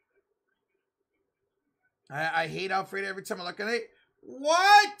 I hate Alfredo every time I look at it.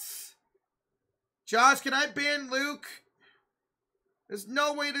 What? Josh, can I ban Luke? There's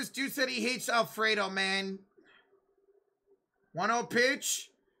no way this dude said he hates Alfredo, man. 1-0 pitch.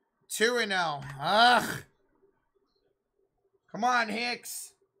 2-0. Ugh. Come on,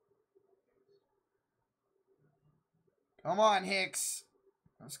 Hicks. Come on, Hicks.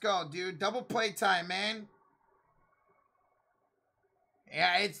 Let's go, dude. Double play time, man.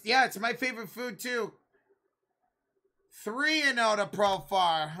 Yeah, it's my favorite food too. 3-0 to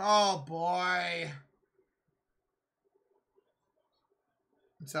Profile. Oh boy.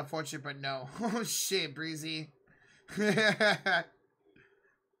 It's unfortunate, but no. Oh shit, Breezy.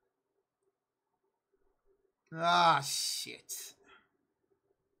 Ah, shit.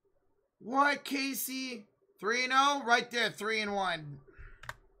 What, Casey? 3-0? Right there, 3-1.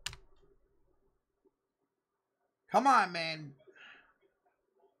 Come on, man.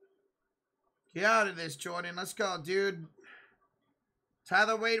 Get out of this, Jordan. Let's go, dude.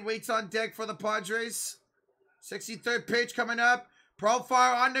 Tyler Wade waits on deck for the Padres. 63rd pitch coming up.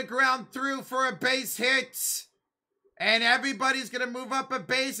 Profile on the ground through for a base hit. And everybody's going to move up a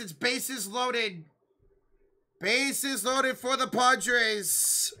base. It's bases loaded. Bases loaded for the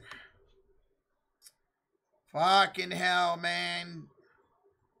Padres. Fucking hell, man.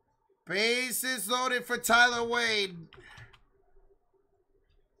 Bases loaded for Tyler Wade.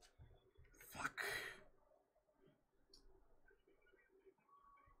 Fuck.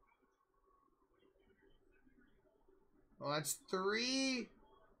 Well, that's 3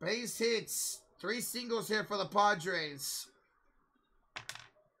 base hits. 3 singles here for the Padres.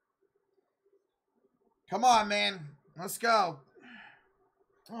 Come on, man. Let's go.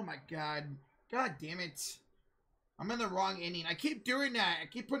 Oh, my God. God damn it. I'm in the wrong inning. I keep doing that. I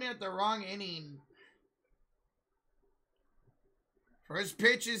keep putting out the wrong inning. First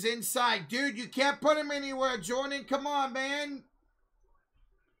pitch is inside. Dude, you can't put him anywhere, Jordan. Come on, man.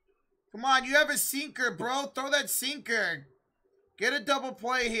 Come on, you have a sinker, bro. Throw that sinker. Get a double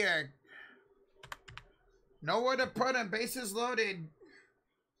play here. Nowhere to put him. Bases loaded.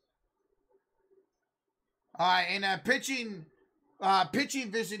 All right, and a pitching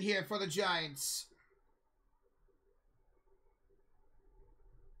visit here for the Giants.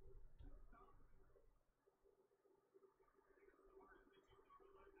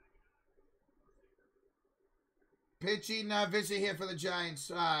 Pitching visit here for the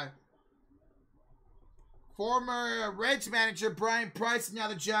Giants. Former Reds manager Brian Price, now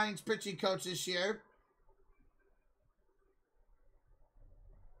the Giants pitching coach this year.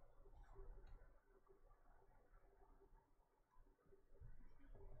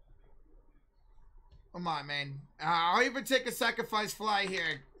 Come on, man. I'll even take a sacrifice fly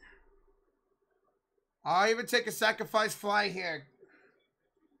here. I'll even take a sacrifice fly here.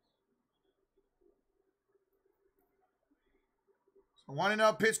 So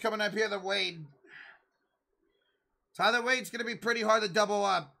 1-0 pitch coming up here to Wade. Tyler Wade's going to be pretty hard to double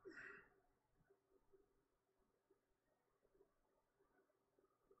up.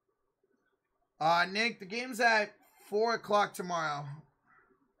 Nick, the game's at 4 o'clock tomorrow.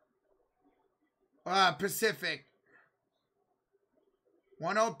 Pacific.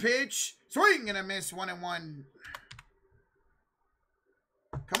 1-0 pitch. Swing and a miss. 1-1.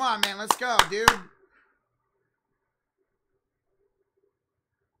 Come on, man. Let's go, dude.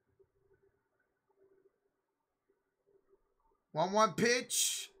 One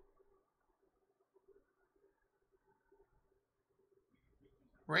pitch.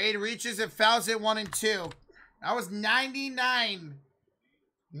 Wade reaches and fouls it 1-2. That was 99.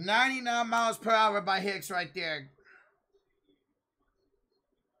 99 miles per hour by Hicks right there.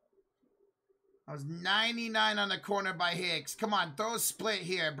 That was 99 on the corner by Hicks. Come on, throw a split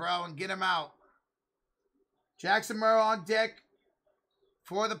here, bro, and get him out. Jackson Merrill on deck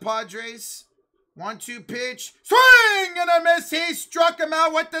for the Padres. 1-2 pitch. Swing and a miss. He struck him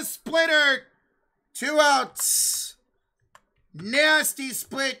out with the splitter. 2 outs. Nasty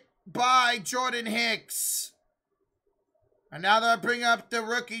split by Jordan Hicks. And now they'll bring up the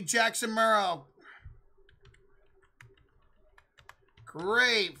rookie Jackson Merrill.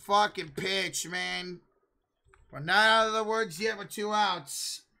 Great fucking pitch, man. We're not out of the woods yet with 2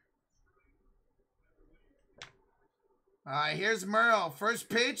 outs. All right, here's Merle. First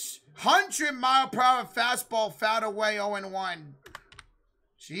pitch. 100-mile-per-hour fastball fouled away, 0-1.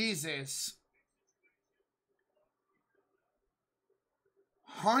 Jesus.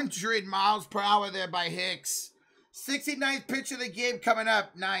 100 miles per hour there by Hicks. 69th pitch of the game coming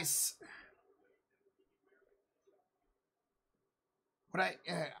up. Nice.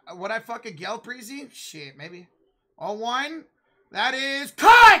 Would I fucking yell, Breezy? Shit, maybe. 0-1. That is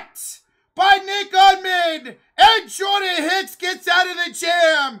cut by Nick Udman. And Jordan Hicks gets out of the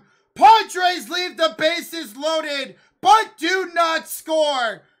jam. Padres leave the bases loaded, but do not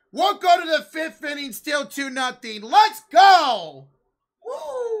score. We'll go to the 5th inning, still 2-0. Let's go.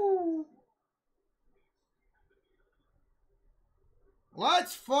 Woo.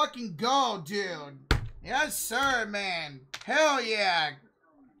 Let's fucking go, dude. Yes, sir, man. Hell yeah.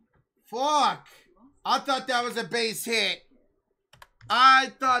 Fuck. I thought that was a base hit.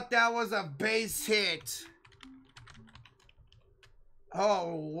 I thought that was a base hit.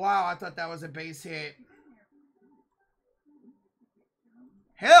 Oh, wow. I thought that was a base hit.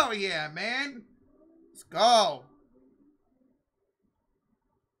 Hell yeah, man. Let's go.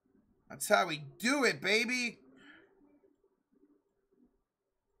 That's how we do it, baby.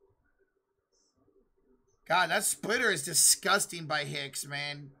 God, that splitter is disgusting by Hicks,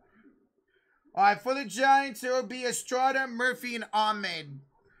 man. All right, for the Giants, it will be Estrada, Murphy, and Ahmed.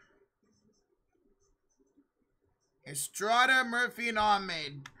 Estrada, Murphy, and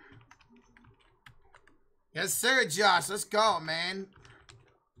Ahmed. Yes, sir, Josh. Let's go, man.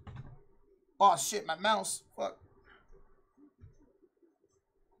 Oh, shit, my mouse. Fuck.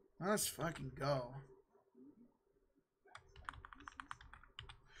 Let's fucking go.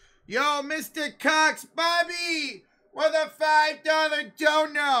 Yo, Mr. Cox, Bobby, with a $5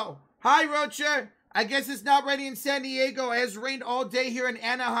 dono. Hi, Rocha. I guess it's not ready in San Diego. It has rained all day here in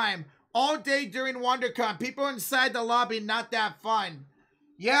Anaheim. All day during WonderCon. People inside the lobby, not that fun.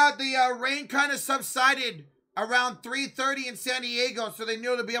 Yeah, the rain kind of subsided around 3:30 in San Diego, so they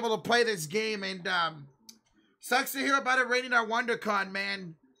knew to be able to play this game. And sucks to hear about it raining at WonderCon,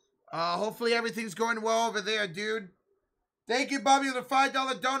 man. Hopefully everything's going well over there, dude. Thank you, Bobby, with a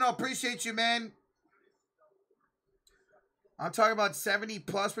 $5 dono. Appreciate you, man. I'm talking about 70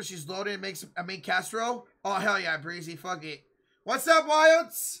 plus, but she's loaded and makes a main casserole. Oh, hell yeah, Breezy. Fuck it. What's up,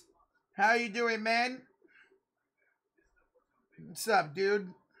 Wilds? How you doing, man? What's up,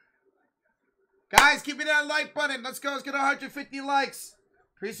 dude? Guys, keep it that like button. Let's go. Let's get 150 likes.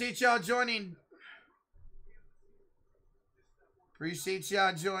 Appreciate y'all joining. Appreciate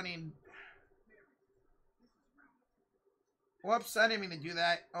y'all joining. Whoops, I didn't mean to do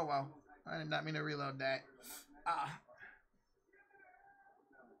that. Oh, well. I did not mean to reload that.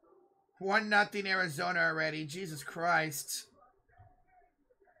 1-0 Arizona already. Jesus Christ.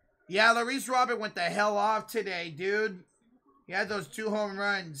 Yeah, Larice Robert went the hell off today, dude. He had those 2 home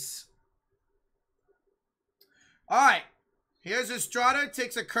runs. All right. Here's Estrada.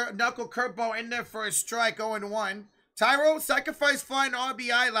 Takes a knuckle curveball in there for a strike. 0-1. Tyro, sacrifice flying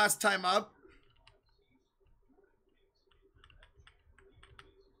RBI last time up.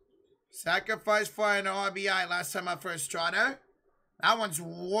 Sacrifice flying RBI last time up for Estrada. That one's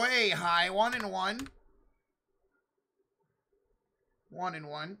way high. 1-1.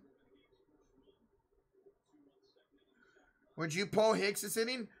 1-1. Would you pull Hicks this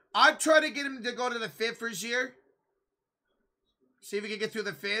inning? I'd try to get him to go to the 5th for his year. See if he can get through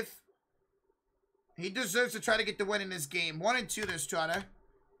the 5th. He deserves to try to get the win in this game. 1-2 to Estrada.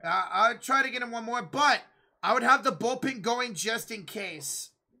 I'd try to get him one more, but I would have the bullpen going just in case.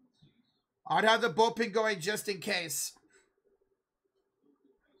 I'd have the bullpen going just in case.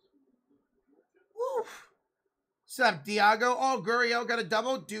 Woo. What's up, Diago? Oh, Gurriel got a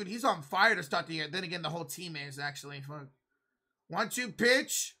double. Dude, he's on fire to start the year. Then again, the whole team is actually. 1-2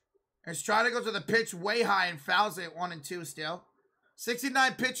 pitch. Estrada goes with a pitch way high and fouls it. 1-2 still.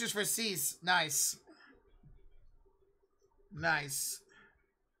 69 pitches for Cease. Nice. Nice.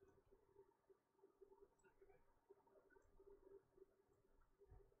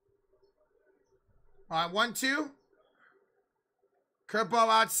 All right, 1-2. Curveball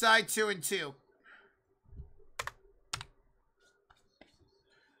outside, 2-2.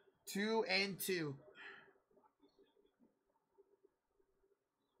 2-2.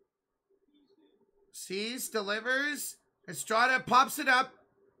 Cease delivers. Estrada pops it up.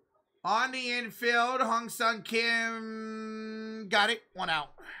 On the infield, Hong Sung Kim got it. 1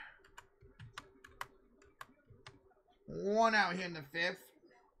 out. 1 out here in the 5th.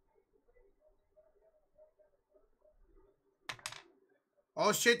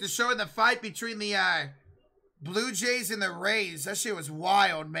 Oh, shit, they're showing the fight between the Blue Jays and the Rays. That shit was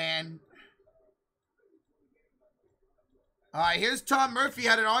wild, man. All right, here's Tom Murphy.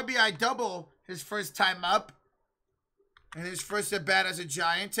 Had an RBI double his first time up. And his first at-bat as a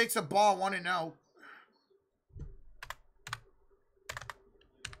Giant. Takes a ball 1-0.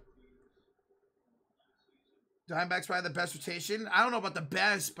 Diamondbacks probably the best rotation. I don't know about the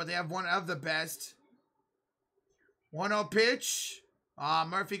best, but they have one of the best. 1-0 pitch.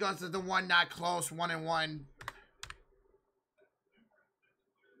 Murphy goes to the one, not close. 1-1.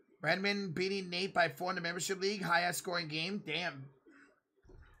 Redmond beating Nate by 4 in the membership league. Highest scoring game. Damn.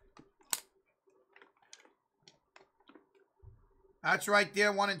 That's right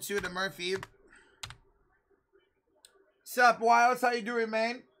there. 1-2 to Murphy. What's up, Wilds? How you doing,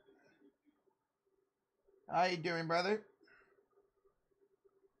 man? How you doing, brother?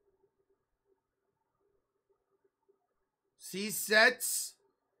 C sets.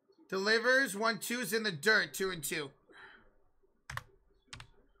 Delivers. 1-2's in the dirt. 2-2.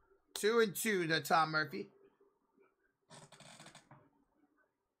 2-2 to Tom Murphy.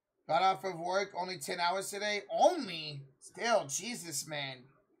 Got off of work. Only 10 hours today. Only? Still, Jesus, man.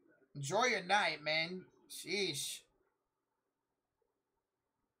 Enjoy your night, man. Sheesh.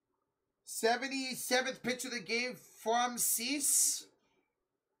 77th pitch of the game from Cease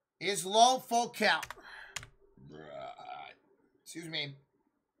is low, full count. Excuse me.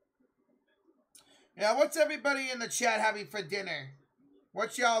 Yeah, what's everybody in the chat having for dinner?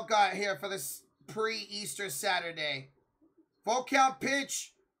 What y'all got here for this pre-Easter Saturday? Full count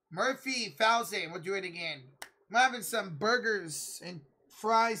pitch. Murphy fouls it. We'll do it again. I'm having some burgers and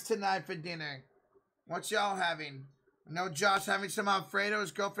fries tonight for dinner. What y'all having? I know Josh having some Alfredo.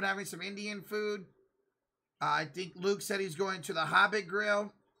 His girlfriend having some Indian food. I think Luke said he's going to the Hobbit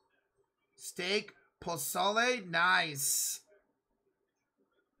Grill. Steak. Pozole. Nice.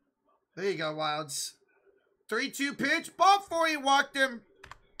 There you go, Wilds. 3-2 pitch. Ball 4. He walked him.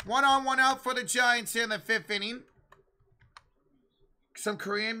 1-on, 1-out for the Giants here in the 5th inning. Some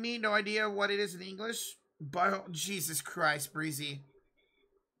Korean meat. No idea what it is in English. But, oh, Jesus Christ, Breezy.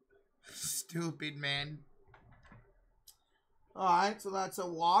 Stupid, man. Alright, so that's a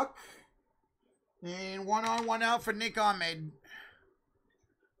walk. And 1-on, 1-out for Nick Ahmed.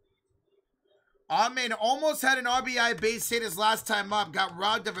 Ahmed almost had an RBI base hit his last time up. Got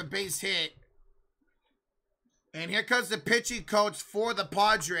robbed of a base hit. And here comes the pitching coach for the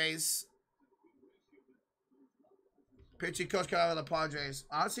Padres. Pitching coach coming out of the Padres.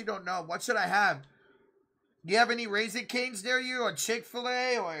 Honestly, don't know. What should I have? Do you have any Raisin Canes near you? Or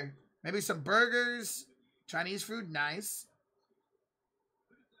Chick-fil-A? Or maybe some burgers? Chinese food? Nice.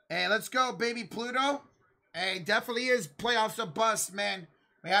 Hey, let's go, baby Pluto. Hey, definitely is playoffs a bust, man.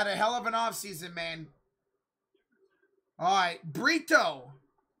 We had a hell of an offseason, man. All right, Brito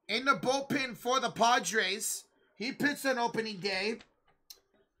in the bullpen for the Padres. He pitched on opening day.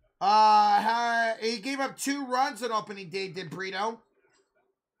 He gave up 2 runs on opening day, did Brito.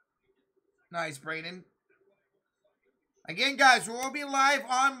 Nice, Braden. Again, guys, we'll be live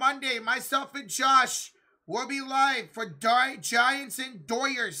on Monday. Myself and Josh will be live for Giants and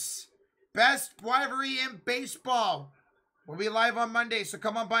Doyers. Best rivalry in baseball. We'll be live on Monday, so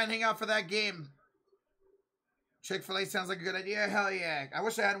come on by and hang out for that game. Chick-fil-A sounds like a good idea. Hell yeah. I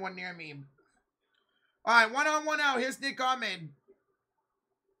wish I had one near me. All right, 1-on, 1-out. Here's Nick Ahmed.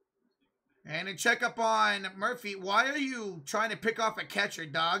 And a checkup on Murphy. Why are you trying to pick off a catcher,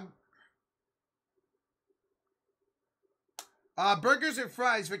 dog? Burgers and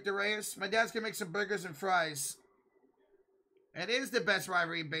fries, Victor Reyes. My dad's going to make some burgers and fries. It is the best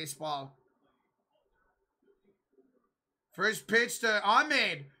rivalry in baseball. First pitch to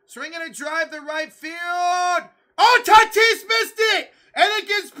Ahmed. Swinging a drive to right field. Oh, Tatis missed it. And it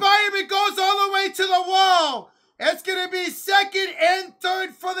gets by him. It goes all the way to the wall. It's going to be second and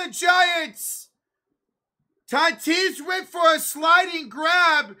third for the Giants. Tatis went for a sliding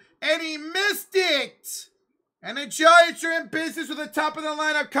grab, and he missed it. And the Giants are in business with the top of the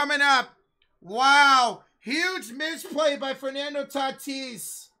lineup coming up. Wow. Huge misplay by Fernando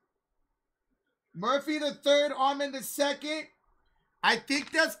Tatis. Murphy the third, Ahmed the second. I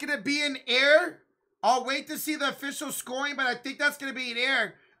think that's going to be an error. I'll wait to see the official scoring, but I think that's going to be an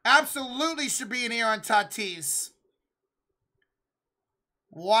error. Absolutely should be an error on Tatis.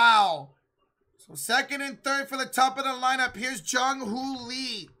 Wow. So second and third for the top of the lineup. Here's Jung-Hoo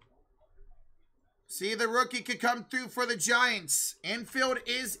Lee. See, the rookie could come through for the Giants. Infield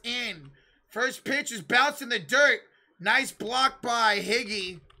is in. First pitch is bouncing the dirt. Nice block by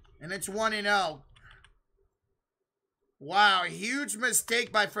Higgy. And it's 1-0. Wow, huge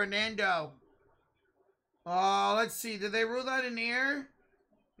mistake by Fernando. Let's see. Did they rule that an error?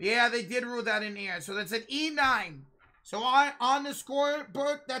 Yeah, they did rule that in here. So that's an E9. So on the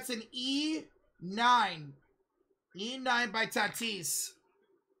scorebook, that's an E9. E9 by Tatis.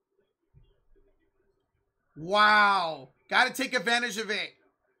 Wow. Got to take advantage of it.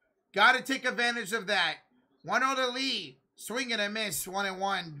 Got to take advantage of that. 1-0 to Lee. Swing and a miss.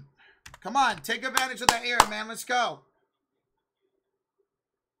 1-1. Come on. Take advantage of that air, man. Let's go.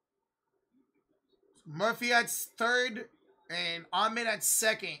 Murphy at third. And Ahmed at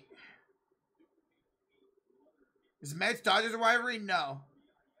second. Is Mets Dodgers rivalry? No.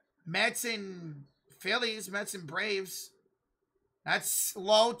 Mets and Phillies. Mets and Braves. That's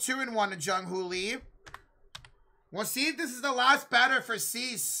low. 2-1 to Jung-Hoo Lee. We'll see if this is the last batter for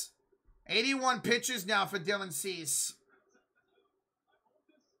Cease. 81 pitches now for Dylan Cease.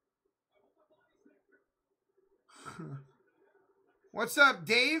 What's up,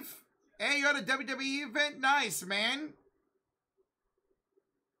 Dave? Hey, you're at a WWE event? Nice, man.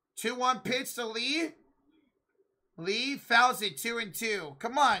 2-1 pitch to Lee. Lee fouls it 2-2.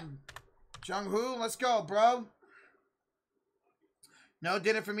 Come on, Jung-Hoo. Let's go, bro. No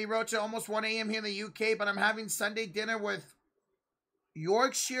dinner for me, Rocha. Almost 1 a.m. here in the UK, but I'm having Sunday dinner with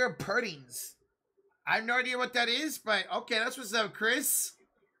Yorkshire puddings. I have no idea what that is, but okay, that's what's up, Chris.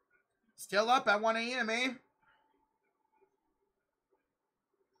 Still up at 1 a.m., eh?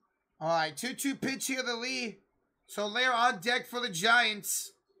 All right, 2-2 pitch here to Lee. Soler on deck for the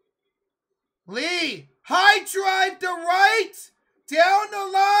Giants. Lee, high drive to right, down the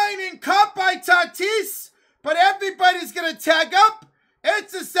line and caught by Tatis, but everybody's going to tag up.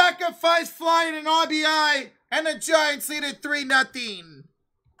 It's a sacrifice flying an RBI, and the Giants lead at 3-0.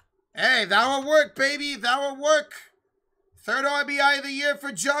 Hey, that will work, baby. That will work. Third RBI of the year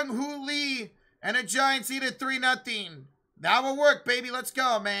for Jung-Hoo Lee, and the Giants lead at 3-0. That will work, baby. Let's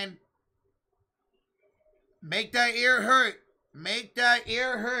go, man. Make that ear hurt. Make that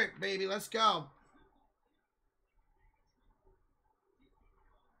ear hurt, baby. Let's go.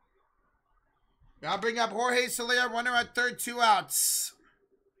 I'll bring up Jorge Soler, runner at third, 2 outs.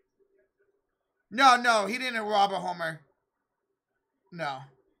 No, he didn't rob a homer. No.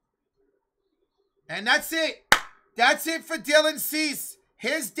 And that's it. That's it for Dylan Cease.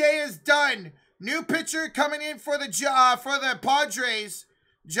 His day is done. New pitcher coming in for the Padres.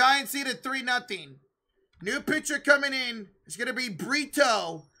 Giants lead at 3-0. New pitcher coming in is going to be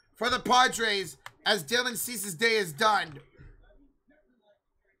Brito for the Padres as Dylan Cease's day is done.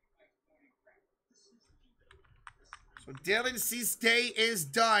 So Dylan Cease's day is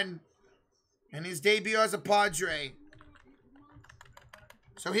done. And his debut as a Padre.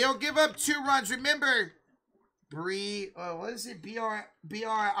 So he'll give up 2 runs. Remember, what is it?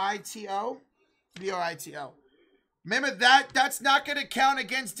 B-R-I-T-O? B-R-I-T-O. Remember that's not going to count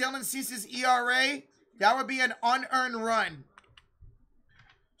against Dylan Cease's ERA. That would be an unearned run.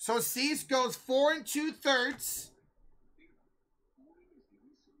 So Cease goes 4 2/3.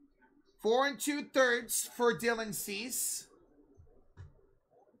 4 2/3 for Dylan Cease.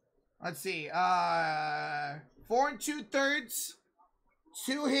 Let's see. 4 2/3.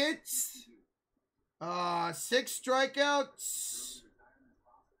 2 hits. 6 strikeouts.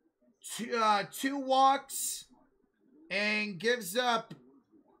 2 walks. And gives up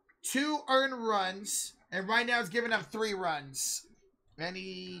 2 earned runs. And right now he's giving up 3 runs. And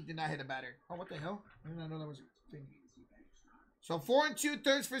he did not hit a batter. Oh, what the hell? I did not know that was a thing. So 4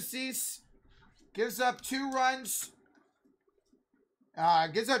 2/3 for Cease. Gives up 2 runs.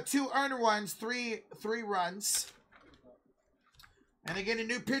 Gives up 2 earned runs. 3 runs. And again, a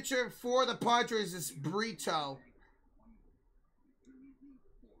new pitcher for the Padres is Brito.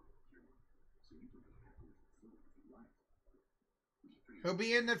 He'll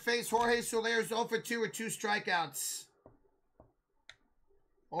be in the face. Jorge Soler's 0 for 2 with 2 strikeouts.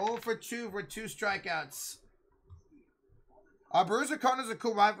 0 for 2 with 2 strikeouts. Brewers and Cardinals are a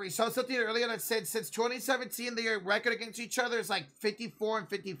cool rivalry. Saw something earlier that said since 2017, their record against each other is like 54 and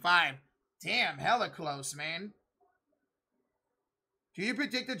 55. Damn, hella close, man. Do you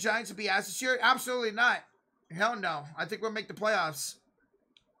predict the Giants to be ass this year? Absolutely not. Hell no. I think we'll make the playoffs.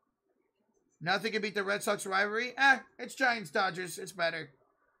 Nothing can beat the Red Sox rivalry. It's Giants-Dodgers. It's better.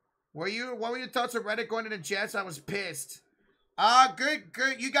 What were your thoughts of Reddick going to the Jets? I was pissed.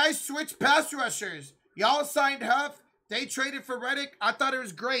 Good. You guys switched pass rushers. Y'all signed Huff. They traded for Reddick. I thought it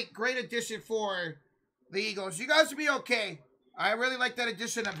was great. Great addition for the Eagles. You guys will be okay. I really like that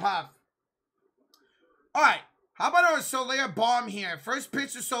addition of Huff. All right. How about our Soler bomb here? First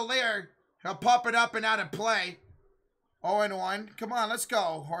pitch to Soler. He'll pop it up and out of play. 0-1. Come on, let's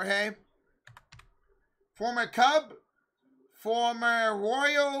go, Jorge. Former Cub. Former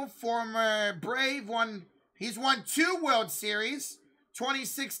Royal. Former Brave. He's won 2 World Series.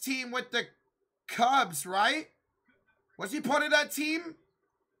 2016 with the Cubs, right? Was he part of that team?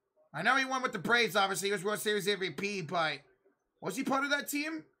 I know he won with the Braves, obviously. He was World Series MVP, but was he part of that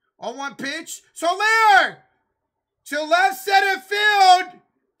team? On one pitch. Soler! To left center field.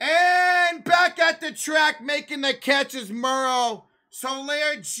 And back at the track making the catch is Murrow.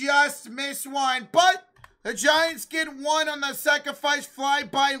 Soler just missed one. But the Giants get one on the sacrifice fly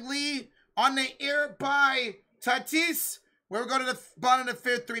by Lee. On the air by Tatis. We're going to the bottom of the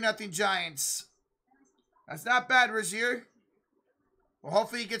fifth. 3-0 Giants. That's not bad, Razier. Well,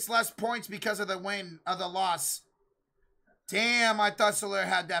 hopefully he gets less points because of the win, of the loss. Damn, I thought Soler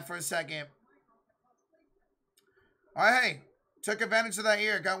had that for a second. All right, hey. Took advantage of that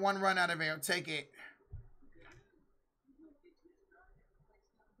ear. Got one run out of it. I'll take it.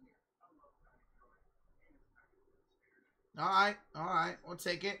 All right. We'll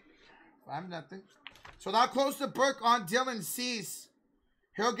take it. 5-0. So that'll close the book on Dylan Cease.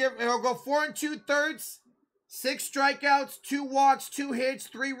 He'll go 4 2/3, 6 strikeouts, 2 walks, 2 hits,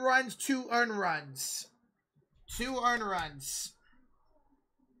 3 runs, 2 earned runs. 2 earned runs.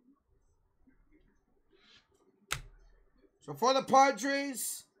 So for the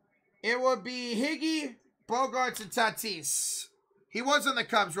Padres, it will be Higgy, Bogarts, and Tatis. He was on the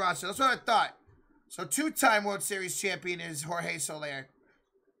Cubs roster. That's what I thought. So 2-time World Series champion is Jorge Soler.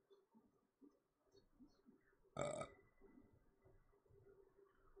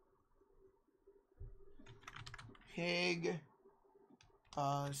 Hig,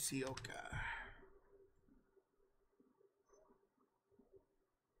 Sioka.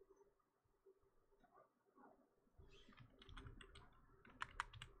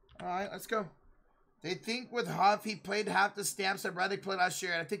 All right, let's go. They think with Huff, he played half the stamps that Bradley played last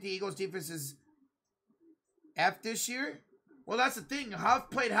year. And I think the Eagles defense is F this year. Well, that's the thing.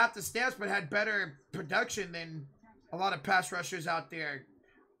 Huff played half the stamps, but had better production than a lot of pass rushers out there.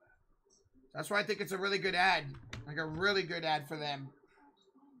 That's why I think it's a really good ad. Like a really good ad for them.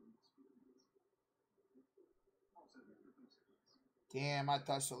 Damn, I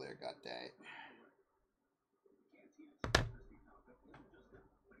thought Soler got that.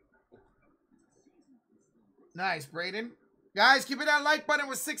 Nice, Braden. Guys, keep it that like button.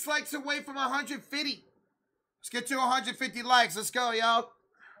 We're 6 likes away from 150. Let's get to 150 likes. Let's go, yo.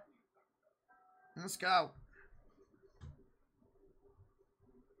 Let's go.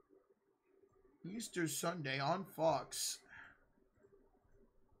 Easter Sunday on Fox.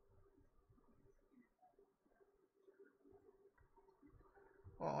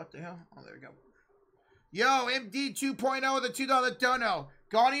 Oh, what the hell? Oh, there we go. Yo, MD 2.0 with a $2 dono.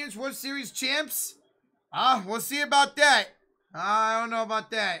 Guardians World Series champs? We'll see about that. I don't know about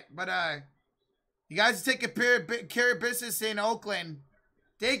that. But, you guys take care of business in Oakland.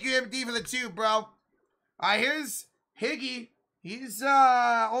 Thank you, MD, for the 2, bro. All right, here's Higgy. He's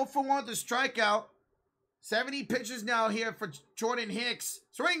 0 for 1 with a strikeout. 70 pitches now here for Jordan Hicks.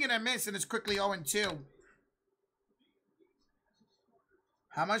 Swing and a miss, and it's quickly 0-2.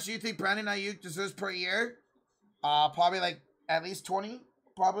 How much do you think Brandon Ayuk deserves per year? Probably like at least 20,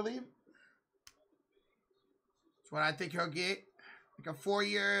 probably. That's what I think he'll get. Like a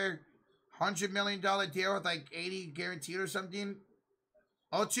 4-year, $100 million deal with like 80 guaranteed or something.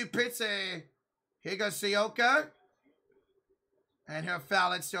 0-2 pitch, here goes Sioka. And he'll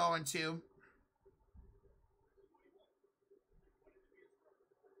foul it, still 0-2.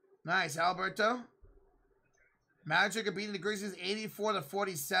 Nice, Alberto. Magic are beating the Grizzlies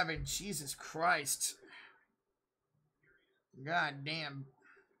 84-47. Jesus Christ. God damn.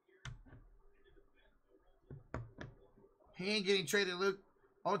 He ain't getting traded, Luke.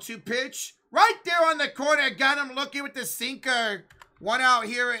 0-2 pitch. Right there on the corner. Got him looking with the sinker. 1 out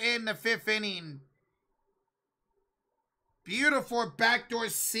here in the 5th inning. Beautiful backdoor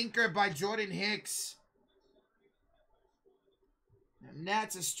sinker by Jordan Hicks. And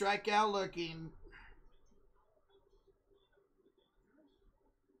that's a strikeout looking.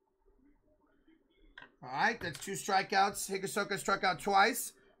 All right, that's 2 strikeouts. Higusoka struck out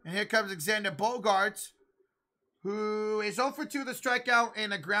twice. And here comes Xander Bogaerts, who is 0 for 2 with a strikeout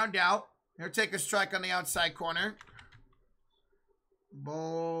and a ground out. He'll take a strike on the outside corner.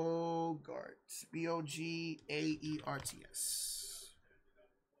 Bogaerts. Bogaerts.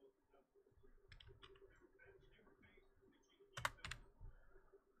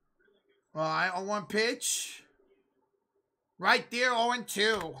 All right, on 1 pitch. Right there,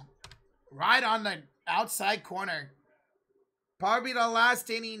 0-2. Right on the outside corner. Probably the last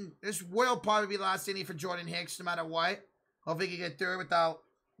inning. This will probably be the last inning for Jordan Hicks, no matter what. Hopefully he can get through it without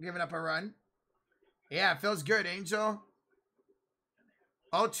giving up a run. Yeah, it feels good, Angel.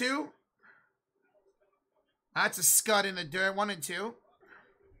 0-2. That's a scud in the dirt. 1-2.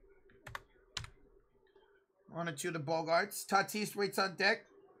 1 or 2 to Bogarts. Tatis waits on deck.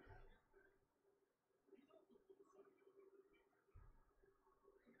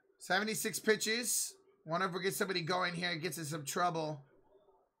 $76 pitches. Wonder if we get somebody going here and gets in some trouble.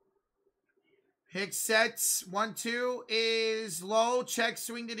 Hicks sets. 1-2 is low. Check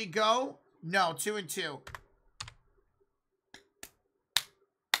swing. Did he go? No. 2-2.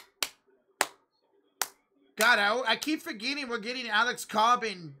 God, I keep forgetting we're getting Alex Cobb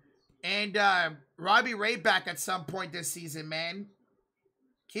and Robbie Ray back at some point this season, man.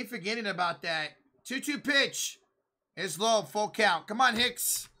 Keep forgetting about that. 2-2 pitch is low. Full count. Come on,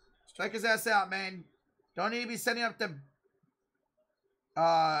 Hicks. Strike his ass out, man. Don't need to be setting up the...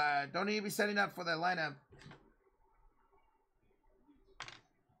 don't need to be setting up for the lineup.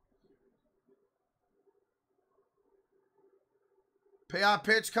 Payoff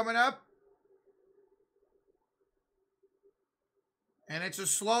pitch coming up. And it's a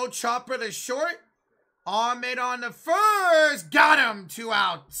slow chopper to short. Ahmed on the first. Got him. 2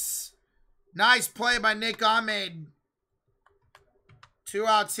 outs. Nice play by Nick Ahmed. 2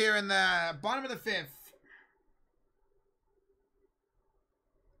 outs here in the bottom of the 5th.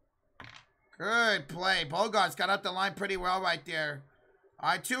 Good play. Bogarts got up the line pretty well right there. All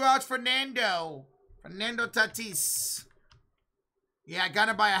right, 2 outs for Fernando Tatis. Yeah, got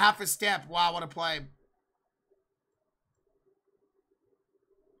him by a half a step. Wow, what a play.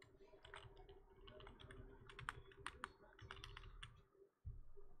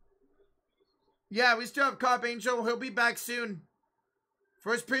 Yeah, we still have Cobb Angel. He'll be back soon.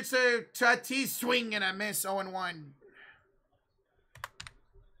 First pitch to Tatis, swing and a miss, 0-1.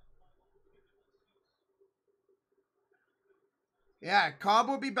 Yeah, Cobb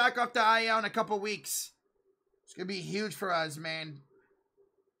will be back off the IL in a couple weeks. It's going to be huge for us, man.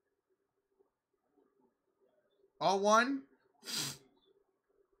 0-1.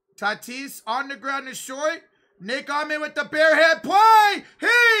 Tatis on the ground is short. Nick Ahmed with the bare hand play.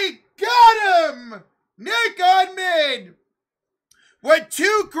 He got him. Nick Ahmed with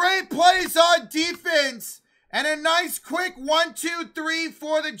 2 great plays on defense and a nice quick 1-2-3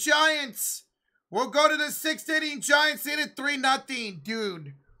 for the Giants. We'll go to the 6th inning. Giants in at 3-0.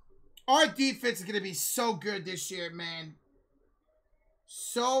 Dude, our defense is going to be so good this year, man.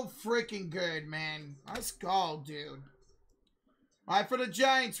 So freaking good, man. Let's go, dude. All right, for the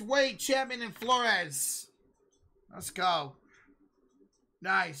Giants, Wade, Chapman, and Flores. Let's go.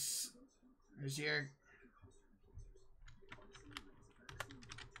 Nice. There's your...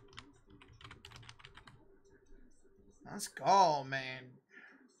 Let's go, man.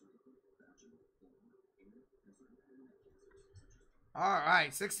 All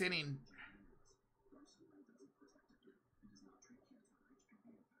right, 6th inning.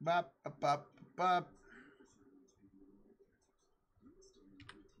 Bop, bop, bop, bop.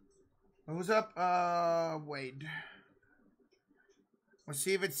 Who's up? Wade. We'll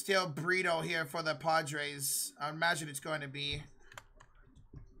see if it's still Brito here for the Padres. I imagine it's going to be.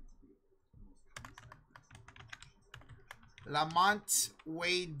 Lamont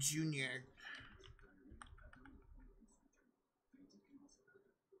Wade Jr.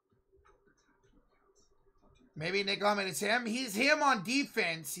 Maybe Nick Ahmed is him. He's him on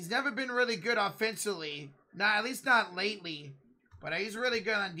defense. He's never been really good offensively. Nah, at least not lately. But he's really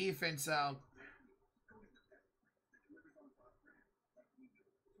good on defense, so.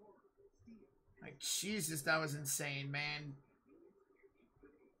 Like, Jesus, that was insane, man.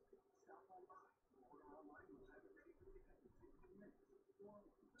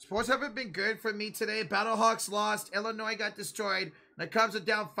 Sports haven't been good for me today. Battlehawks lost. Illinois got destroyed. The Cubs are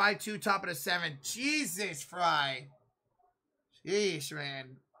down 5-2, top of the 7th. Jesus, Fry. Jeez,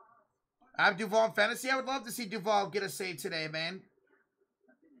 man. I have Duval in fantasy. I would love to see Duval get a save today, man.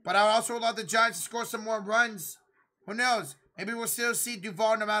 But I would also love the Giants to score some more runs. Who knows? Maybe we'll still see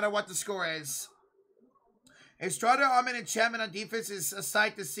Duval no matter what the score is. Estrada, Ahmed, and Chapman on defense is a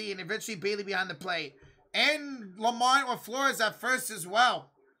sight to see. And eventually Bailey behind the plate. And Lamont or Flores at first as well.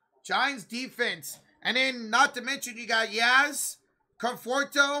 Giants defense. And then, not to mention, you got Yaz,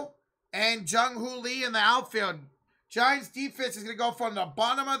 Conforto, and Jung-Hoo Lee in the outfield. Giants defense is going to go from the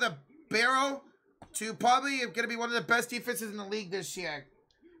bottom of the barrel to probably going to be one of the best defenses in the league this year.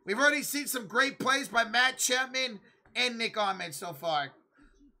 We've already seen some great plays by Matt Chapman and Nick Ahmed so far.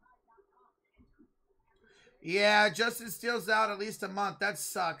 Yeah, Justin Steele's out at least a month. That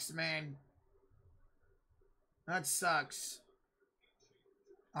sucks, man. That sucks.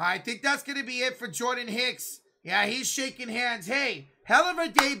 I think that's going to be it for Jordan Hicks. Yeah, he's shaking hands. Hey, hell of a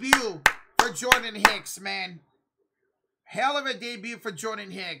debut for Jordan Hicks, man. Hell of a debut for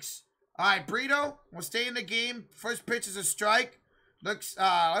Jordan Hicks. All right, Brito, we'll stay in the game. First pitch is a strike.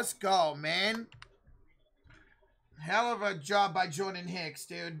 Let's go, man. Hell of a job by Jordan Hicks,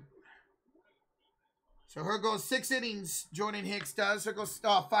 dude. So her goes 6 innings, Jordan Hicks does. Her goes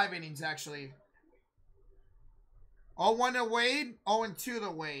 5 innings, actually. 0-1 to Wade, 0-2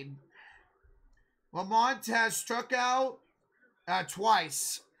 to Wade. Lamont has struck out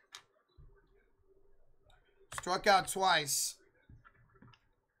twice. Struck out twice.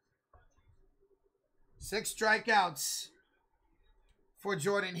 6 strikeouts for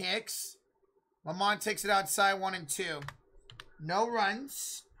Jordan Hicks. Lamont takes it outside 1 and 2. No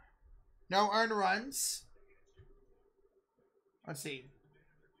runs. No earned runs. Let's see.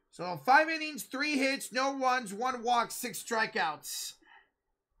 So 5 innings, 3 hits, no runs, 1 walk, 6 strikeouts.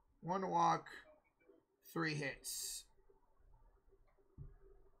 1 walk, 3 hits.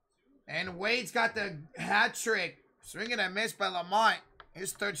 And Wade's got the hat trick. Swing and a miss by Lamont.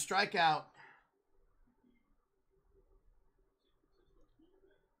 His 3rd strikeout.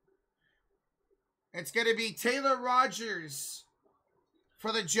 It's going to be Taylor Rogers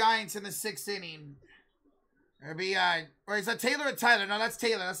for the Giants in the 6th inning. It'll be, or is that Taylor or Tyler? No, that's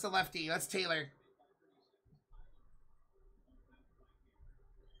Taylor. That's the lefty. That's Taylor.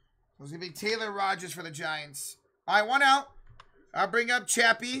 So it's going to be Taylor Rogers for the Giants. All right, 1 out. I'll bring up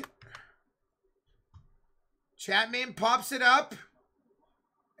Chappie. Chapman pops it up.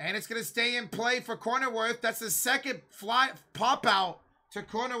 And it's going to stay in play for Cornerworth. That's the 2nd fly pop out to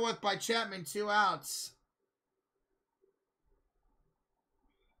Cornerworth by Chapman. 2 outs.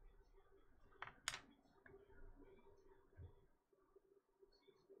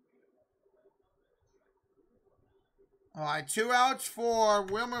 All right, 2 outs for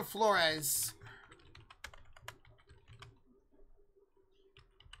Wilmer Flores.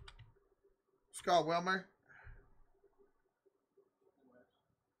 Let's go, Wilmer.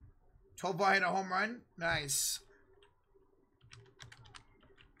 Tovar hit a home run. Nice.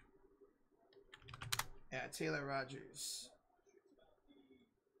 Yeah, Taylor Rogers.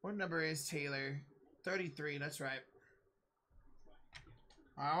 What number is Taylor? 33, that's right.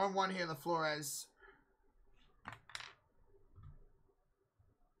 All right, I want 1 here, the Flores.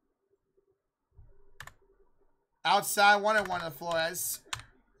 Outside, 1 and 1 of the Flores.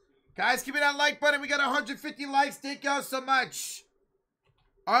 Guys, give me that like button. We got 150 likes. Thank y'all so much.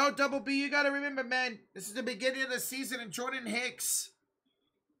 R-O-double-B, you got to remember, man, this is the beginning of the season, and Jordan Hicks,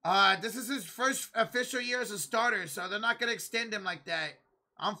 this is his first official year as a starter, so they're not going to extend him like that.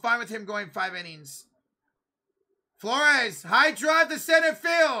 I'm fine with him going 5 innings. Flores, high drive to center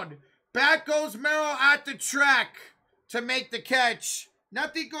field. Back goes Merrill at the track to make the catch.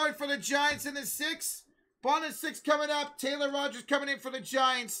 Nothing going for the Giants in the 6th. Bottom 6 coming up. Taylor Rogers coming in for the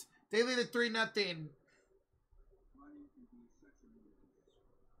Giants. They lead at 3-0.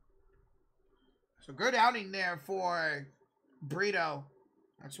 So good outing there for Brito.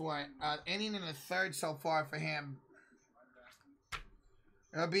 That's what, inning in the 3rd so far for him.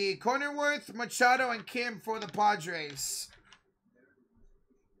 It'll be Cornerworth, Machado, and Kim for the Padres.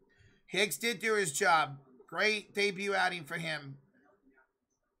 Hicks did do his job. Great debut outing for him.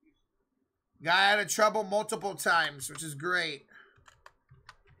 Guy out of trouble multiple times, which is great.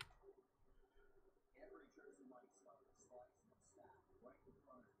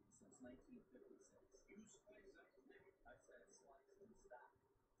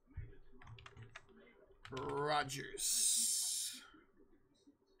 Rogers.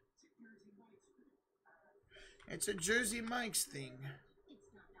 It's a Jersey Mike's thing.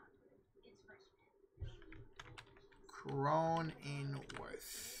 Cronenworth.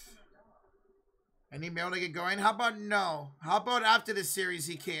 Any mail to get going? How about no? How about after the series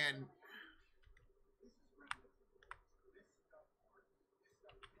he can?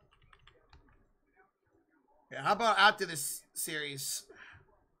 Yeah, how about after this series?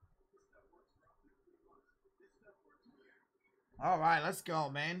 All right, let's go,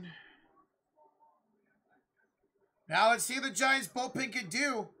 man. Now let's see what the Giants bullpen can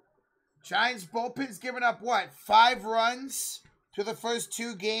do. Giants bullpen's given up, what, 5 runs to the first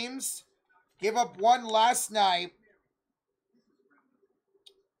 2 games? Gave up 1 last night.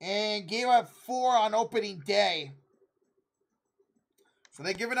 And gave up 4 on opening day. So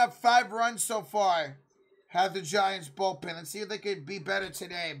they've given up 5 runs so far. Have the Giants bullpen. Let's see if they could be better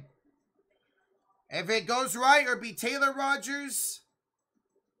today. If it goes right, or be Taylor Rogers.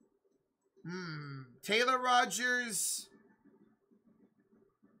 Taylor Rogers.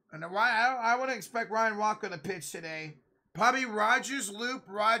 And I wouldn't expect Ryan Walker to pitch today. Probably Rogers, Loop,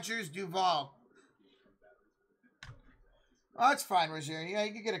 Rogers, Duvall. Oh, that's fine, Rozier. Yeah,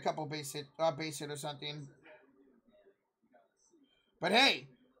 you can get a couple base hit or something. But hey,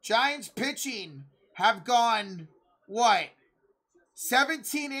 Giants pitching have gone, what?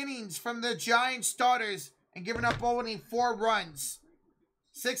 17 innings from the Giants starters and giving up only 4 runs.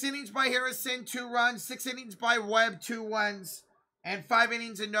 6 innings by Harrison, 2 runs. 6 innings by Webb, 2 runs. And 5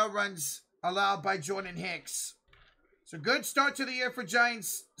 innings and no runs allowed by Jordan Hicks. So good start to the year for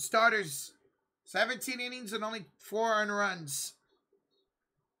Giants starters. 17 innings and only 4 earned runs.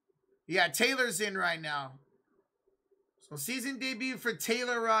 Yeah, Taylor's in right now. So season debut for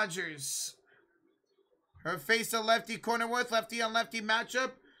Taylor Rogers. Her face a lefty Cornerworth, lefty on lefty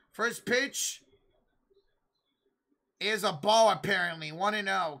matchup. First pitch is a ball apparently,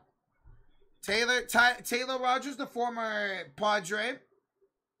 1-0. Taylor Rogers, the former Padre.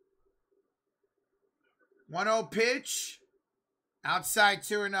 1-0 pitch. Outside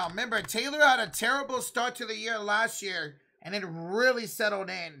 2-0. Remember, Taylor had a terrible start to the year last year, and it really settled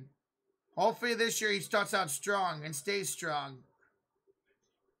in. Hopefully this year he starts out strong and stays strong.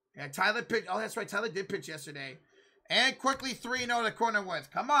 Yeah, Tyler pitched. Oh, that's right. Tyler did pitch yesterday. And quickly 3-0 to Cornerworth.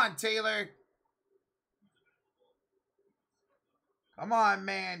 Come on, Taylor. Come on,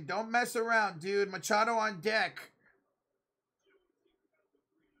 man. Don't mess around, dude. Machado on deck.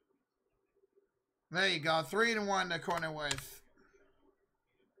 There you go. 3-1 to Cornerworth.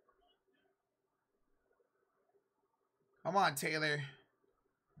 Come on, Taylor.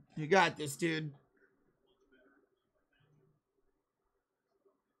 You got this, dude.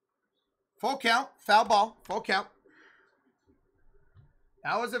 Full count. Foul ball. Full count.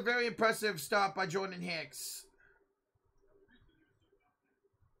 That was a very impressive stop by Jordan Hicks.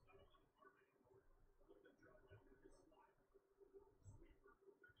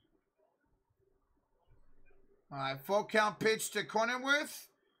 All right, full count pitch to Cornerworth.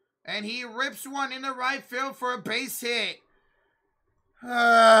 And he rips one in the right field for a base hit.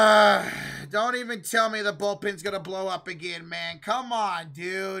 Don't even tell me the bullpen's going to blow up again, man. Come on,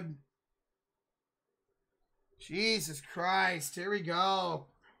 dude. Jesus Christ. Here we go. All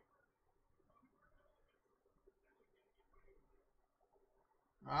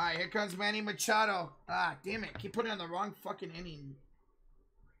right, here comes Manny Machado. Ah, damn it. Keep putting it on the wrong fucking inning.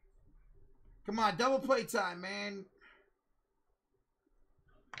 Come on, double play time, man.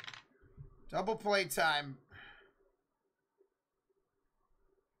 Double play time.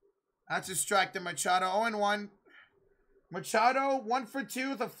 That's a strike to Machado. 0-1. Machado, 1 for 2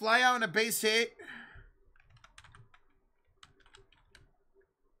 with a fly out and a base hit.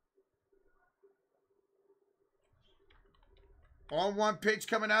 On 1 pitch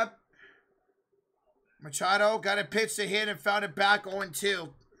coming up. Machado got a pitch to hit and found it back. 0-2.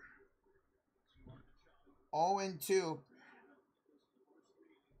 0-2.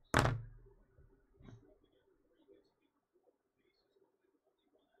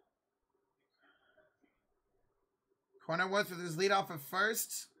 Cornerworth with his lead off at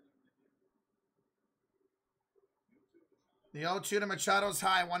first. The 0-2 to Machado's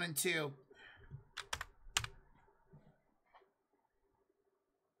high, 1-2.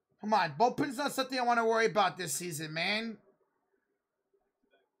 Come on, bullpen's not something I want to worry about this season, man.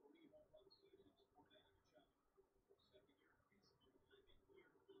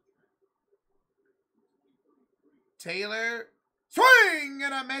 Taylor, swing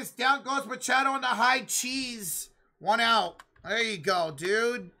and a miss. Down goes Machado on the high cheese. 1 out. There you go,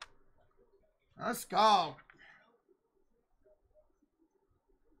 dude. Let's go. All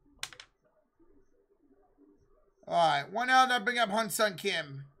right, 1 out. Now bring up Hyun-Sung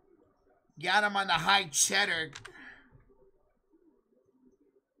Kim. Got him on the high cheddar.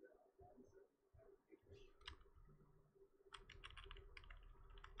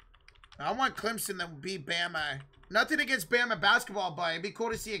 I want Clemson to beat Bama. Nothing against Bama basketball, but it'd be cool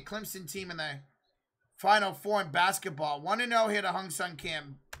to see a Clemson team in the Final 4 in basketball. 1-0 here to Hyun-Sung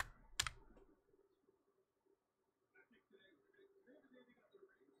Kim.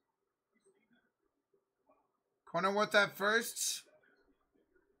 Cornerworth at first.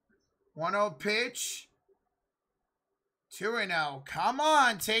 1-0 pitch. 2-0. Come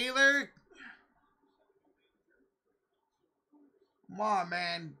on, Taylor. Come on,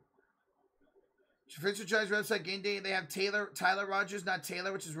 man. Official Giants website game day. They have Tyler Rogers, not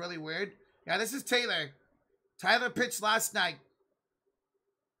Taylor, which is really weird. Yeah, this is Taylor. Tyler pitched last night.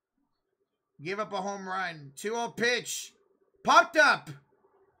 Gave up a home run. 2-0 pitch. Popped up.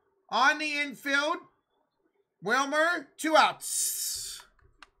 On the infield. Wilmer. 2 outs.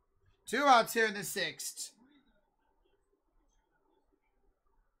 2 outs here in the 6th.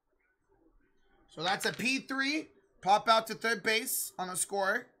 So that's a P3. Pop out to third base on the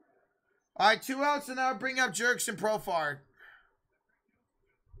score. All right, 2 outs, and now bring up Jerks and Profar.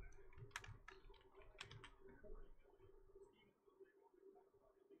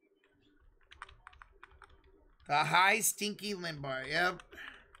 The high stinky limbar. Yep.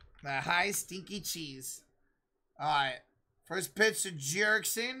 The high stinky cheese. All right. First pitch to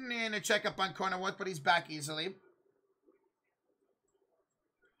Jerkson and a checkup on corner Wood, but he's back easily.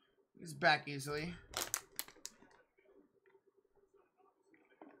 He's back easily.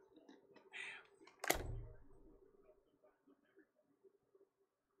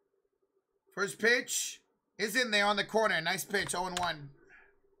 First pitch is in there on the corner. Nice pitch. 0-1.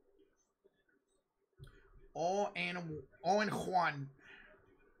 0-1.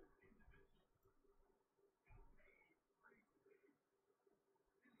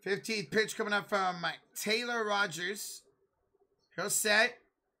 15th pitch coming up from Taylor Rogers. He'll set.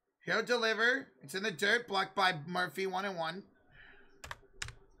 He'll deliver. It's in the dirt. Blocked by Murphy. 1-1.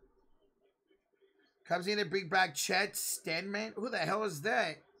 Comes in to bring back Chet Stenman. Who the hell is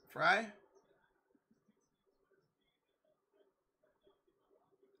that? Fry?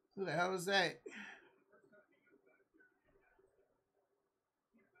 Who the hell is that?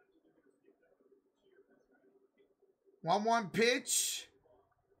 One pitch.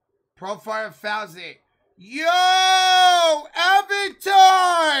 Profile fouls it. Yo!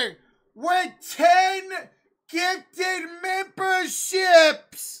 Avatar! With 10 gifted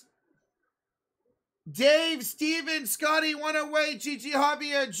memberships! Dave, Steven, Scotty, One Away, Gigi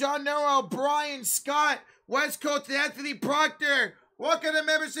Javier, John Nero, Brian, Scott, West Coast, Anthony Proctor. Welcome to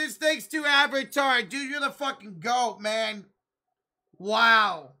memberships. Thanks to Avatar. Dude, you're the fucking GOAT, man.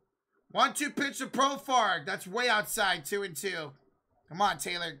 Wow. 1-2 pitch to Profar. That's way outside. 2-2. Come on,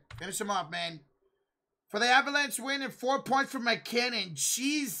 Taylor. Finish him off, man. For the Avalanche win and 4 points for McKinnon.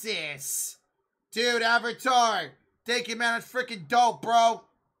 Jesus. Dude, Avatar. Thank you, man. That's freaking dope, bro.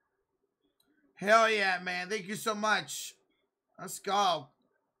 Hell yeah, man. Thank you so much. Let's go.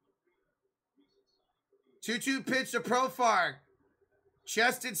 2-2 pitch to Profar.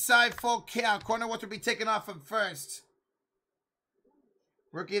 Chest inside, full count. Corner what will be taken off him first.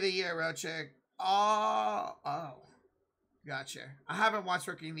 Rookie of the Year, Rochek. Oh. Gotcha. I haven't watched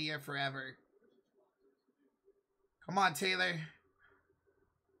Rookie of the Year forever. Come on, Taylor.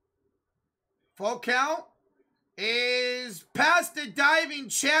 Full count is past the diving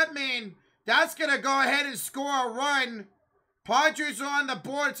Chapman. That's going to go ahead and score a run. Padres are on the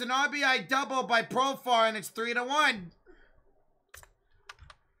board. It's an RBI double by Profar, and it's 3-1.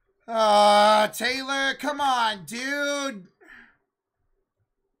 Taylor, come on, dude.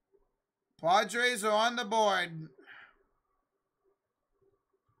 Padres are on the board.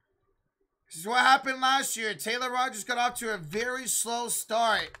 This is what happened last year. Taylor Rogers got off to a very slow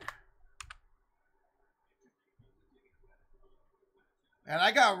start. And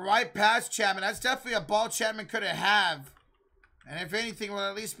I got right past Chapman. That's definitely a ball Chapman could have. And if anything, would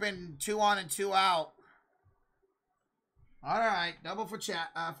have at least been 2 on and 2 out. All right, double for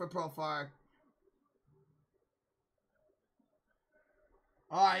Profar.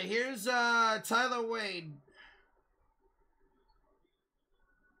 All right, here's Tyler Wade.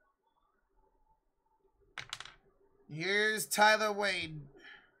 Here's Tyler Wade.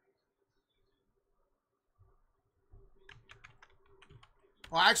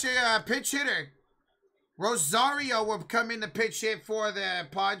 Well, actually, pitch hitter. Rosario will come in to pitch hit for the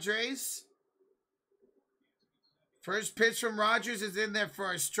Padres. First pitch from Rogers is in there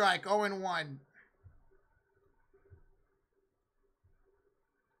for a strike. 0-1.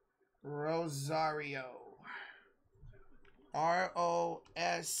 Rosario. Rosaro.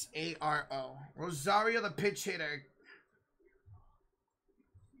 Rosario, the pitch hitter.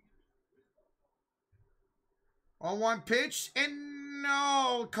 0-1 pitch. And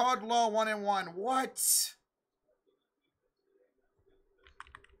no. Called low. 1-1. What?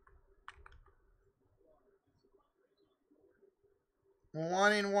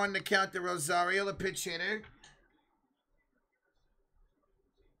 One and one to count to Rosario, the pitch hitter.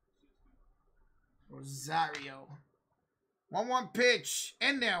 Rosario. 1-1 pitch.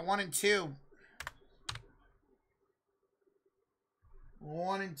 In there. 1-2.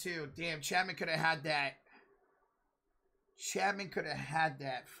 1-2. Damn, Chapman could have had that. Chapman could have had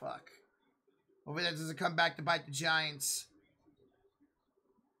that. Fuck. Hopefully that doesn't come back to bite the Giants.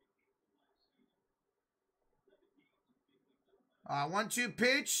 1-2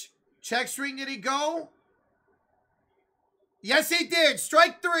 pitch. Check swing. Did he go? Yes, he did.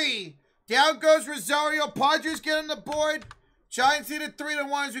 Strike 3. Down goes Rosario. Padres get on the board. Giants hit it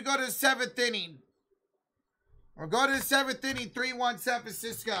 3-1 as we go to the 7th inning. We'll go to the 7th inning. 3-1 San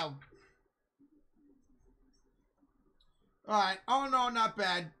Francisco. All right. Oh, no, not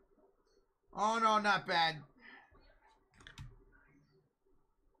bad. Oh, no, not bad.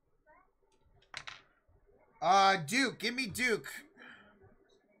 Duke. Give me Duke.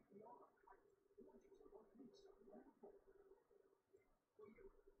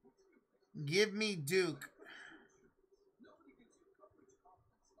 Give me Duke.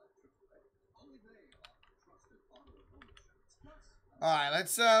 All right,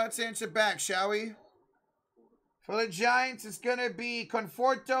 let's answer back, shall we? For the Giants, it's gonna be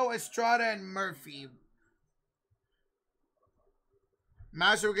Conforto, Estrada, and Murphy.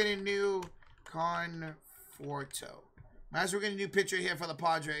 Might we're getting a new Conforto. Might we're getting a new pitcher here for the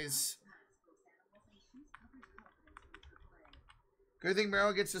Padres. Good thing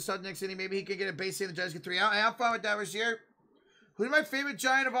Merrill gets the start next inning. Maybe he can get a base hit and the Giants get 3 out. I'm fine with that this year. Who's my favorite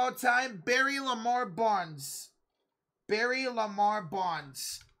Giant of all time? Barry Lamar Bonds. Barry Lamar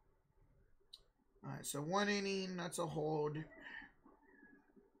Bonds. All right, so 1 inning. That's a hold.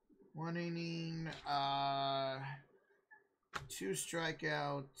 1 inning. 2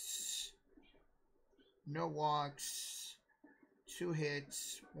 strikeouts. No walks. 2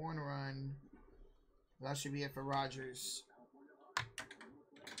 hits. 1 run. That should be it for Rogers.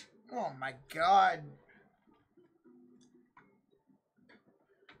 Oh my God.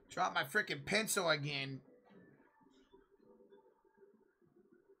 Drop my freaking pencil again.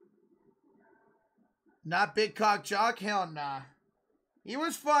 Not Big Cock Jock? Hell nah. He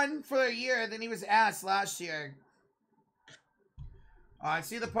was fun for a year, then he was ass last year. I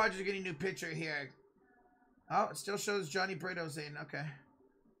see the Padres are getting a new pitcher here. Oh, it still shows Johnny Brito's in. Okay.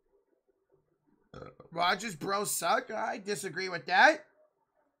 Rogers bros suck. I disagree with that.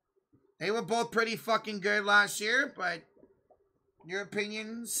 They were both pretty fucking good last year, but your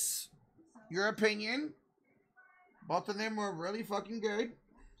opinions, your opinion. Both of them were really fucking good.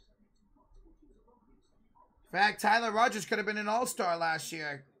 In fact, Tyler Rogers could have been an all-star last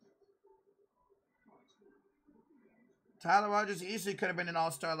year. Tyler Rogers easily could have been an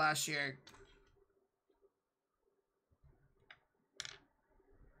all-star last year.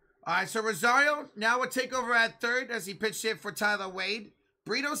 All right, so Rosario now will take over at third as he pitched hit for Tyler Wade.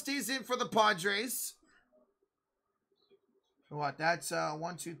 Brito stays in for the Padres. So what? That's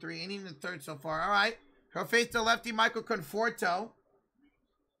 1, 2, 3. Inning in third so far. All right. He'll face the lefty Michael Conforto.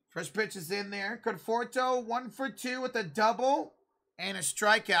 First pitch is in there. Conforto 1 for 2 with a double and a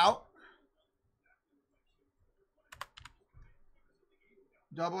strikeout.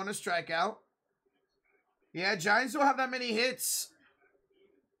 Double and a strikeout. Yeah, Giants don't have that many hits.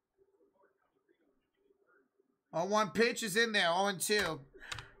 0-1 pitch is in there. 0-2.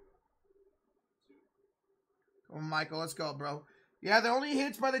 Oh, Michael, let's go, bro. Yeah, the only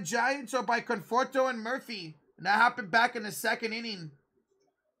hits by the Giants are by Conforto and Murphy. And that happened back in the second inning.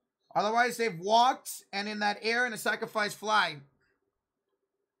 Otherwise, they've walked and in that air and a sacrifice fly.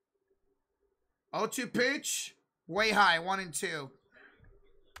 0-2 pitch. Way high. 1-2.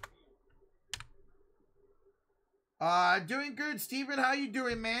 Doing good, Steven. How you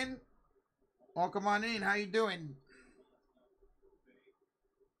doing, man? Welcome on in. How you doing?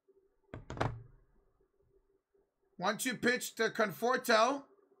 One-two pitch to Conforto,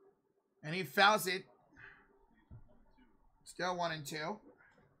 and he fouls it. Still 1-2.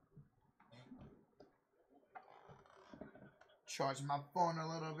 Charge my phone a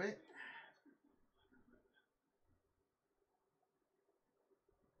little bit.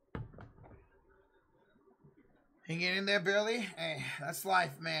 Hang in there, Billy. Hey, that's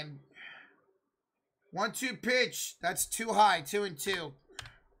life, man. 1-2 pitch. That's too high. 2-2.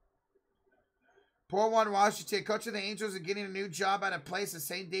 Poor one, Washington. Coach of the Angels are getting a new job at a place the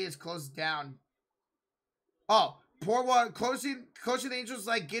same day as closed down. Oh, poor one. Coach of the Angels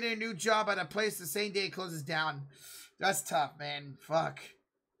like getting a new job at a place the same day it closes down. That's tough, man. Fuck.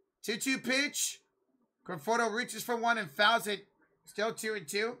 2-2 pitch. Conforto reaches for one and fouls it. Still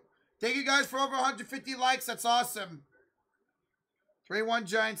 2-2. Thank you guys for over 150 likes. That's awesome. 3-1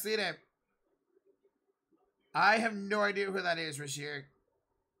 Giants lead it. I have no idea who that is, Rasheer.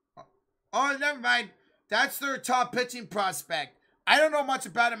 Oh, never mind. That's their top pitching prospect. I don't know much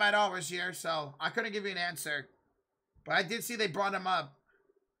about him at all, Rasheer, so I couldn't give you an answer. But I did see they brought him up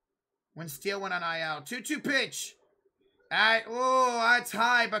when Steele went on IL. 2-2 pitch. Oh, that's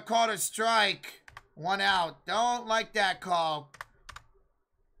high, but called a strike. 1 out. Don't like that call.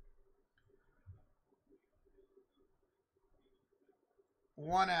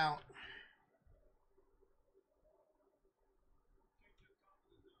 One out.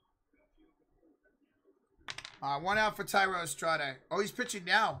 1 out for Tyro Estrada. Oh, he's pitching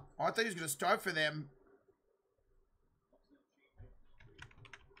now. Oh, I thought he was going to start for them.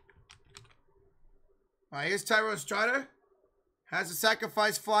 All right, here's Tyro Estrada. Has a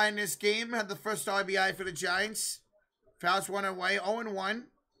sacrifice fly in this game. Had the first RBI for the Giants. Fouls one away. 0-1.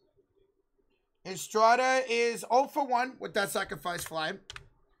 Estrada is 0 for 1 with that sacrifice fly.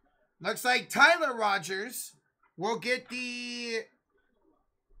 Looks like Tyler Rogers will get the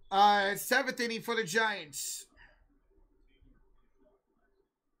 7th inning for the Giants.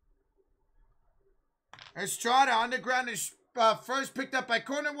 Estrada on the ground is first picked up by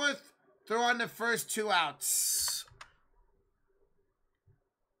Cornerworth. Throw on the first 2 outs.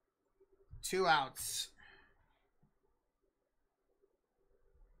 2 outs.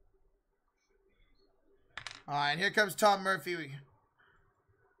 All right, here comes Tom Murphy.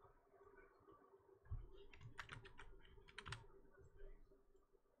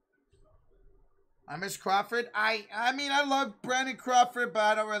 I miss Crawford. I mean, I love Brandon Crawford, but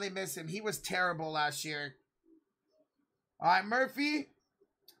I don't really miss him. He was terrible last year. All right, Murphy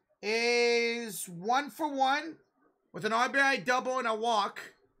is 1 for 1 with an RBI double and a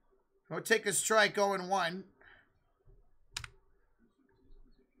walk. He'll take a strike 0-1.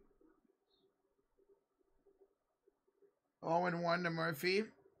 Oh, and 1 to Murphy.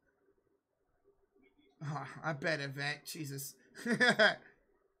 Oh, I bet event. Jesus.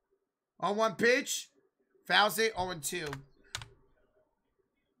 On 1 pitch. Fouls it. 0-2.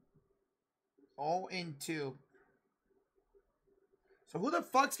 0-2. So who the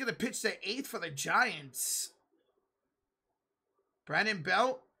fuck's going to pitch the 8th for the Giants? Brandon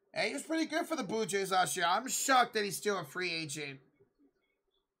Belt? Hey, he was pretty good for the Blue Jays last year. I'm shocked that he's still a free agent.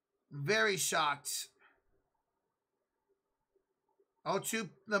 Very shocked. 0-2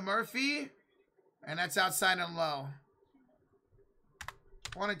 the Murphy. And that's outside and low.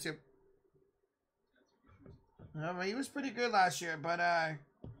 1-2. He was pretty good last year, but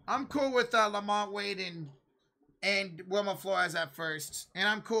I'm cool with Lamont Wade and Wilmer Flores at first. And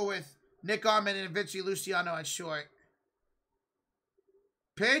I'm cool with Nick Arman and Vinci Luciano at short.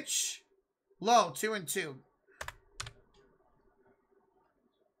 Pitch. Low. 2-2.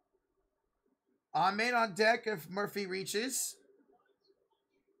 Arman on deck if Murphy reaches.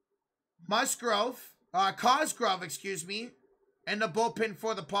 Cosgrove, excuse me. And the bullpen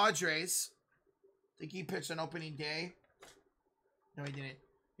for the Padres. I think he pitched on opening day. No, he didn't.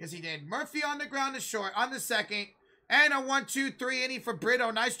 Yes, he did. Murphy on the ground to short on the second. And a 1-2-3 inning for Brito.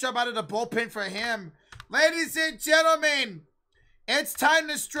 Nice job out of the bullpen for him. Ladies and gentlemen, it's time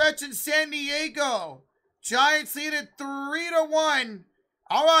to stretch in San Diego. Giants lead it 3-1.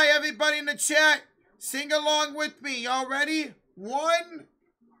 All right, everybody in the chat, sing along with me. Y'all ready? 1,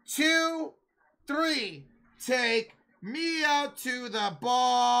 2, 3. Take me out to the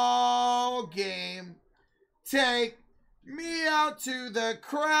ball game. Take me out to the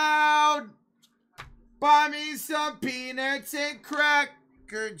crowd. Buy me some peanuts and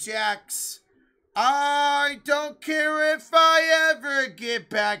Cracker Jacks. I don't care if I ever get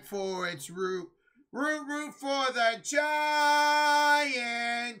back for its root. Root for the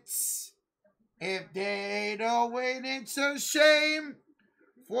Giants. If they don't win, it's a shame.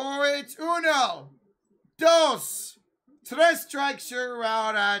 For it's 1, 2, 3 strikes, you're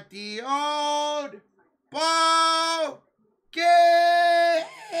out at the old ball game.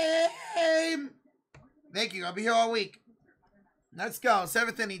 Thank you. I'll be here all week. Let's go.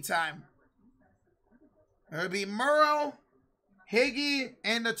 7th inning time. It'll be Murrow, Higgy,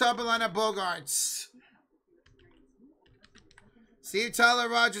 and the top of the lineup Bogarts. See if Tyler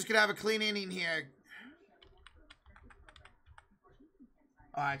Rogers could have a clean inning here.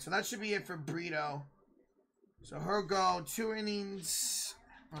 Alright, so that should be it for Brito. So he'll go 2 innings.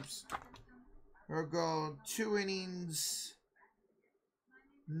 Oops. He'll go 2 innings.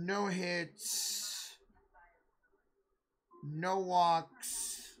 No hits. No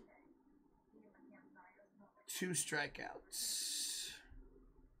walks. 2 strikeouts.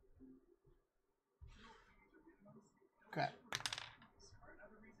 Okay.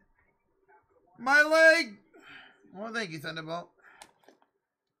 My leg. Well, thank you, Thunderbolt.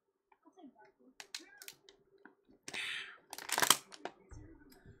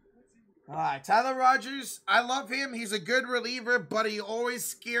 All right, Tyler Rogers. I love him. He's a good reliever, but he always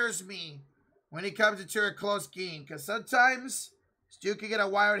scares me when he comes into a close game. Because sometimes Stu can get a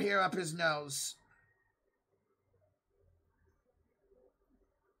wired hair up his nose.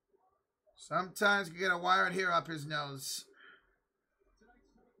 Sometimes you get a wired hair up his nose.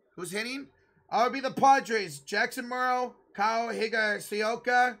 Who's hitting? Oh, it'll be the Padres. Jackson Murrow, Kyle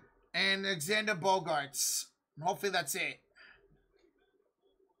Higashioka, and Alexander Bogarts. Hopefully that's it.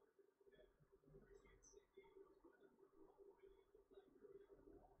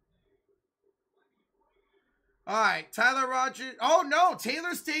 All right, Tyler Rogers. Oh, no,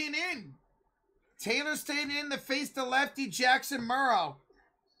 Taylor's staying in. Taylor's staying in to face the lefty Jackson Murrow.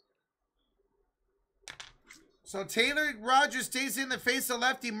 So Taylor Rogers stays in the face of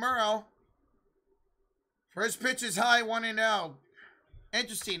lefty Murrow. First pitch is high, 1-0.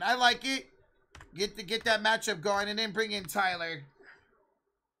 Interesting. I like it. Get that matchup going and then bring in Tyler.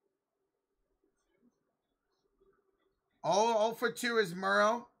 0 for 2 is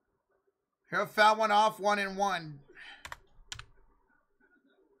Murrow. He'll foul one off, 1-1.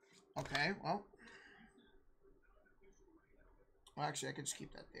 Okay, well. Well, actually, I could just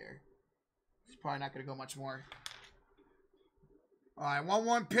keep that there. It's probably not going to go much more. All right,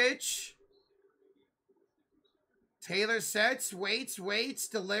 1-1 pitch. Taylor sets, waits,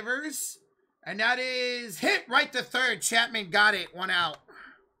 delivers. And that is hit right to third. Chapman got it. 1 out.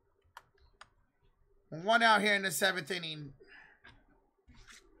 1 out here in the 7th inning.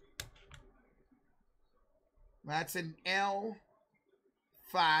 That's an L5.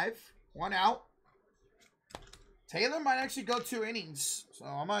 1 out. Taylor might actually go 2 innings. So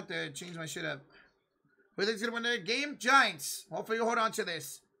I'm going to have to change my shit up. Who thinks going to win the game? Giants. Hopefully you hold on to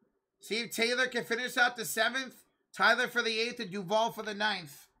this. See if Taylor can finish out the 7th. Tyler for the 8th and Duvall for the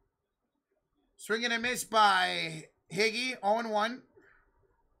 9th. Swing and a miss by Higgy. 0-1.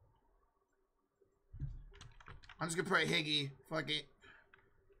 I'm just going to put Higgy. Fuck it.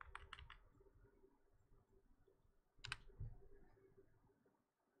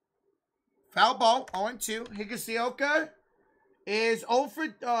 Foul ball. 0-2. Higashioka is 0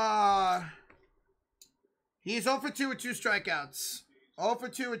 for... He's 0 for 2 with 2 strikeouts. 0 for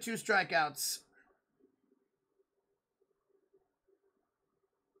 2 with 2 strikeouts.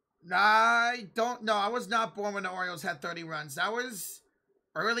 I don't know. I was not born when the Orioles had 30 runs. That was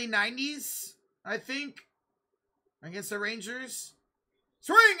early 90s, I think, against the Rangers.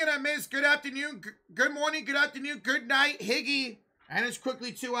 Swing and a miss. Good afternoon. Good morning. Good afternoon. Good night. Higgy. And it's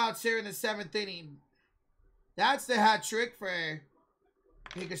quickly 2 outs here in the 7th inning. That's the hat trick for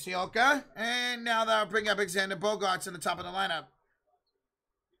Higashioka. And now that'll bring up Alexander Bogaerts in the top of the lineup.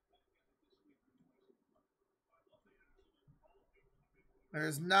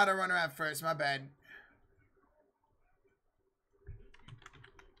 There's not a runner at first. My bad.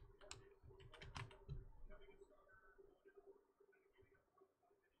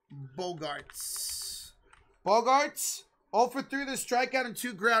 Bogaerts. 0 for 3 with a strikeout and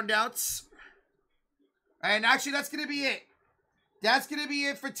 2 ground outs. And actually, that's going to be it. That's going to be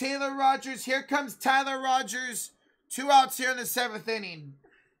it for Taylor Rogers. Here comes Tyler Rogers. 2 outs here in the 7th inning.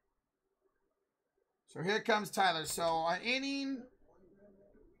 So here comes Tyler. So an inning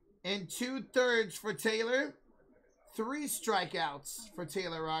and 2/3 for Taylor. 3 strikeouts for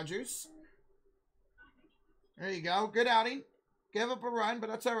Taylor Rogers. There you go. Good outing. Gave up a run, but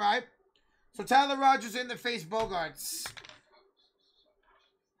that's all right. So Tyler Rogers in to face Bogaerts.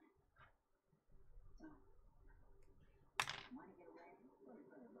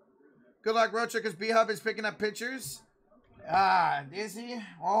 Good luck, Rocha, because B-Hub is picking up pitchers. Ah, is he? I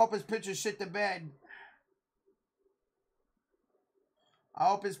hope his pitchers shit the bed. I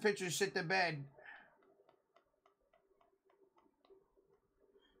hope his pitchers shit the bed.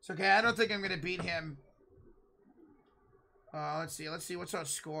 It's okay. I don't think I'm going to beat him. Let's see. Let's see. What's our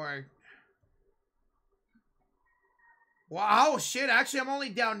score? Wow, shit. Actually, I'm only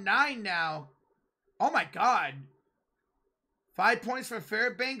down 9 now. Oh, my God. 5 points for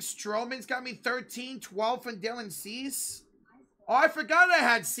Fairbanks. Stroman's got me 13. 12 from Dylan Cease. Oh, I forgot I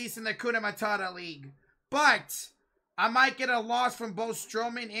had Cease in the Kuna Matata League. But I might get a loss from both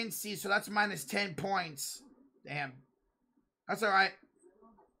Stroman and Cease, so that's minus 10 points. Damn. That's all right.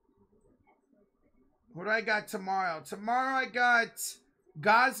 What do I got tomorrow? Tomorrow I got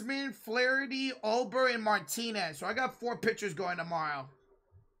Gosman, Flaherty, Ober, and Martinez. So I got 4 pitchers going tomorrow.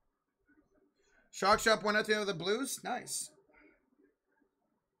 Sharks up 1-0 over the Blues. Nice.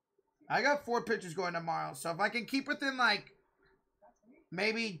 I got 4 pitchers going tomorrow. So if I can keep within like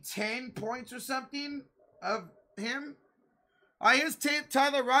maybe 10 points or something of him. All right, here's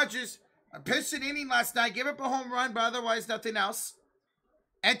Tyler Rogers. I pitched an inning last night. Gave up a home run, but otherwise nothing else.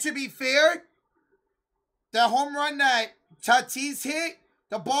 And to be fair, the home run that Tatis hit,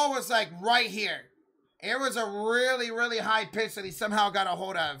 the ball was like right here. It was a really, really high pitch that he somehow got a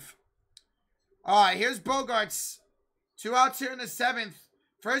hold of. All right, here's Bogaerts. 2 outs here in the 7th.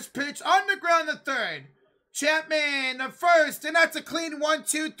 First pitch on the ground, the 3rd. Chapman, the 1st, and that's a clean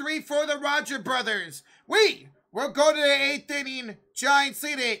 1-2-3 for the Roger brothers. We will go to the 8th inning. Giants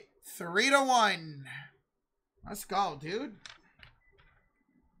lead it 3-1. Let's go, dude.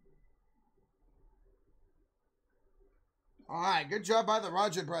 All right, good job by the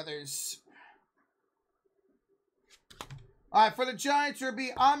Roger brothers. All right, for the Giants, it'll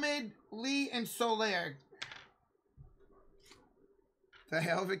be Ahmed, Lee, and Soler. The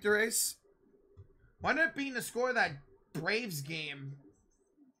hell, Victor Ace? Why ended up being the score of that Braves game?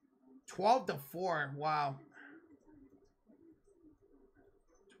 12-4. Wow.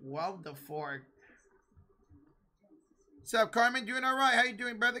 12-4. What's up, Carmen? Doing all right? How you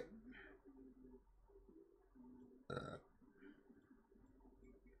doing, brother?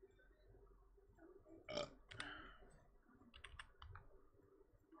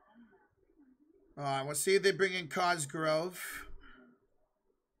 All right, we'll see if they bring in Cosgrove.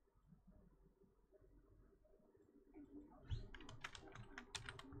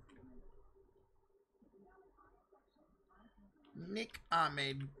 Nick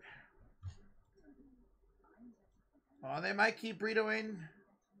Ahmed. Oh, they might keep Brito in.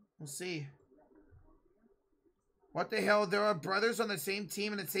 We'll see. What the hell? There are brothers on the same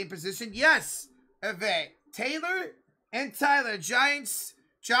team in the same position? Yes! Yvette. Taylor and Tyler. Giants.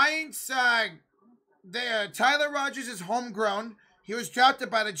 Tyler Rogers is homegrown. He was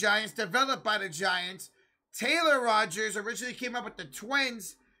drafted by the Giants, developed by the Giants. Taylor Rogers originally came up with the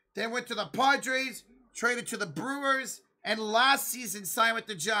Twins, then went to the Padres, traded to the Brewers, and last season signed with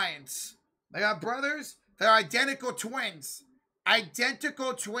the Giants. They are brothers. They're identical twins.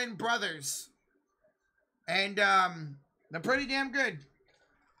 Identical twin brothers. And they're pretty damn good.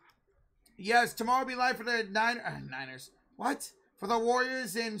 Yes, tomorrow will be live for the Niners. What? For the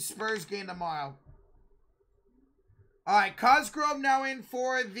Warriors and Spurs game tomorrow. All right, Cosgrove now in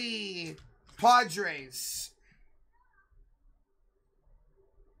for the Padres.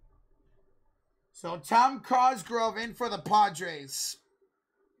 So Tom Cosgrove in for the Padres.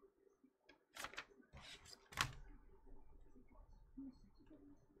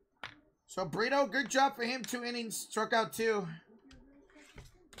 So Brito, good job for him. 2 innings, struck out 2.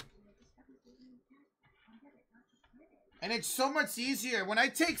 And it's so much easier. When I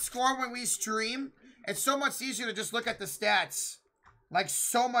take score when we stream, it's so much easier to just look at the stats. Like,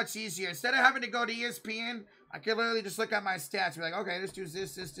 so much easier. Instead of having to go to ESPN, I can literally just look at my stats. Be like, okay, let's do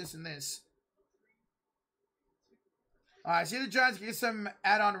this, and this. All right, see the Giants get some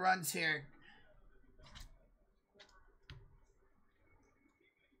add-on runs here.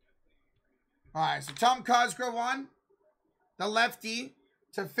 All right, so Tom Cosgrove on, the lefty,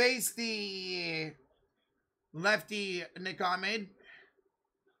 to face the lefty Nick Ahmed.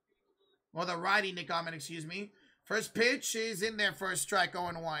 Or the righty Nick Ahmed, excuse me. First pitch is in there for a strike,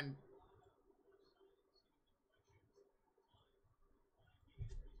 0-1.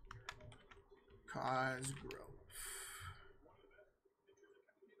 Cosgrove.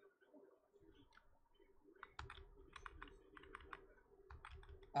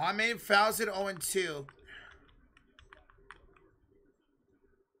 Ahmed fouls it 0-2.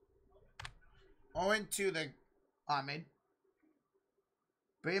 0-2 the Ahmed.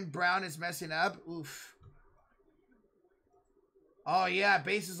 Ben Brown is messing up. Oof. Oh, yeah.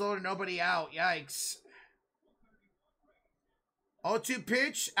 Bases loaded, nobody out. Yikes. 0-2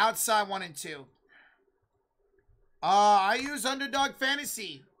 pitch. Outside 1-2. I use Underdog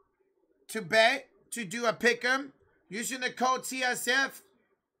Fantasy to bet, to do a pick'em. Using the code TSF.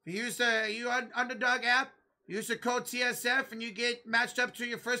 If you use the Underdog app, use the code TSF and you get matched up to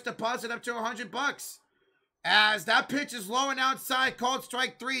your first deposit up to $100. As that pitch is low and outside, called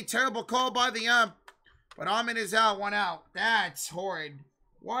strike 3. Terrible call by the ump. But Ahmed is out, 1 out. That's horrid.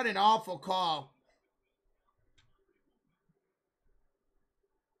 What an awful call.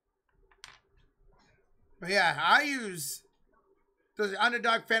 But yeah, I use the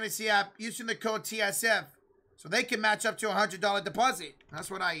Underdog Fantasy app using the code TSF. So they can match up to a $100 deposit. That's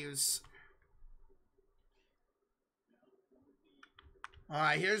what I use. All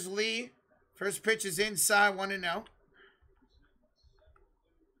right, here's Lee. First pitch is inside, 1-0.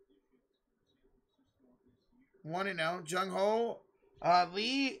 1-0. Jung Ho.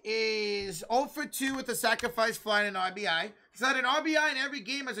 Lee is 0 for 2 with a sacrifice fly and an RBI. He's had an RBI in every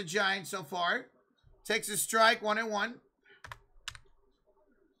game as a Giant so far. Takes a strike, 1-1.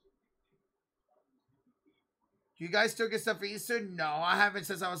 You guys still get stuff for Easter? No, I haven't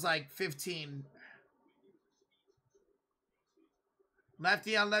since I was like 15.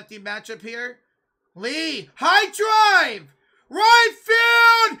 Lefty on lefty matchup here. Lee, high drive! Right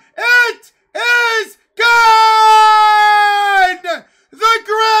field! It is gone! The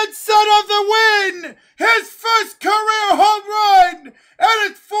grandson of the win! His first career home run! And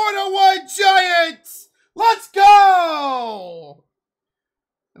it's 4-1 Giants! Let's go!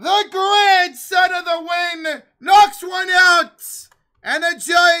 The grandson of the win knocks one out. And the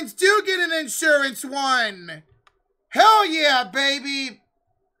Giants do get an insurance one. Hell yeah, baby.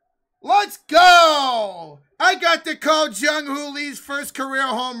 Let's go. I got to call Jung-Hoo Lee's first career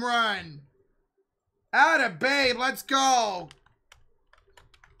home run. Atta babe, let's go.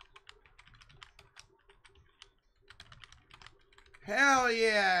 Hell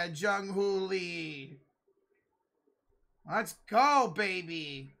yeah, Jung-Hoo Lee. Let's go,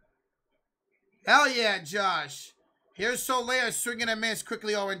 baby. Hell yeah, Josh. Here's Soler, swing and a miss,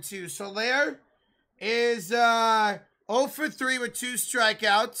 quickly 0-2. Soler is 0 for 3 with 2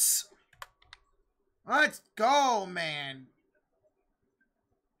 strikeouts. Let's go, man.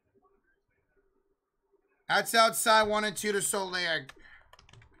 That's outside 1 and 2 to Soler.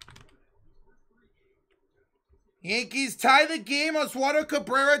 Yankees tie the game. Oswaldo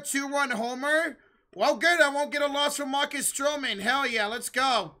Cabrera 2-run homer. Well, good. I won't get a loss from Marcus Stroman. Hell yeah. Let's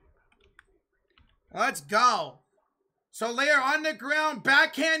go. Let's go. Soler on the ground.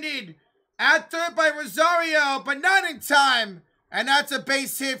 Backhanded at third by Rosario, but not in time. And that's a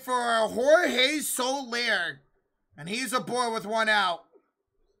base hit for Jorge Soler. And he's aboard with 1 out.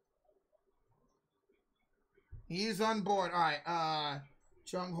 He's on board. All right.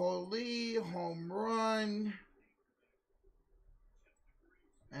 Jung-Ho Lee, home run.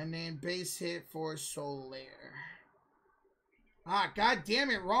 And then base hit for Soler. Ah, god damn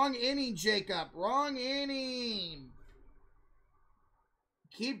it. Wrong inning, Jacob. Wrong inning.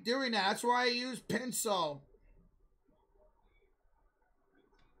 Keep doing that. That's why I use pencil.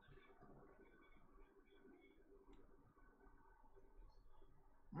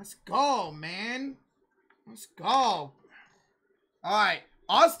 Let's go, man. Let's go. All right.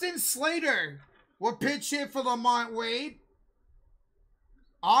 Austin Slater will pitch hit for Lamont Wade.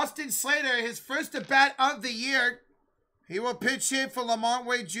 Austin Slater, his first at-bat of the year. He will pitch hit for Lamont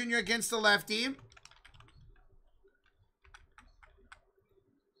Wade Jr. against the lefty.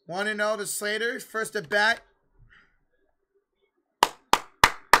 1-0 to Slater, first at-bat.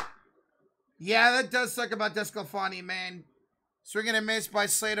 Yeah, that does suck about Desclafani, man. Swing and a miss by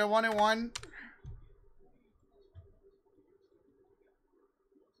Slater, 1-1.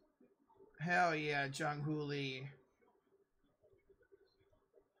 Hell yeah, Jung-Ho Lee.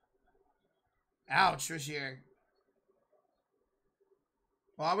 Ouch, Rozier.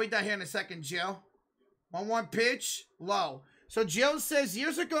 Well, I'll read that here in a second, Jill. 1-1 pitch, low. So Jill says,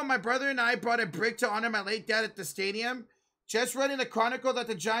 years ago, my brother and I brought a brick to honor my late dad at the stadium. Just read in the Chronicle that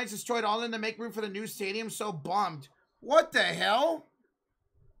the Giants destroyed all in to make room for the new stadium, so bummed. What the hell?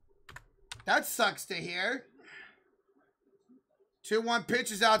 That sucks to hear. 2-1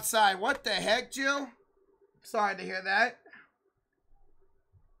 pitch is outside. What the heck, Jill? Sorry to hear that.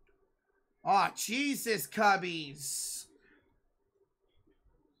 Oh, Jesus, Cubbies.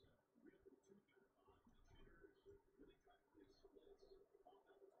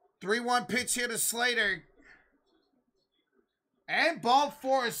 Three-one pitch here to Slater. And ball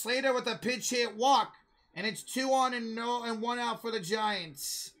 4. Slater with a pitch hit walk. And it's 2-on and 1 out for the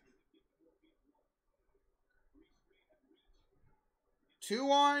Giants.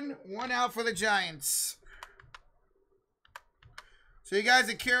 2-on, 1 out for the Giants. So you guys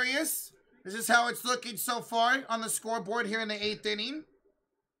are curious? This is how it's looking so far on the scoreboard here in the 8th inning.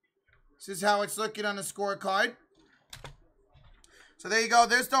 This is how it's looking on the scorecard. So there you go.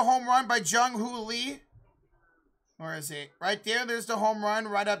 There's the home run by Jung-Ho Lee. Where is it? Right there. There's the home run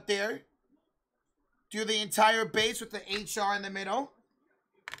right up there. Do the entire base with the HR in the middle.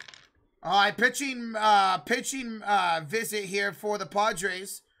 All right, pitching visit here for the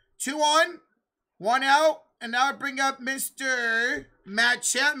Padres. 2-on, 1 out. And now I bring up Mr. Matt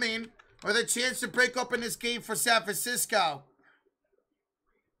Chapman with a chance to break open this game for San Francisco.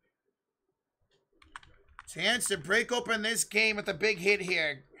 Chance to break open this game with a big hit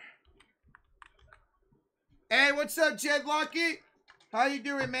here. Hey, what's up, Jed Lockett? How you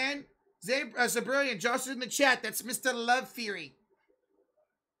doing, man? Brilliant. Josh is in the chat. That's Mr. Love Theory.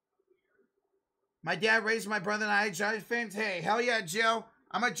 My dad raised my brother and I Giants fans. Hey, hell yeah, Jill.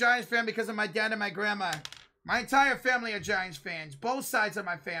 I'm a Giants fan because of my dad and my grandma. My entire family are Giants fans. Both sides of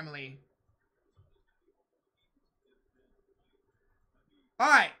my family. All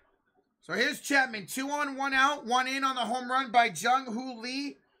right. So here's Chapman. 2-on, 1 out. 1 in on the home run by Jung-Ho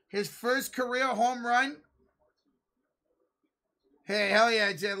Lee. His first career home run. Hey, hell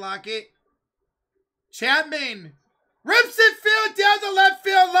yeah, Jed Lockett. Chapman rips it field down the left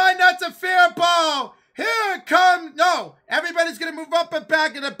field line. That's a fair ball. Here it comes. No, everybody's going to move up and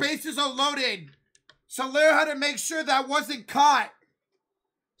back, and the bases are loaded. Soler had to make sure that wasn't caught.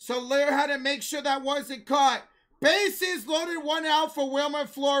 Bases loaded, 1 out for Wilmer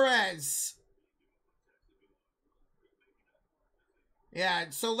Flores. Yeah,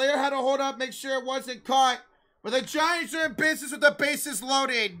 Soler had to hold up, make sure it wasn't caught. But the Giants are in business with the bases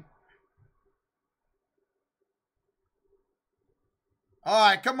loaded. All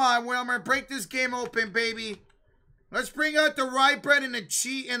right, come on, Wilmer. Break this game open, baby. Let's bring out the rye bread and the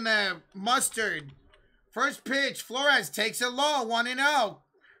cheese and the mustard. First pitch, Flores takes it low, 1-0.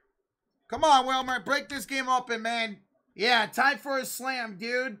 Come on, Wilmer. Break this game open, man. Yeah, time for a slam,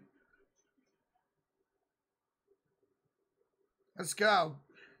 dude. Let's go.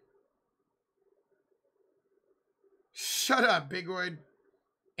 Shut up, Bigwood.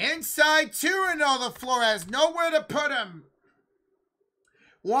 Inside 2-0 the Flores. Nowhere to put him.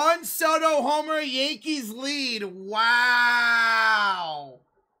 Juan Soto homer, Yankees lead. Wow.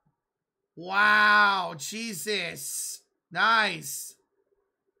 Wow. Jesus. Nice.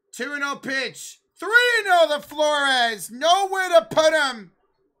 2-0 pitch. 3-0 the Flores. Nowhere to put him.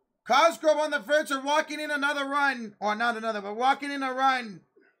 Cosgrove on the verge of walking in another run. Or not another, but walking in a run.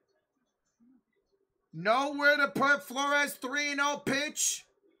 Nowhere to put Flores. 3-0 pitch.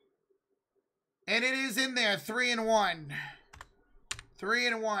 And it is in there. 3-1.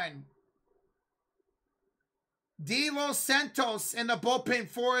 3-1. De Los Santos in the bullpen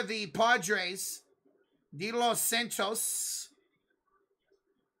for the Padres. De Los Santos.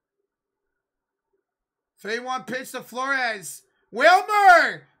 3-1 pitch to Flores.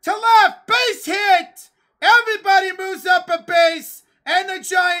 Wilmer to left. Base hit. Everybody moves up a base. And the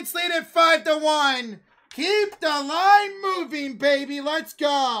Giants lead it 5-1. Keep the line moving, baby. Let's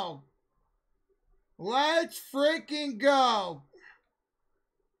go. Let's freaking go.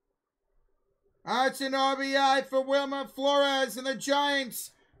 That's an RBI for Wilmer Flores and the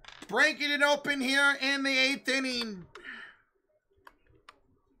Giants breaking it open here in the 8th inning.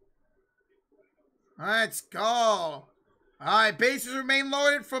 Let's go. All right, bases remain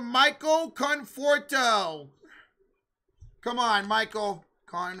loaded for Michael Conforto. Come on, Michael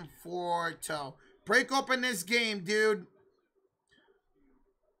Conforto. Break open this game, dude.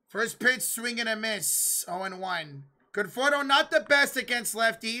 First pitch, swing and a miss. 0-1. Conforto not the best against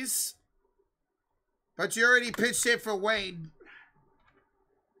lefties. But you already pitched it for Wade.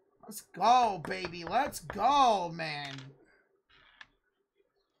 Let's go, baby. Let's go, man.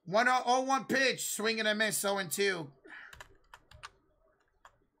 1-0-1 pitch. Swing and a miss. 0-2.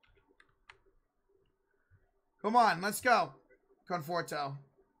 Come on. Let's go. Conforto.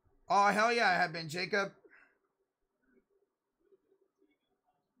 Oh, hell yeah, I have been, Jacob.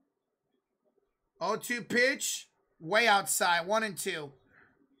 0-2 pitch. Way outside. 1-2.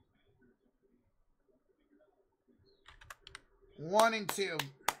 1-2.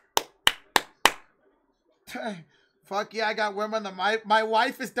 Fuck yeah, I got women on the my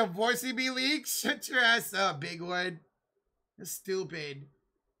wife is divorcing me league. Shut your ass up, Bigwood. That's stupid.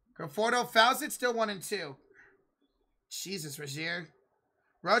 Conforto fouls it, still 1-2. Jesus, Rozier.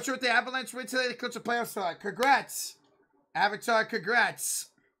 Roach with the Avalanche win today to clinch a playoff slot. Congrats. Avatar, congrats.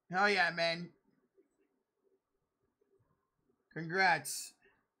 Hell yeah, man. Congrats.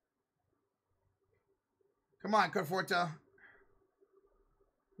 Come on, Conforto.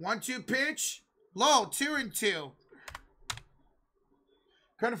 1-2 pitch. Low. 2-2.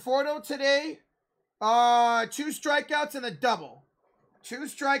 Conforto today. 2 strikeouts and a double. 2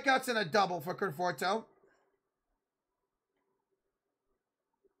 strikeouts and a double for Conforto.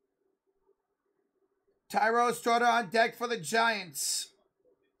 Tyro Estrada on deck for the Giants.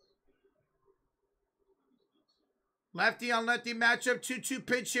 Lefty on lefty matchup. 2-2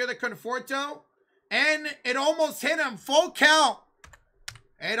 pitch here to Conforto. And it almost hit him. Full count.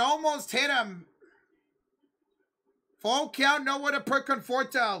 It almost hit him. Full count, nowhere to put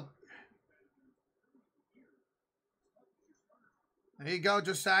Conforto. There you go,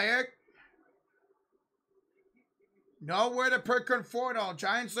 Josiah. Nowhere to put Conforto.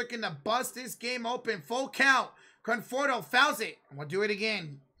 Giants looking to bust this game open. Full count. Conforto fouls it. We'll do it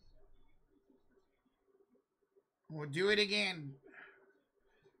again. We'll do it again.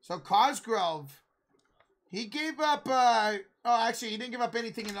 So Cosgrove. He gave up, oh, actually, he didn't give up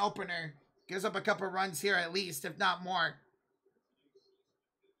anything in the opener. Gives up a couple runs here at least, if not more.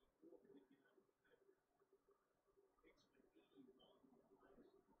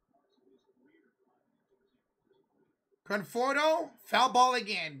 Conforto, foul ball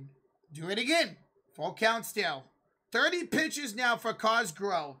again. Do it again. Full count still. 30 pitches now for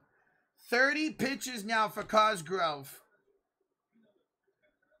Cosgrove. 30 pitches now for Cosgrove.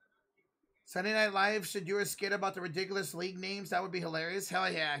 Sunday Night Live should do a skit about the ridiculous league names. That would be hilarious.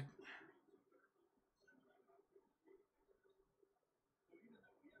 Hell yeah.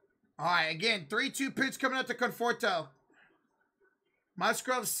 All right, again, 3-2 pitch coming up to Conforto.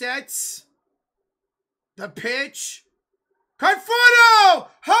 Musgrove sets. The pitch. Conforto!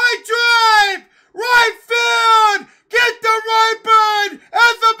 High drive! Right field! Get the right bird!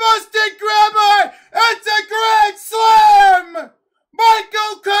 And the busted grabber! It's a grand slam!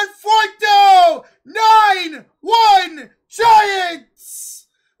 Michael Conforto! 9-1 Giants!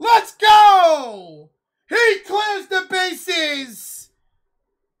 Let's go! He clears the bases!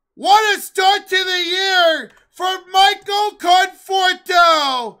 What a start to the year for Michael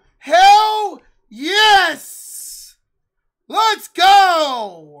Conforto! Hell yes! Let's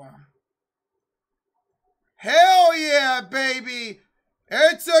go! Hell yeah, baby!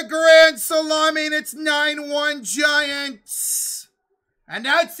 It's a grand salami and it's 9-1 Giants! And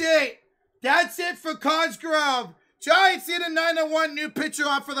that's it. That's it for Cosgrove. Giants hit a 9-1 new pitcher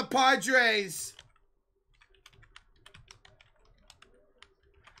on for the Padres.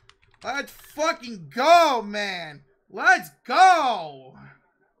 Let's fucking go, man. Let's go.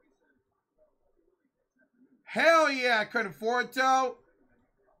 Hell yeah, Conforto.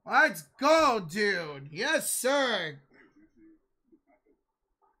 Let's go, dude. Yes, sir.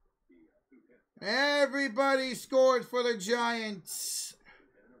 Everybody scored for the Giants.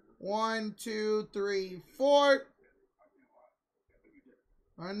 1, 2, 3, 4.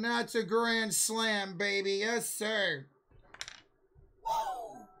 And that's a grand slam, baby. Yes, sir.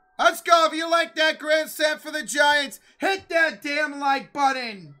 Woo! Let's go. If you like that grand slam for the Giants, hit that damn like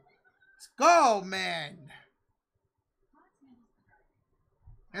button. Let's go, man.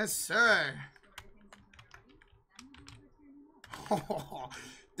 Yes, sir. Oh,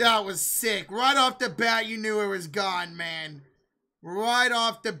 that was sick. Right off the bat, you knew it was gone, man. Right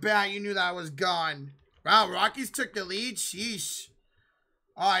off the bat, you knew that was gone. Wow, Rockies took the lead. Sheesh.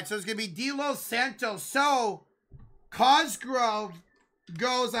 All right, so it's going to be De Los Santos. So, Cosgrove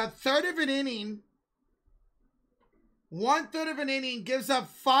goes a third of an inning. 1/3 of an inning. Gives up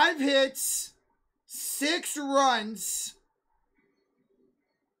 5 hits. 6 runs.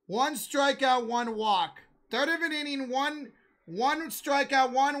 1 strikeout, 1 walk. Third of an inning, one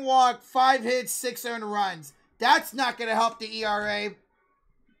strikeout, 1 walk, 5 hits, 6 earned runs. That's not going to help the ERA.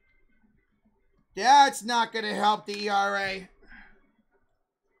 That's not going to help the ERA.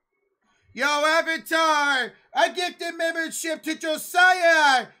 Yo, Avatar, a gifted membership to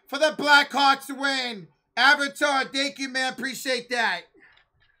Josiah for the Blackhawks win. Avatar, thank you, man. Appreciate that.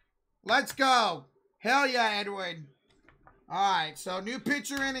 Let's go. Hell yeah, Edward. All right, so new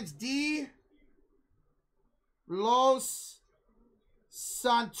pitcher in. It's De Los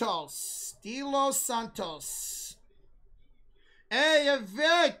Santos. De Los Santos. Hey,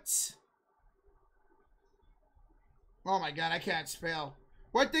 Yvette. Oh, my God, I can't spell.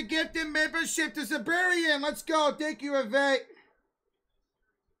 What the gifted membership to Siberian. Let's go. Thank you, Yvette.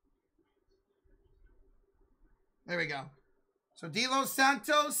 There we go. So, De Los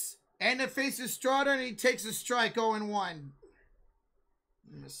Santos and the face Estrada, and he takes a strike 0-1.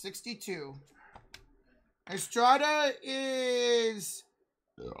 62. Estrada is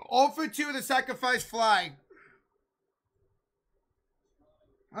 0 for 2 with a sacrifice fly.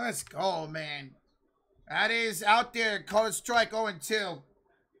 Let's go, man. That is out there. Call it strike 0-2.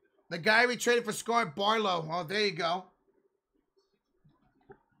 The guy we traded for scoring Barlow. Oh, there you go.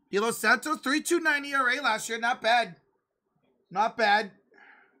 De Los Santos, 3.29 ERA last year. Not bad. Not bad.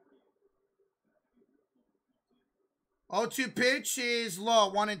 0-2 pitch is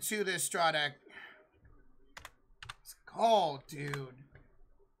low. 1-2 this Estrada. It's cold, dude.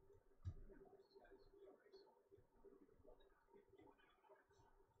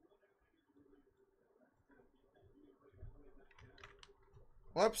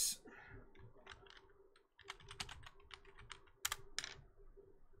 Whoops.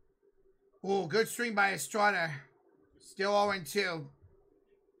 Oh, good swing by Estrada. Still 0-2.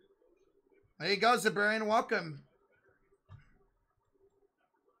 There you go, Zabarian. Welcome.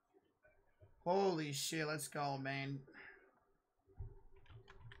 Holy shit. Let's go, man.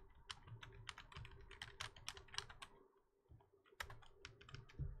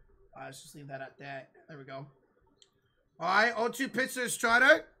 All right, let's just leave that at that. There we go. All right, 0-2 pitch to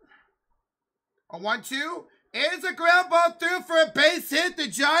Estrada. A 1-2. Is a ground ball through for a base hit. The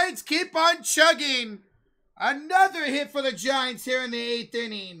Giants keep on chugging. Another hit for the Giants here in the 8th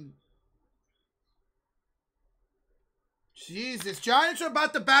inning. Jesus. Giants are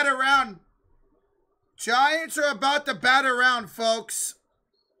about to bat around. Giants are about to bat around, folks.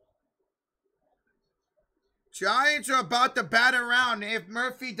 Giants are about to bat around if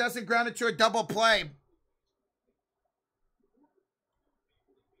Murphy doesn't ground it to a double play.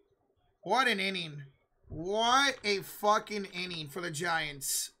 What an inning. What a fucking inning for the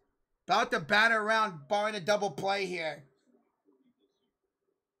Giants. About to bat around, barring a double play here.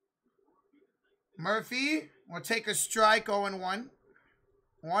 Murphy will take a strike, 0-1.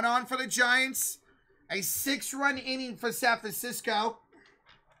 1 on for the Giants. A 6-run inning for San Francisco.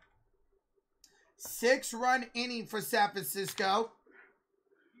 6-run inning for San Francisco.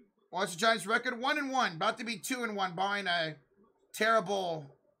 What's the Giants' record? 1-1. About to be 2-1, barring a terrible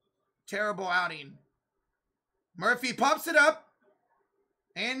outing. Murphy pops it up.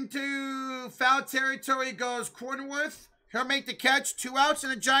 Into foul territory goes Cronenworth. He'll make the catch. 2 outs,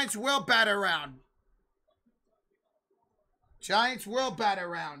 and the Giants will bat around. Giants will bat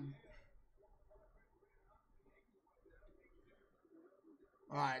around.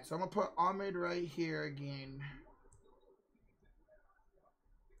 All right, so I'm going to put Ahmed right here again.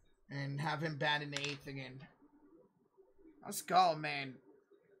 And have him bat in the 8th again. Let's go, man.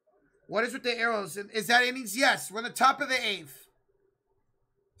 What is with the arrows? Is that innings? Yes, we're on the top of the 8th.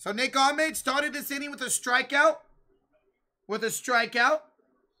 So Nick Ahmed started this inning with a strikeout.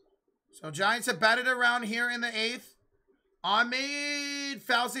 So Giants have batted around here in the 8th. Ahmed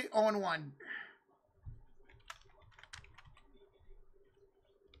fouls it 0-1.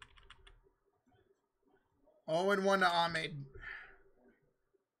 Oh, and 1 to Ahmed.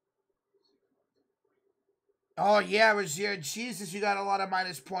 Oh, yeah, Rozier. Jesus, you got a lot of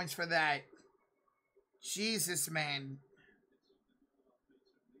minus points for that. Jesus, man.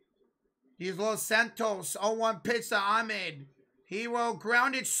 He's Los Santos. 0-1 pitch to Ahmed. He will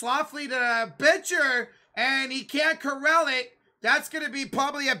ground it softly to the pitcher, and he can't corral it. That's going to be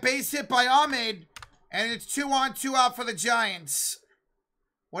probably a base hit by Ahmed, and it's 2-on, 2-out for the Giants.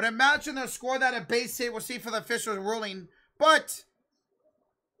 Would imagine they'll score that a base hit. We'll see for the official ruling, but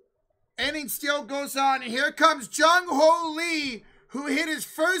inning still goes on. And here comes Jung-Ho Lee, who hit his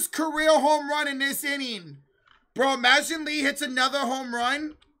first career home run in this inning. Bro, imagine Lee hits another home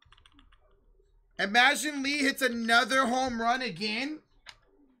run. Imagine Lee hits another home run again.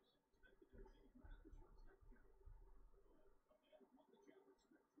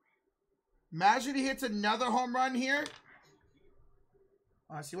 Imagine he hits another home run here.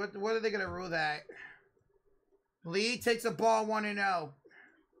 See, what are they going to rule that? Lee takes a ball 1-0. All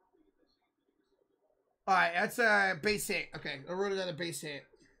right, that's a base hit. Okay, I wrote it as a base hit.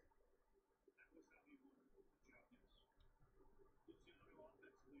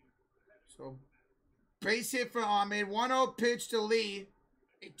 So, base hit for Ahmed. 1-0 pitch to Lee.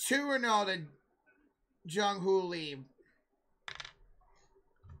 2-0 to Jung-Ho Lee.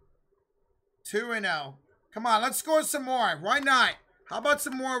 2-0. Come on, let's score some more. Why not? How about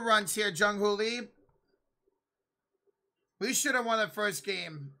some more runs here, Jung-Ho Lee? We should have won the first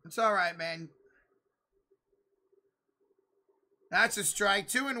game. It's all right, man. That's a strike.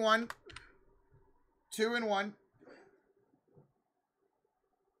 2-1. 2-1.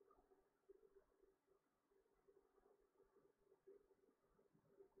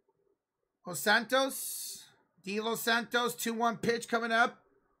 Los Santos. Los Santos. 2-1 pitch coming up.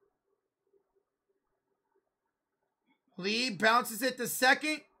 Lee bounces it to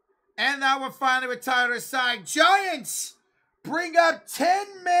second. And that one finally retired aside. Giants bring up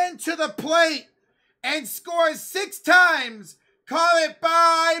 10 men to the plate and score 6 times. Call it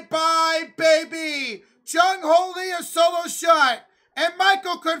bye-bye, baby. Jung-Ho Lee a solo shot. And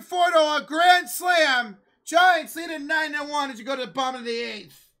Michael Conforto a grand slam. Giants lead at 9-1 as you go to the bottom of the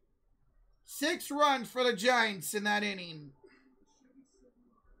 8th. 6 runs for the Giants in that inning.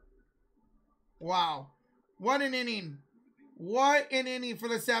 Wow. What an inning. What an inning for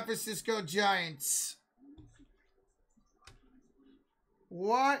the San Francisco Giants.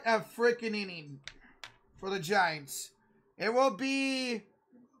 What a freaking inning for the Giants. It will be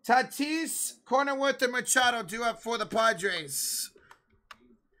Tatis, Cornerworth, and Machado due up for the Padres.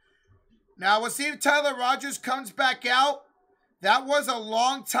 Now, we'll see if Tyler Rogers comes back out. That was a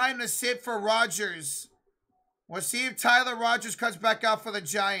long time to sit for Rogers. We'll see if Tyler Rogers comes back out for the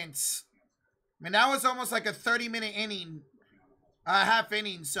Giants. I mean, that was almost like a 30-minute inning. Half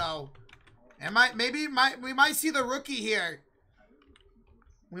inning, so. And we might see the rookie here.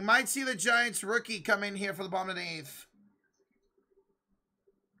 We might see the Giants rookie come in here for the bottom of the 8th.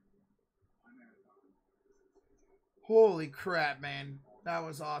 Holy crap, man. That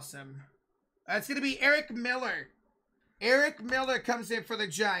was awesome. That's going to be Eric Miller. Eric Miller comes in for the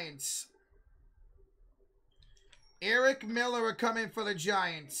Giants. Eric Miller will come in for the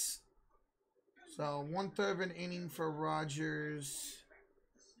Giants. So, 1/3 of an inning for Rogers.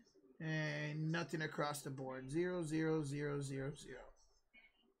 And nothing across the board. 0, 0, 0, 0, 0.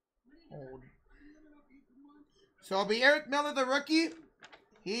 Hold. So, it'll be Eric Miller, the rookie.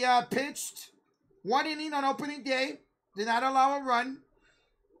 He pitched 1 inning on opening day. Did not allow a run.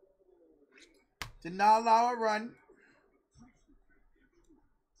 Did not allow a run.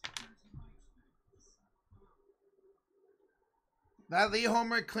 That Lee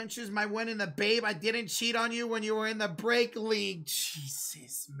homer clinches my win in the Babe. I didn't cheat on you when you were in the break league.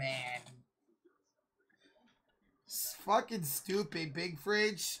 Jesus, man. It's fucking stupid, Big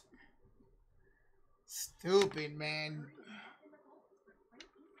Fridge. Stupid, man.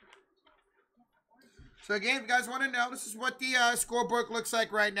 So again, if you guys want to know, this is what the scoreboard looks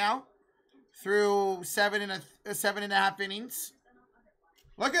like right now. Through 7.5 innings.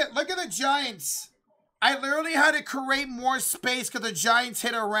 Look at the Giants. I literally had to create more space because the Giants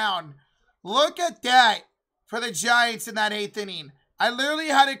hit around. Look at that for the Giants in that 8th inning. I literally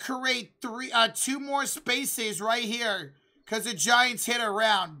had to create 2 more spaces right here because the Giants hit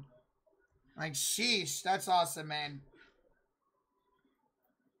around. Like, sheesh. That's awesome, man.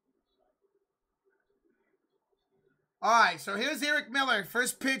 Alright, so here's Eric Miller.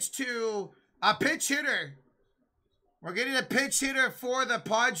 First pitch to a pitch hitter. We're getting a pitch hitter for the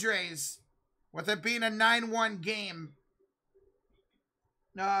Padres. With it being a 9-1 game.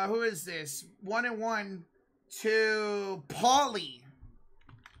 Who is this? 1-1 to Paulie.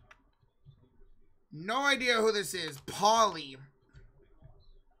 No idea who this is. Paulie.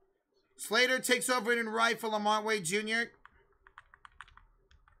 Slater takes over in right for Lamont Wade Jr.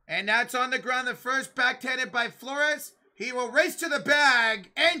 And that's on the ground. The first backhanded by Flores. He will race to the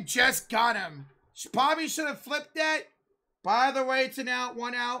bag and just got him. Probably should have flipped that. By the way, it's an out.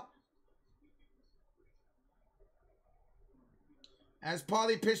 1 out. As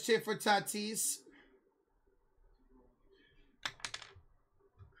Paulie pitched hit for Tatis.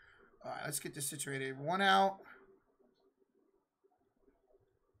 All right, let's get this situated. 1 out.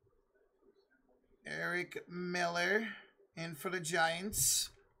 Eric Miller in for the Giants.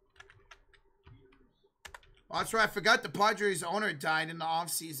 Oh, that's right. I forgot the Padres owner died in the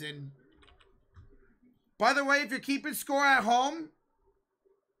offseason. By the way, if you're keeping score at home,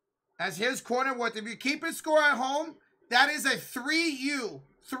 as his corner with, if you're keeping score at home, that is a 3U.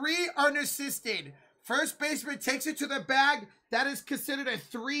 3 unassisted. First baseman takes it to the bag. That is considered a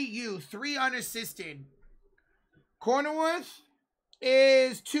 3U. 3 unassisted. Cornerworth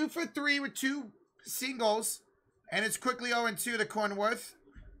is 2 for 3 with 2 singles. And it's quickly 0-2 to Cronenworth.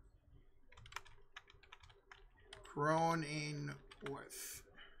 Cronenworth.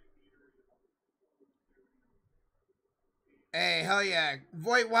 Hey, hell yeah.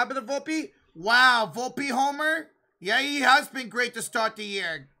 Wait, what happened to Volpe? Wow, Volpe homer? Yeah, he has been great to start the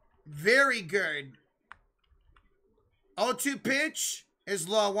year. Very good. 0-2 pitch is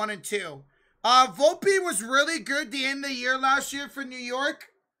low, 1-2. Volpe was really good the end of the year last year for New York.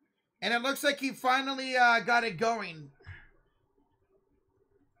 And it looks like he finally got it going.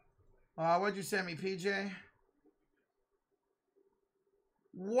 What'd you send me, PJ?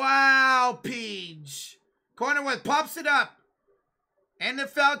 Wow, Peach. Cornerworth pops it up. In the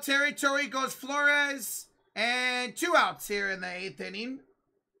foul territory goes Flores. And 2 outs here in the 8th inning.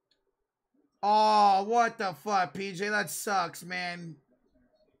 Oh, what the fuck, PJ? That sucks, man.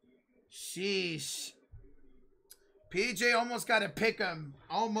 Sheesh. PJ almost got to pick him.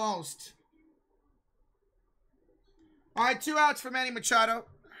 Almost. All right, 2 outs for Manny Machado.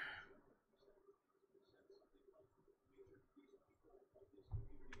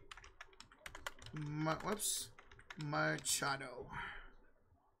 Whoops. Machado.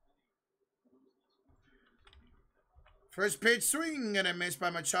 First pitch swing and a miss by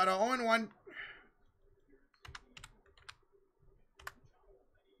Machado. 0-1.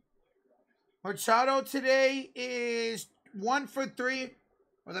 Machado today is 1 for 3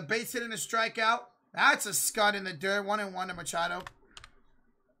 with a base hit and a strikeout. That's a scud in the dirt. 1-1 to Machado.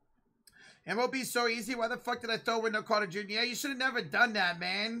 MLB so easy. Why the fuck did I throw Wendell Carter Jr.? Yeah, you should have never done that,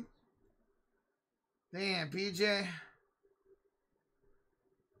 man. Damn, PJ.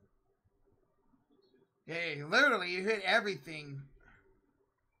 Hey, literally, you hit everything.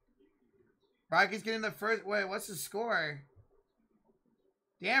 Rocky's getting the first. Wait, what's the score?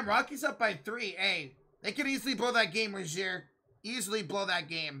 Damn, Rocky's up by 3. Hey, they could easily blow that game, Rozier. Easily blow that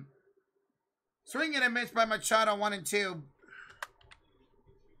game. Swing and a miss by Machado, 1-2.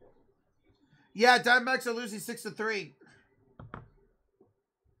 Yeah, Diamondbacks are losing 6-3.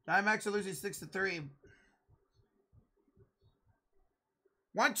 Diamondbacks are losing 6-3.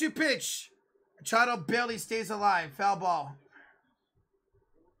 1-2 pitch. Machado barely stays alive. Foul ball.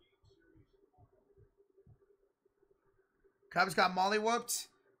 Cubs got molly whooped.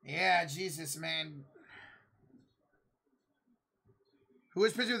 Yeah, Jesus, man. Who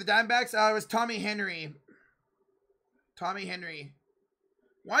was pitching with the Diamondbacks? It was Tommy Henry. Tommy Henry.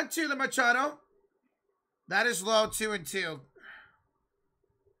 1-2 to Machado. That is low, 2-2.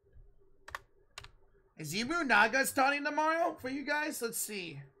 Is Ibu Naga starting tomorrow for you guys? Let's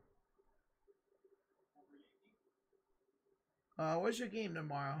see. Where's your game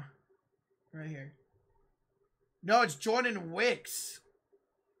tomorrow? Right here. No, it's Jordan Hicks.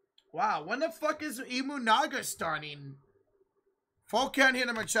 Wow, when the fuck is Imu Naga starting? Full count here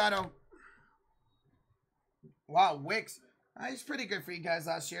to Machado. Wow, Hicks. He's pretty good for you guys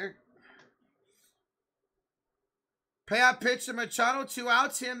last year. Payout pitch to Machado. 2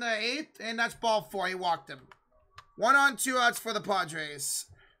 outs here in the 8th. And that's ball 4. He walked him. 1 on, 2 outs for the Padres.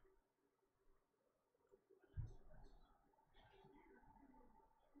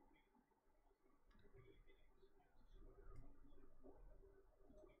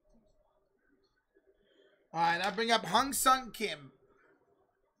 Alright, I'll bring up Hung Sung Kim.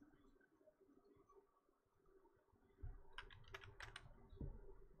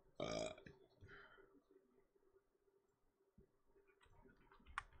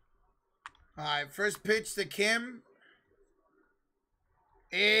 All right, first pitch to Kim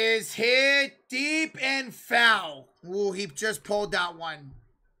is hit deep and foul. Ooh, he just pulled that one.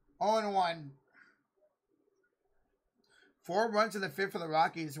 0-1. 4 runs in the 5th for the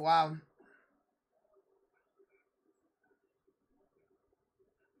Rockies. Wow.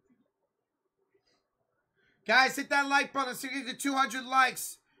 Guys, hit that like button so we get to 200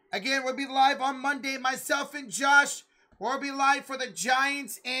 likes. Again, we'll be live on Monday. Myself and Josh will be live for the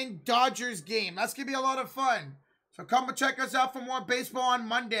Giants and Dodgers game. That's going to be a lot of fun. So come and check us out for more baseball on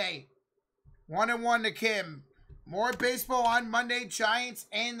Monday. 1-1 to Kim. More baseball on Monday. Giants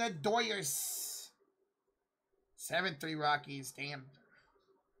and the Doyers. 7-3 Rockies. Damn.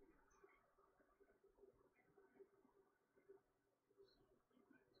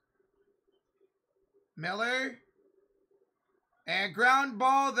 Miller. And ground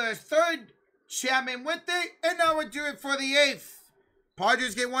ball. The third. Chapman with it. And now we're doing it for the 8th.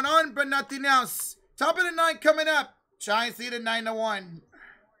 Padres get one on, but nothing else. Top of the 9th coming up. Giants lead at 9-1.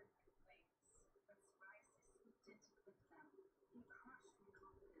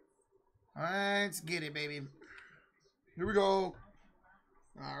 Alright, let's get it, baby. Here we go.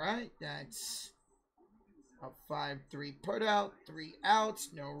 Alright, that's a 5-3 put out. 3 outs,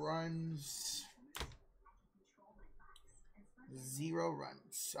 no runs. 0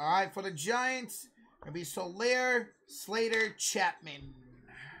 runs. Alright, for the Giants, it'll be Soler, Slater, Chapman.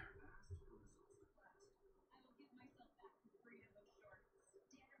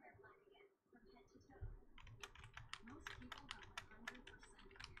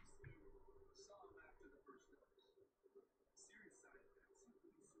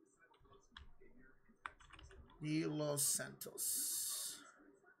 De Los Santos.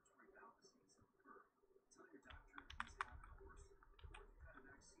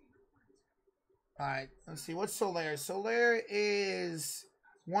 All right, let's see. What's Soler? Soler is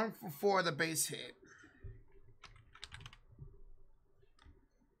 1 for 4 the base hit.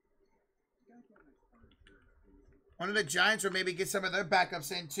 One of the Giants, or maybe get some of their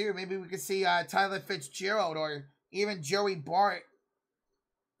backups in too. Maybe we could see Tyler Fitzgerald or even Joey Bart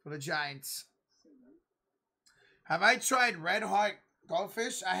for the Giants. Have I tried Red Hot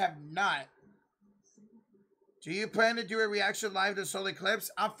Goldfish? I have not. Do you plan to do a reaction live to solar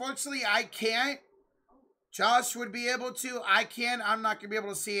eclipse? Unfortunately, I can't. Josh would be able to. I can. I'm not going to be able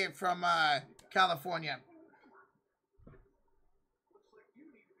to see it from California.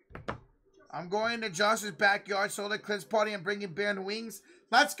 I'm going to Josh's backyard solar eclipse party and bringing beer and wings.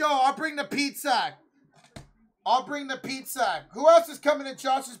 Let's go. I'll bring the pizza. I'll bring the pizza. Who else is coming to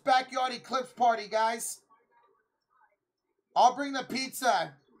Josh's backyard eclipse party, guys? I'll bring the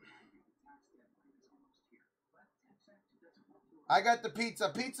pizza. I got the pizza.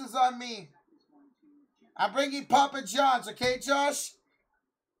 Pizza's on me. I'm bringing Papa John's, okay, Josh?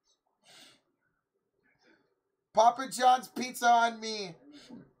 Papa John's pizza on me.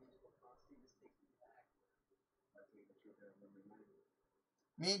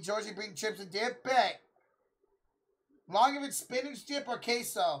 Me and Georgie bring chips and dip. Bet. Long of it's spinach dip or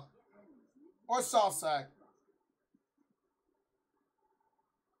queso. Or salsa.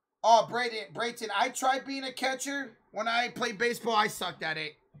 Oh, Brayton, I tried being a catcher. When I played baseball, I sucked at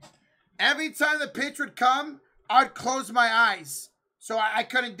it. Every time the pitch would come, I'd close my eyes. So I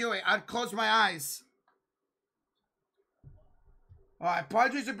couldn't do it. I'd close my eyes. All right,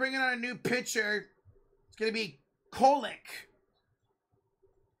 Padres are bringing on a new pitcher. It's going to be Kolek.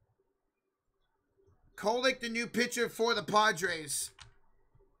 Kolek, the new pitcher for the Padres.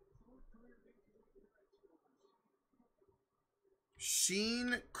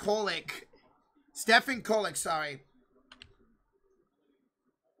 Sheen Kolek. Stephen Kolek, sorry.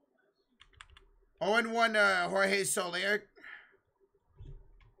 0-1 Jorge Soler.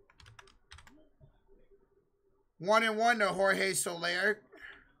 1-1 Jorge Soler.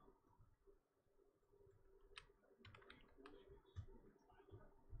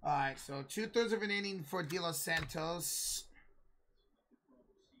 Alright, so 2/3 of an inning for De Los Santos.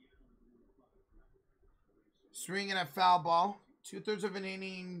 Swing and a foul ball. 2/3 of an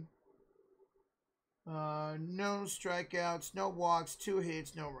inning. No strikeouts, no walks, 2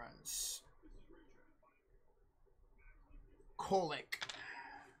 hits, no runs. Kolek.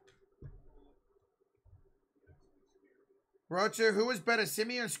 Roger, who was better,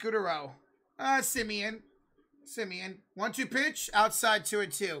 Simeon or Scudero? Simeon. 1-2 pitch, outside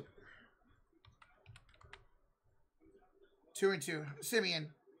 2-2. 2-2.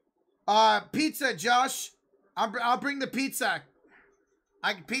 Simeon. Pizza, Josh. I'll bring the pizza.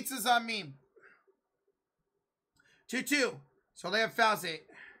 Pizza's on me. 2-2. So they have fouls it.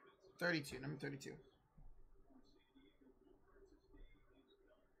 32. Number 32.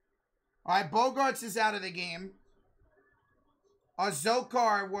 All right, Bogarts is out of the game.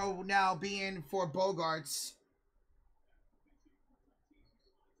 Zokar will now be in for Bogarts.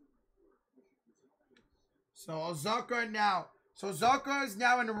 So Zokar now. So Zokar is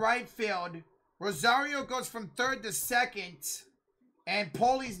now in right field. Rosario goes from third to second. And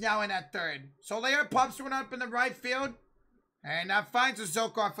Poli's now in at third. So Lair pops one up in the right field. And that finds a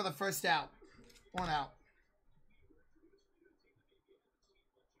Zokar for the first out. One out.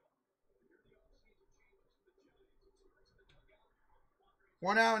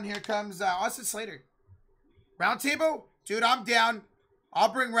 One out, and here comes Austin Slater. Round table? Dude, I'm down.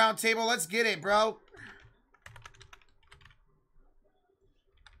 I'll bring round table. Let's get it, bro.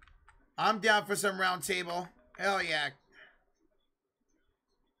 I'm down for some round table. Hell yeah.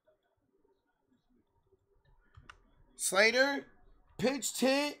 Slater pitched,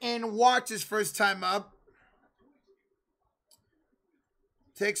 hit, and walked his first time up.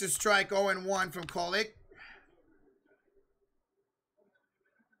 Takes a strike 0-1 from Kolek.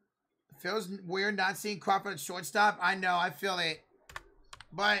 Feels weird not seeing Crawford at shortstop. I know, I feel it.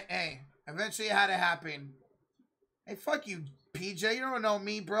 But, hey, eventually it had to happen. Hey, fuck you, PJ. You don't know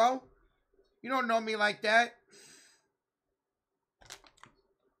me, bro. You don't know me like that.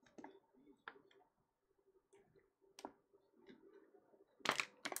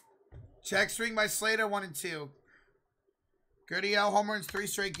 Check swing by Slater, 1 and 2. Gurriel home runs 3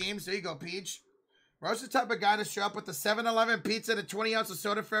 straight games. There you go, Peach. Roach the type of guy to show up with the 7-Eleven pizza and a 20-ounce of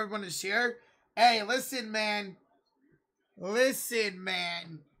soda for everyone to share. Hey, listen, man. Listen,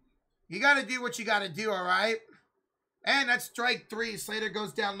 man. You got to do what you got to do, all right? And that's strike 3. Slater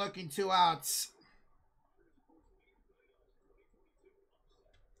goes down looking 2 outs.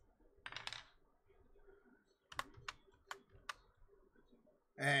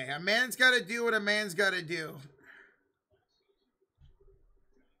 Hey, a man's got to do what a man's got to do.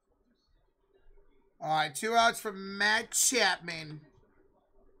 All right, 2 outs for Matt Chapman.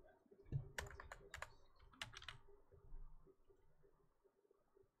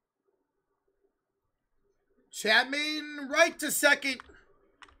 Chapman right to second.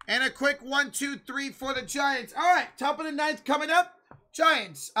 And a quick 1, 2, 3 for the Giants. All right, top of the 9th coming up.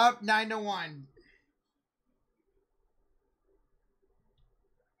 Giants up 9-1.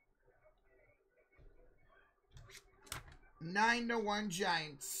 Nine to 1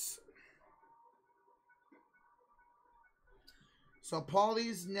 Giants. So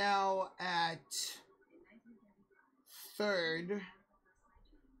Paulie's now at third.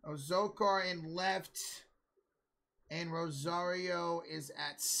 Zokar in left. And Rosario is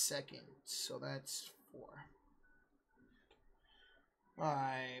at second. So that's 4. All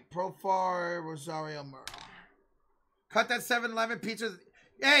right. Profar, Rosario, Murrow. Cut that 7-Eleven pizza.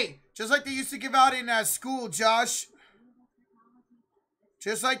 Hey, just like they used to give out in school, Josh.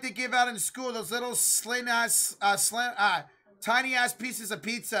 Just like they give out in school, those little tiny-ass pieces of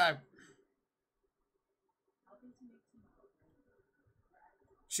pizza.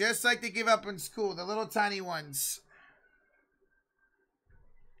 Just like they give up in school, the little tiny ones.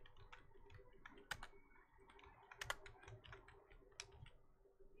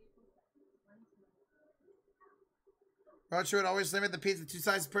 Roger would always limit the pizza to 2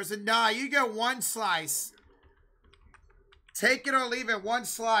 slices per person. Nah, you get 1 slice. Take it or leave it, 1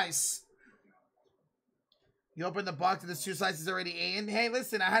 slice. You open the box and there's 2 slices already in. Hey,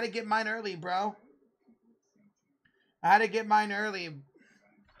 listen, I had to get mine early, bro. I had to get mine early.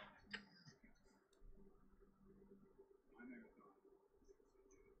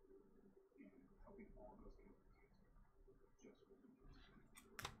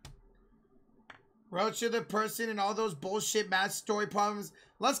 Roach, you're the person and all those bullshit math story problems.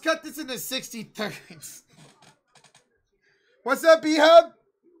 Let's cut this into 60 thirds. What's up, B-Hub?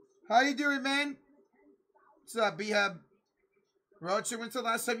 How you doing, man? What's up, B-Hub? Roach, when's the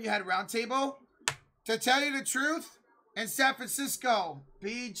last time you had round table? To tell you the truth, in San Francisco,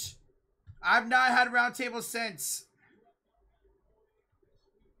 Beach, I've not had round table since.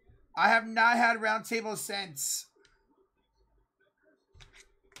 I have not had round table since.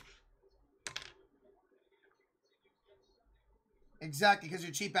 Exactly, because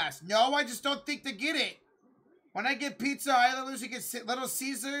you're cheap ass. No, I just don't think they get it. When I get pizza, I either usually get Little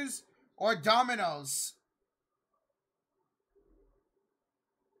Caesars or Domino's.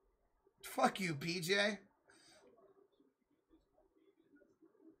 Fuck you, PJ.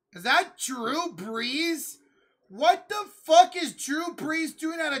 Is that Drew Brees? What the fuck is Drew Brees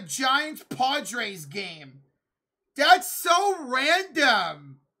doing at a Giants-Padres game? That's so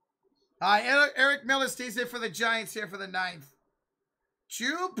random. Eric Miller stays there for the Giants here for the 9th.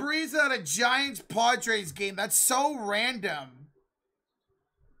 Drew Brees at a Giants-Padres game. That's so random.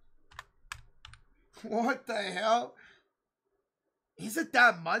 What the hell? Is it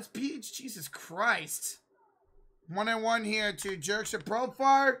that much, Peach? Jesus Christ. 1-1 here to Jerks and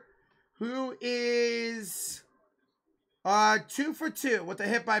Profar, who is 2 for 2 with a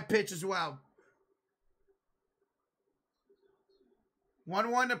hit by pitch as well.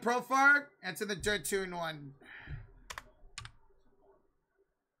 1-1 to Profar. That's in the dirt 2-1.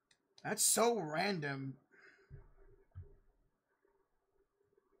 That's so random.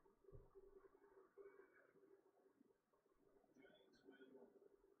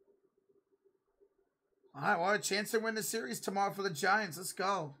 All right, well, a chance to win the series tomorrow for the Giants. Let's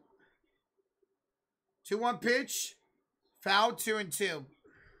go. 2-1 pitch. Foul, 2-2.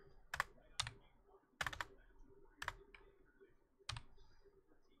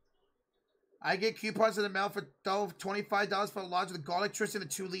 I get coupons in the mail for $25 for a large of the garlic twist in a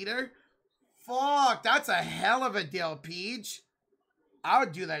 2-liter. Fuck, that's a hell of a deal, Peach. I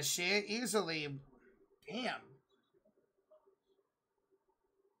would do that shit easily. Damn.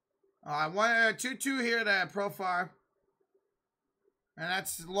 I want 2-2 here to Profar. And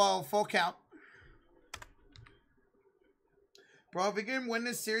that's low, full count. Bro, if we can win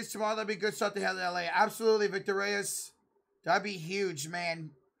this series tomorrow, that'd be a good start to hell to LA. Absolutely, Victor Reyes. That'd be huge,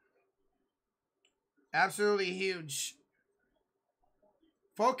 man. Absolutely huge.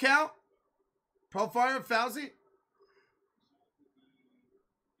 Full count. Profar, Fauzi.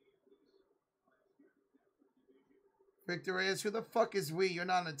 Victor Reyes, who the fuck is we? You're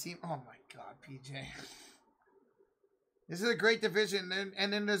not on the team. Oh my God, PJ. This is a great division.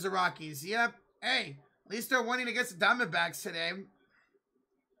 And then there's the Rockies. Yep. Hey, at least they're winning against the Diamondbacks today.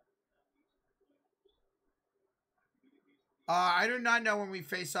 I do not know when we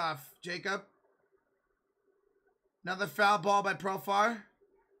face off, Jacob. Another foul ball by Profar.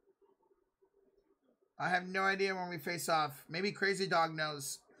 I have no idea when we face off. Maybe Crazy Dog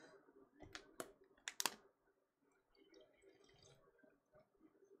knows.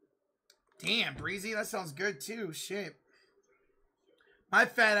 Damn, Breezy, that sounds good too. Shit. My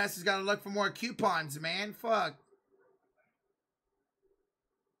fat ass has got to look for more coupons, man. Fuck.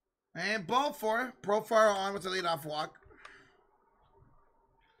 And ball 4. Profar on with the leadoff walk.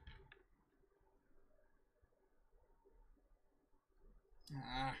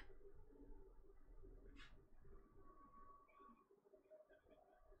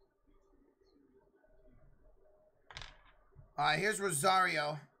 Here's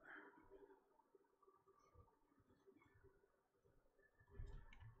Rosario.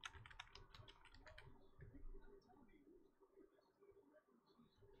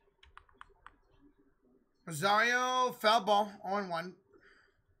 Rosario, foul ball, 0-1.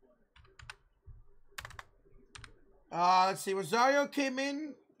 Let's see. Rosario came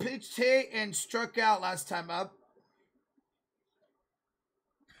in, pitched, hit, and struck out last time up.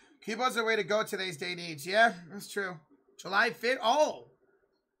 Cuba's the way to go today's day and age. Yeah, that's true. July 5th. Oh!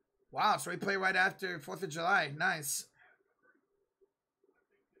 Wow, so we play right after 4th of July. Nice.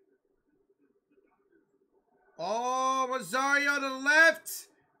 Oh, Rosario to the left.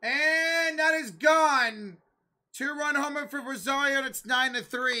 And that is gone. 2-run homer for Rosario. And it's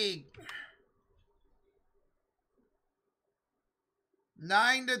 9-3.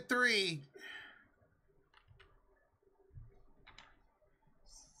 9-3.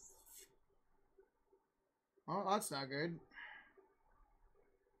 Oh, that's not good.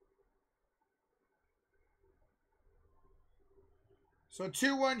 So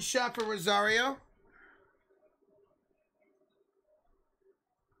 2-1 shot for Rosario.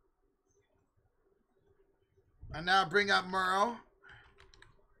 And now bring up Murrow.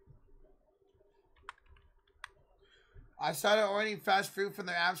 I started ordering fast food from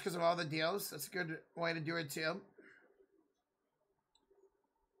their apps because of all the deals. That's a good way to do it too.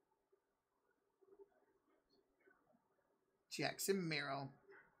 Jackson Merrill.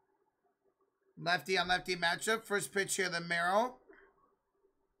 Lefty on lefty matchup. First pitch here, the Merrill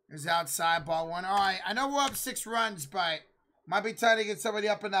is outside, ball 1. All right, I know we're up 6 runs, but might be time to get somebody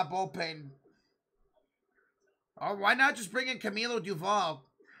up in that bullpen. Oh, why not just bring in Camilo Duval?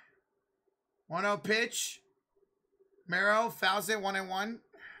 1-0 pitch. Merrill fouls it, 1-1.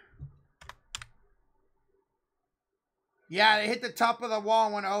 Yeah, they hit the top of the wall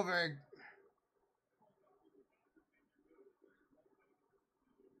and went over.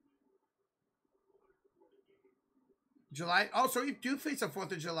 July. Oh, so you do face a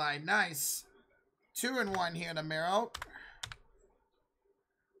 4th of July. Nice. 2-1 here to Merrill.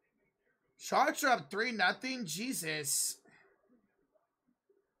 Sharks are up 3-0. Jesus.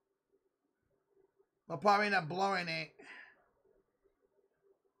 They'll probably end up blowing it.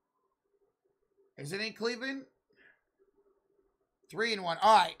 Is it in Cleveland? 3-1.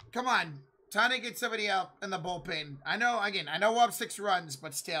 All right, come on. Time to get somebody out in the bullpen. I know, again, I know we're up 6 runs,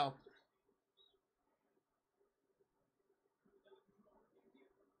 but still.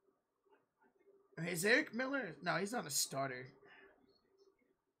 Is Eric Miller? No, he's not a starter.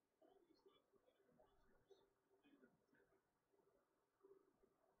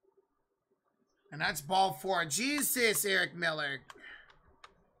 And that's ball 4. Jesus, Eric Miller.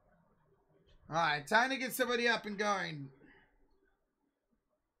 All right, time to get somebody up and going.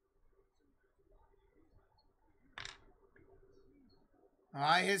 All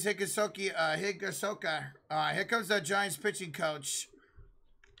right, here's Higasoka. Here comes the Giants pitching coach.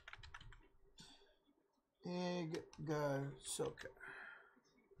 Higasoka.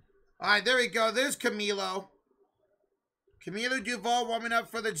 All right, there we go. There's Camilo. Camilo Duvall warming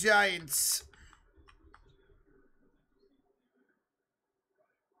up for the Giants.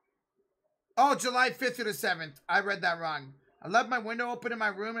 Oh, July 5th through the 7th. I read that wrong. I left my window open in my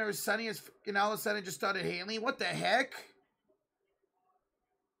room and it was sunny as fucking all of a sudden it just started hailing. What the heck?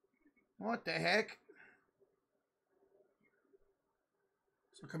 What the heck?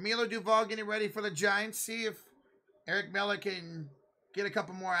 So Camilo Duvall getting ready for the Giants. See if Eric Miller can get a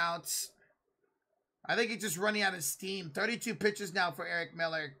couple more outs. I think he's just running out of steam. 32 pitches now for Eric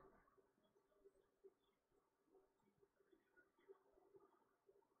Miller.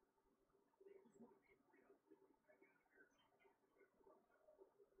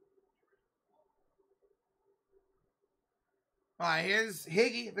 All right, here's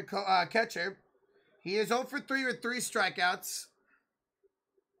Higgy, the catcher. He is 0 for 3 with 3 strikeouts.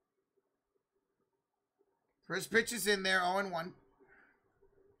 First pitch is in there, 0-1.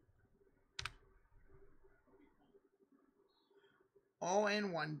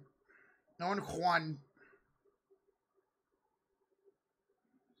 0-1. 0-1.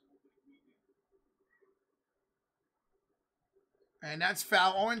 And that's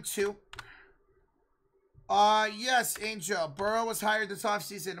foul, 0-2. Yes, Angel. Burrow was hired this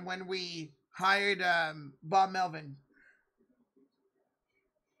offseason when we hired Bob Melvin.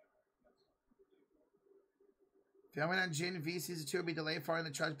 Filming on Gen V Season 2 will be delayed following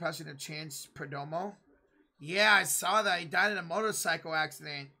the charge passing of Chance Perdomo. Yeah, I saw that. He died in a motorcycle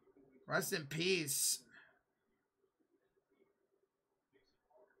accident. Rest in peace.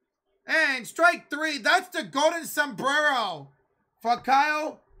 And strike 3. That's the golden sombrero for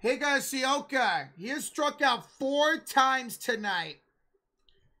Kyle Higasioka. He has struck out 4 times tonight.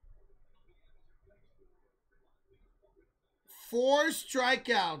 4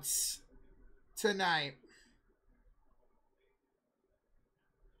 strikeouts tonight.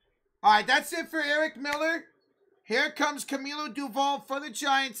 All right, that's it for Eric Miller. Here comes Camilo Duvall for the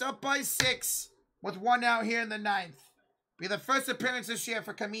Giants, up by 6 with 1 out here in the 9th. Be the first appearance this year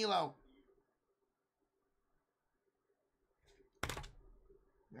for Camilo.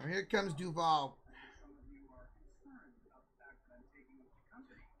 Now here comes Duvall.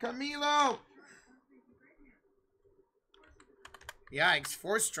 Camilo! Yikes,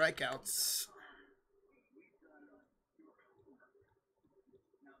 4 strikeouts.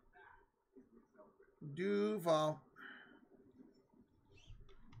 Duvall.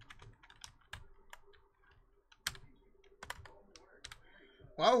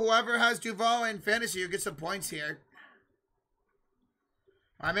 Well, whoever has Duvall in fantasy, you get some points here.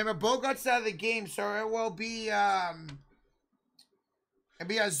 I remember Bogart's out of the game, so it will be a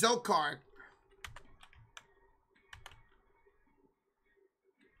Zokar.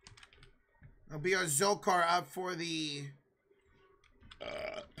 It'll be a Zokar out for the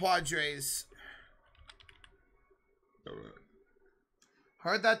Padres.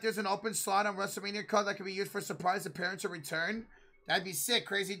 Heard that there's an open slot on WrestleMania card that can be used for surprise appearance or return. That'd be sick,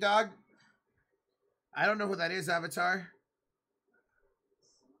 Crazy Dog. I don't know who that is, Avatar.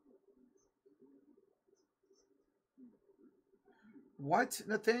 What,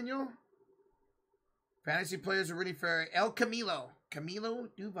 Nathaniel? Fantasy players are rooting for El Camilo. Camilo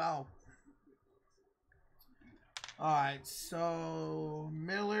Duvall. Alright, so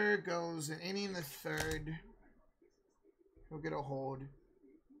Miller goes an inning in the 3rd. He'll get a hold.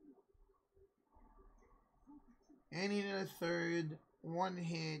 Inning in the 3rd. 1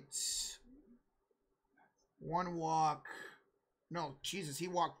 hit. 1 walk. No, Jesus, he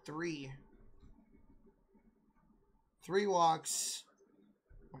walked 3. 3 walks.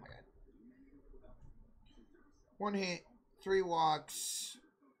 Oh my god. 1 hit. 3 walks.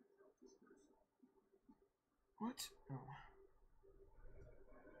 What? Oh.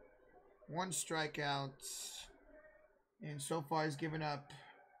 1 strikeout. And so far he's given up,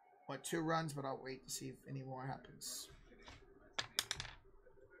 what, 2 runs, but I'll wait to see if any more happens.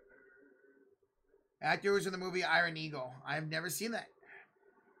 Actor was in the movie Iron Eagle. I have never seen that.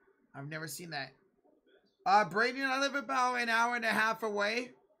 I've never seen that. Brady and I live about an hour and a half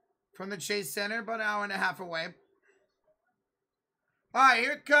away from the Chase Center, about an hour and a half away. All right,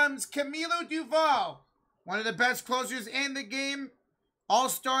 here comes Camilo Duvall, one of the best closers in the game.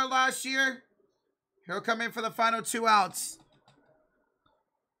 All-star last year. He'll come in for the final 2 outs.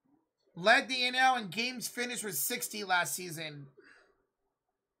 Led the NL in games finished with 60 last season.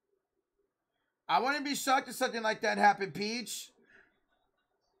 I wouldn't be shocked if something like that happened, Peach.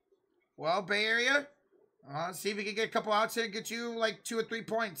 Well, Bay Area. See if we can get a couple outs here and get you like 2 or 3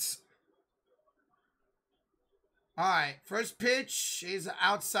 points. All right, first pitch is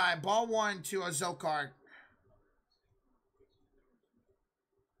outside. Ball 1 to a Zokar.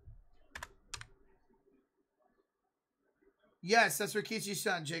 Yes, that's Rikishi's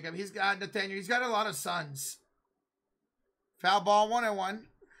son, Jacob. He's got Nathaniel. He's got a lot of sons. Foul ball 1-1.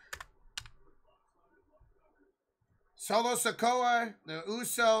 Solo Sokoa, the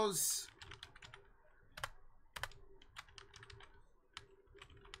Usos.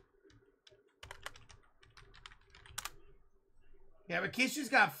 Yeah, Rikishi's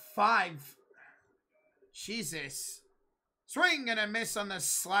got 5. Jesus. Swing and a miss on the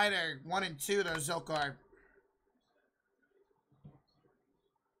slider. 1 and 2 to Zokar.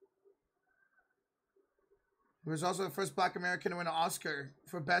 He was also the first Black American to win an Oscar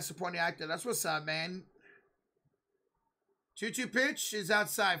for Best Supporting Actor. That's what's up, man. 2-2 pitch is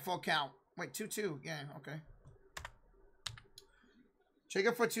outside. Full count. Wait, 2-2. Yeah, okay.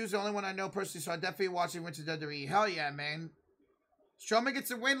 Jacob for 2 is the only one I know personally, so I definitely watch him win to WWE. Hell yeah, man. Strowman gets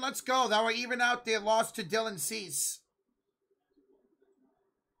a win. Let's go. That were even out there. Lost to Dylan Cease.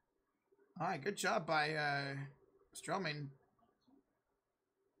 All right, good job by Strowman.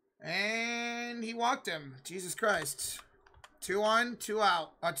 And he walked him. Jesus Christ. 2 on, 2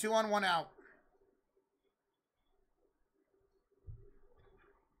 out. 2 on, 1 out.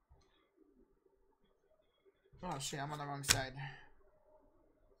 Oh, shit. I'm on the wrong side.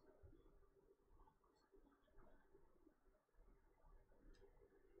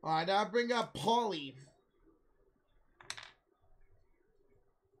 All right, now bring up Paulie.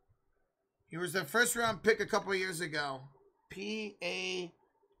 He was the first round pick a couple of years ago. Pauley.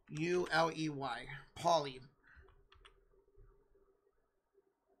 Paulie.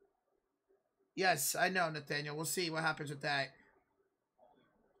 Yes, I know, Nathaniel. We'll see what happens with that.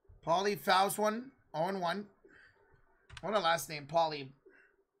 Paulie fouls one. 0-1. What a last name, Paulie.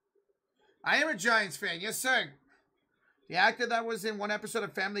 I am a Giants fan. Yes, sir. The actor that was in one episode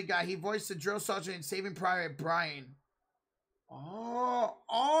of Family Guy, he voiced the drill sergeant in Saving Private Brian. Oh,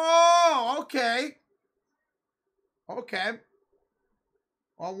 okay. Okay.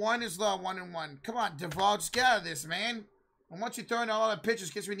 Well, 1 is low, 1 and 1. Come on, Duvall, just get out of this, man. I want you throwing all the pitches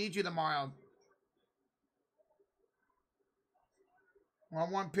because we need you tomorrow.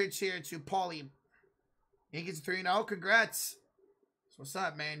 1-1 pitch here to Paulie. He gets 3-0. Congrats. So what's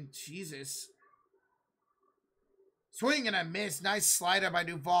up, man? Jesus. Swing and a miss. Nice slider by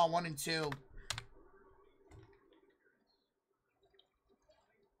Duvall. 1 and 2.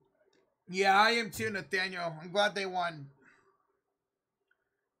 Yeah, I am too, Nathaniel. I'm glad they won.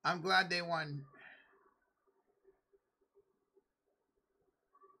 I'm glad they won.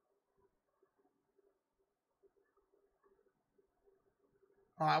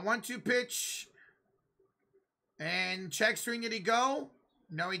 All right, 1-2 pitch. And check swing. Did he go?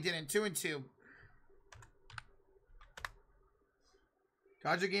 No, he didn't. 2 and 2.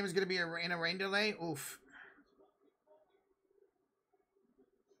 Dodger game is going to be in a rain delay. Oof.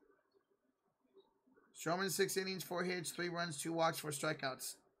 Strowman 6 innings, 4 hits, 3 runs, 2 walks, 4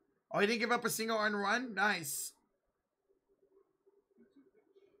 strikeouts. Oh, he didn't give up a single earned run? Nice.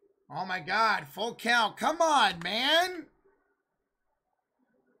 Oh my God, full count. Come on, man.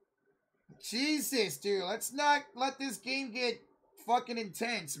 Jesus, dude. Let's not let this game get fucking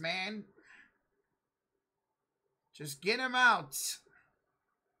intense, man. Just get him out. What's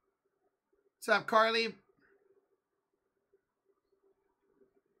up, Carly?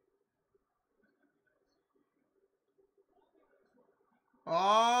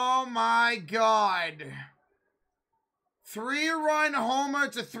 Oh my God. 3-run homer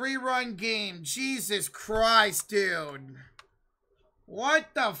to 3-run game. Jesus Christ, dude. What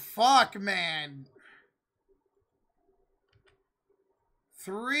the fuck, man?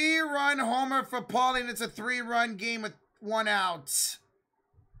 3-run homer for Paulie, and it's a 3-run game with 1 out.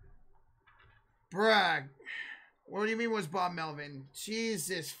 Bragg. What do you mean was Bob Melvin?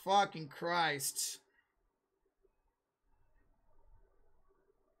 Jesus fucking Christ.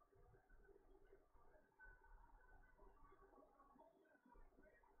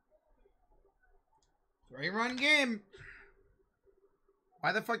 Three-run game.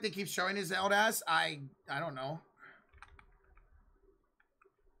 Why the fuck they keep showing his old ass? I don't know.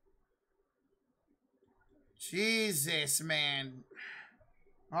 Jesus, man.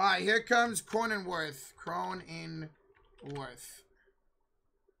 All right, here comes Cronenworth. Cronenworth.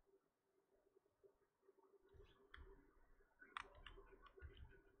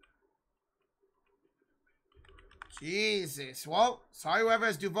 Jesus. Well, sorry whoever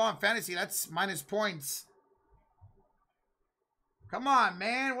has Duval in fantasy. That's minus points. Come on,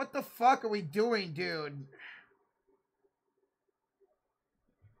 man. What the fuck are we doing, dude?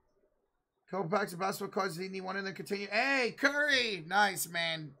 Couple packs of basketball cards. Do you need one of them? Continue. Hey, Curry. Nice,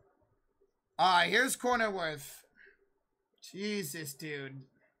 man. All right, here's Cronenworth. Jesus, dude.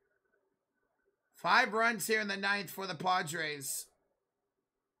 5 runs here in the 9th for the Padres.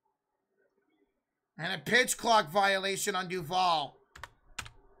 And a pitch clock violation on Duval.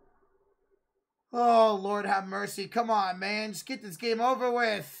 Oh, Lord have mercy. Come on, man. Just get this game over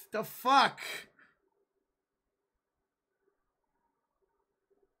with. The fuck?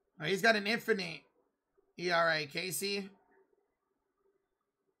 Oh, he's got an infinite ERA, Casey.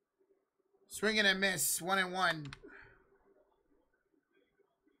 Swing and a miss. 1-1.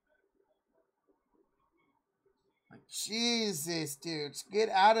 Jesus, dude. Just get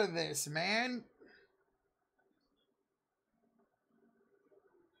out of this, man.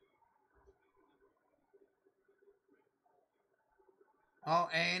 Oh,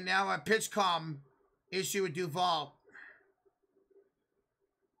 and now a pitch com issue with Duval.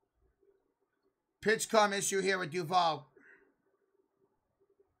 Pitch com issue here with Duval.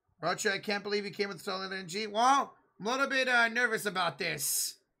 Rocha, I can't believe he came with solid energy. Well, I'm a little bit nervous about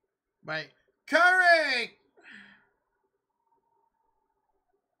this. But, Curry!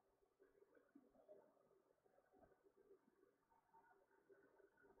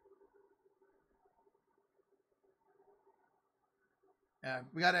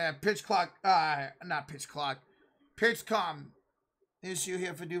 We got a pitch clock, not pitch clock, pitch com issue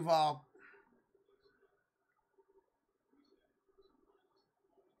here for Duval.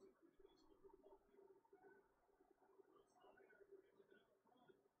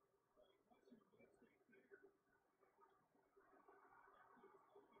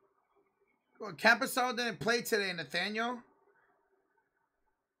 Well, Campusano didn't play today, Nathaniel.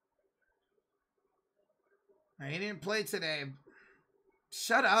 He didn't play today.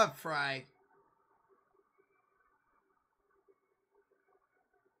 Shut up, Fry.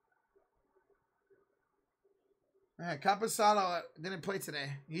 Campusano didn't play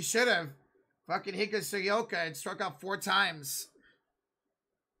today. He should have. Fucking Hika Suyoka had struck out 4 times.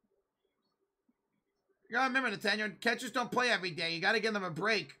 You gotta remember, Nathaniel, catchers don't play every day. You gotta give them a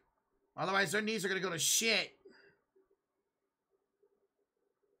break. Otherwise, their knees are gonna go to shit.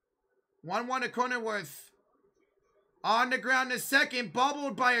 1-1 to Cronenworth. On the ground in the second,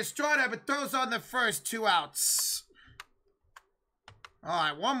 bubbled by Estrada, but throws on the first. 2 outs. All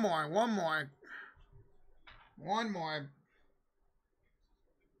right, one more.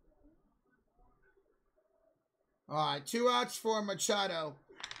 All right, 2 outs for Machado.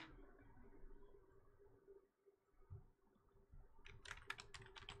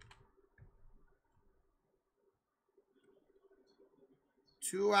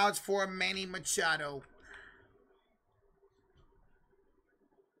 Two outs for Manny Machado.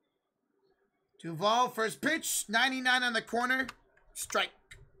 Duval, first pitch, 99 on the corner, strike,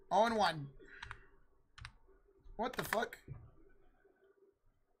 0-1. What the fuck?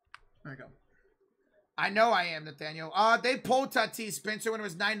 There we go. I know I am, Nathaniel. They pulled Tatis Spencer when it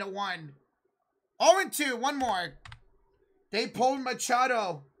was 9-1. 0-2, one more. They pulled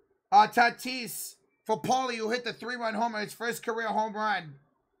Machado, Tatis, for Paulie, who hit the 3-run homer, his first career home run.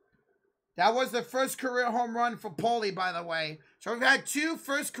 That was the first career home run for Paulie, by the way. So we've had 2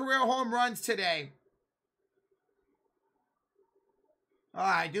 first career home runs today. All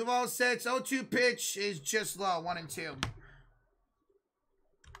right, Duval sets. 0-2 pitch is just low. 1-2.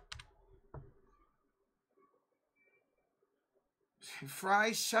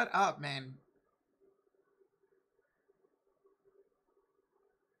 Fry, shut up, man.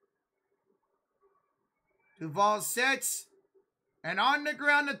 Duval sets. And on the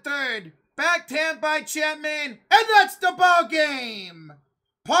ground to third. Backhand by Chapman. And that's the ball game.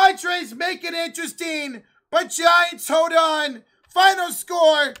 Padres make it interesting. But Giants hold on. Final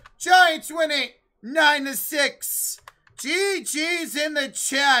score. Giants win it. 9-6. GG's in the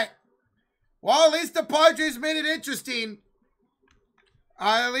chat. Well, at least the Padres made it interesting.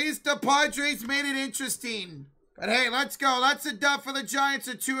 At least the Padres made it interesting. But hey, let's go. That's a dub for the Giants.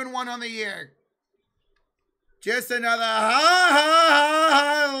 A 2-1 on the year. Just another ha ha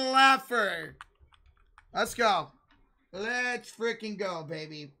ha ha laugher. Let's go. Let's freaking go,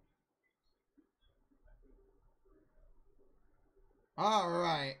 baby. All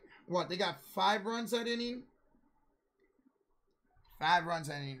right. What, they got 5 runs that inning? 5 runs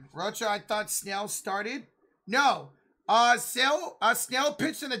that inning. Rocha, I thought Snell started. No. Snell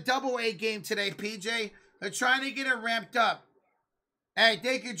pitched in a double-A game today, PJ. They're trying to get it ramped up. Hey,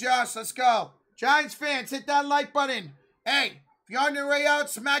 thank you, Josh. Let's go. Giants fans, hit that like button. Hey, if you're on your way out,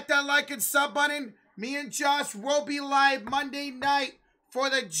 smack that like and sub button. Me and Josh will be live Monday night for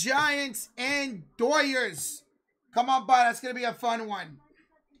the Giants and Doyers. Come on, bud. That's going to be a fun one.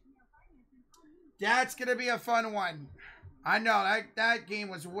 That's going to be a fun one. I know, that game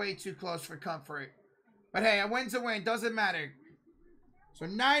was way too close for comfort. But hey, a win's a win. Doesn't matter. So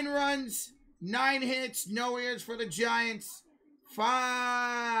 9 runs, 9 hits, no errors for the Giants.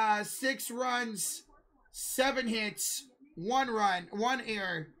 6 runs, 7 hits, 1 run, 1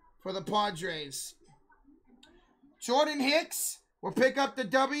 error for the Padres. Jordan Hicks will pick up the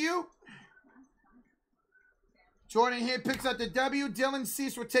W. Jordan Hicks picks up the W. Dylan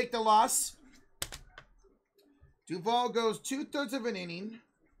Cease will take the loss. Duvall goes 2/3 of an inning.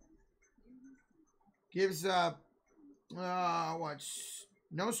 Gives up, no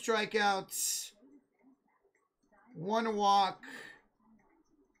strikeouts, 1 walk,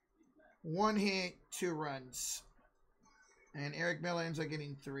 1 hit, 2 runs. And Eric Miller ends up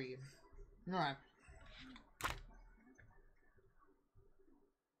getting 3. All right.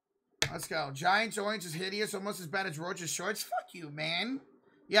 Let's go. Giants orange is hideous, almost as bad as Roach's shorts. Fuck you, man.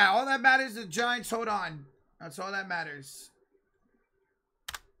 Yeah, all that matters is the Giants hold on. That's all that matters.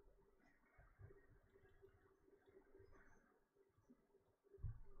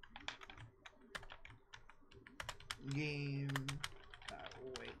 Game got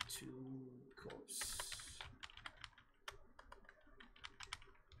way too close.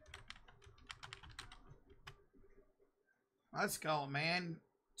 Let's go, man.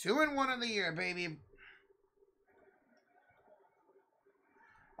 2-1 in the year, baby.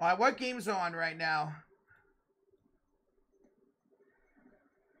 All right, what game's on right now?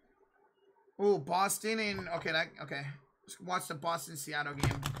 Oh, Boston and okay. Let's watch the Boston-Seattle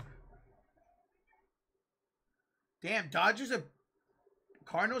game. Damn, Dodgers are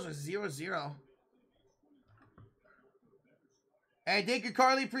Cardinals are 0-0. Hey, thank you,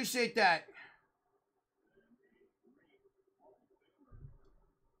 Carly. Appreciate that.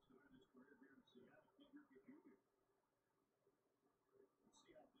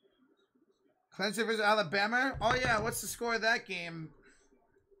 Clemson versus Alabama. Oh yeah, what's the score of that game?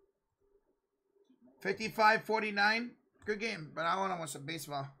 55-49. Good game, but I want to watch some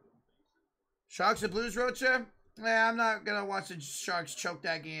baseball. Sharks and Blues, Rocha? Yeah, I'm not going to watch the Sharks choke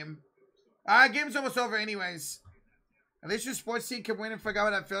that game. Game's almost over anyways. At least your sports team can win and forget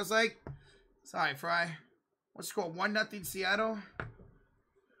what that feels like. Sorry, Fry. What's the score? 1-0 Seattle.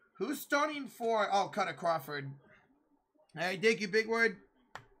 Who's starting for... Oh, Cutter Crawford. Hey, thank you, Big Word.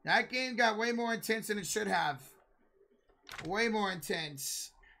 That game got way more intense than it should have. Way more intense.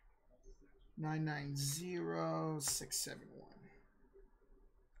 990-671.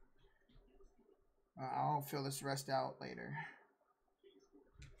 I'll fill this rest out later.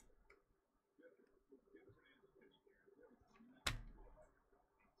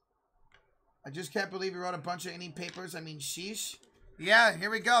 I just can't believe you wrote a bunch of inning papers. I mean, sheesh. Yeah,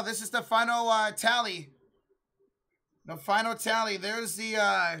 here we go. This is the final tally. The final tally. There's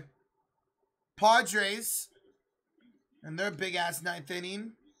the Padres and their big-ass 9th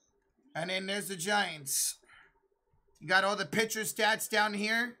inning. And then there's the Giants. You got all the pitcher stats down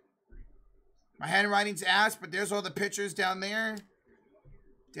here. My handwriting's ass, but there's all the pitchers down there.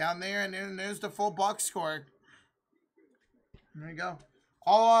 Down there, and then there's the full box score. There you go.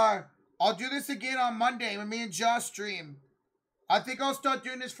 I'll do this again on Monday when me and Josh stream. I think I'll start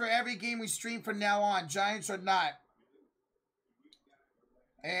doing this for every game we stream from now on, Giants or not.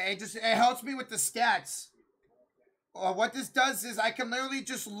 It helps me with the stats. What this does is I can literally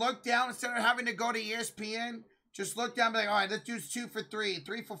just look down instead of having to go to ESPN. Just look down and be like, all right, this dude's 2 for 3,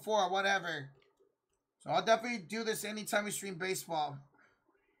 3 for 4, whatever. So I'll definitely do this anytime we stream baseball.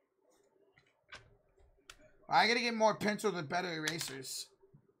 I gotta get more pencils with better erasers.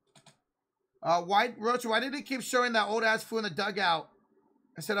 Roach, why did they keep showing that old ass fool in the dugout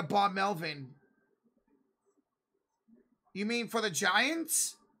instead of Bob Melvin? You mean for the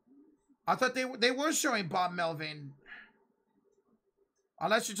Giants? I thought they were showing Bob Melvin.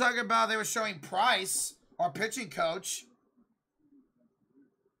 Unless you're talking about they were showing Price or pitching coach.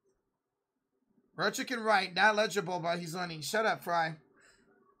 Rocha can write, not legible, but he's learning. Shut up, Fry.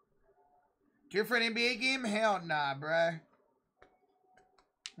 Good for an NBA game? Hell nah, bruh.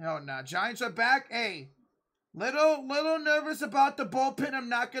 Hell nah. Giants are back? Hey, Little nervous about the bullpen, I'm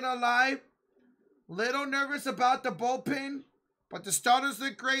not gonna lie. Little nervous about the bullpen, but the starters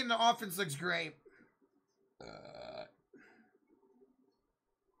look great and the offense looks great.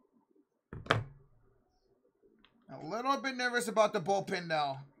 A little bit nervous about the bullpen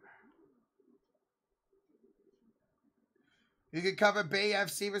though. You could cover Bay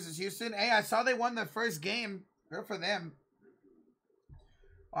FC versus Houston. Hey, I saw they won their first game. Good for them.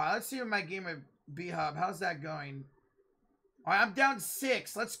 All right, let's see my game at B-Hub. How's that going? All right, I'm down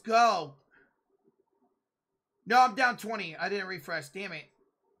 6. Let's go. No, I'm down 20. I didn't refresh. Damn it.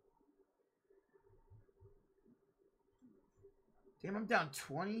 Damn, I'm down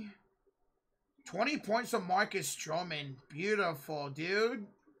 20. 20 points from Marcus Stroman. Beautiful, dude.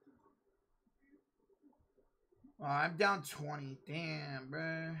 Oh, I'm down 20. Damn,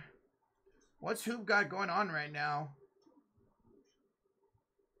 bruh. What's Hoop got going on right now?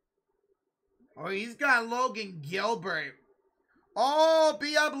 Oh, he's got Logan Gilbert. Oh,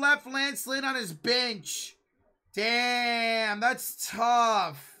 B-Up left Lance Lynn on his bench. Damn, that's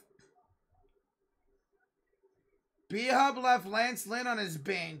tough. B-Hub left Lance Lynn on his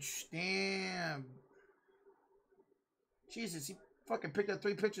bench. Damn. Jesus, he fucking picked up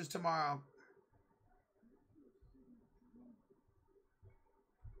 3 pitchers tomorrow.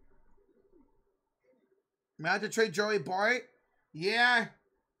 I'm gonna have to trade Joey Bart. Yeah.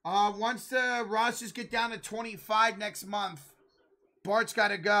 Once the rosters get down to 25 next month, Bart's got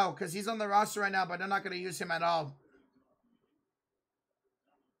to go because he's on the roster right now, but they're not going to use him at all.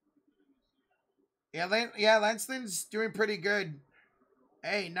 Yeah, Lanston's doing pretty good.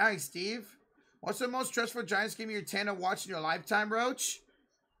 Hey, nice, Steve. What's the most stressful Giants game you're 10 to watch in your lifetime, Roach?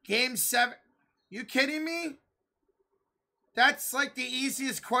 Game 7. You kidding me? That's like the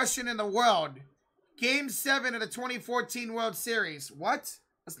easiest question in the world. Game 7 of the 2014 World Series. What?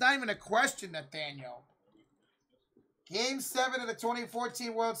 That's not even a question, Nathaniel. Game 7 of the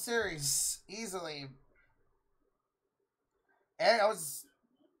 2014 World Series. Easily. And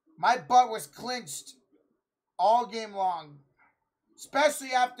my butt was clinched all game long.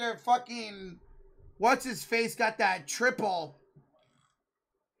 Especially after fucking... What's his face got that triple?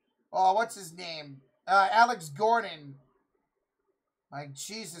 Oh, what's his name? Alex Gordon. Like,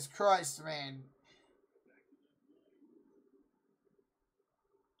 Jesus Christ, man.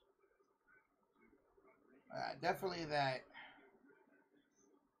 Definitely that.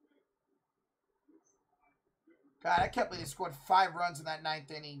 God, I can't believe they scored 5 runs in that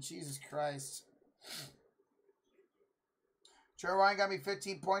 9th inning. Jesus Christ. Joe Ryan got me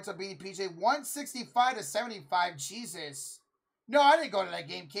 15 points on beating PJ 165 to 75. Jesus. No, I didn't go to that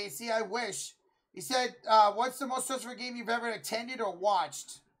game, Casey. I wish. He said, what's the most stressful game you've ever attended or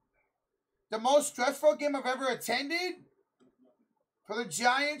watched? The most stressful game I've ever attended for the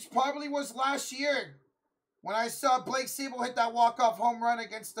Giants probably was last year when I saw Blake Sable hit that walk-off home run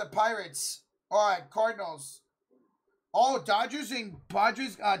against the Pirates. All right, Cardinals. Oh, Dodgers and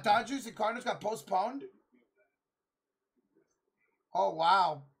Cardinals got postponed? Oh,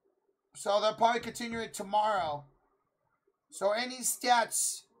 wow. So they'll probably continue it tomorrow. So any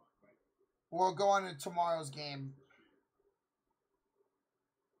stats will go on in tomorrow's game.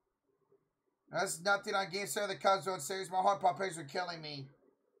 That's nothing on Game 7 of the Cubs World Series. My heart palpitations are killing me.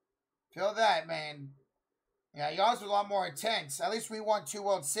 Feel that, man. Yeah, yours was a lot more intense. At least we won 2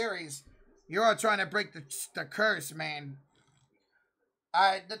 World Series. You're all trying to break the curse, man.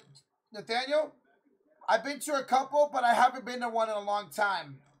 Nathaniel, I've been to a couple, but I haven't been to one in a long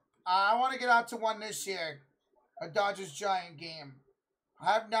time. I want to get out to one this year. A Dodgers-Giant game.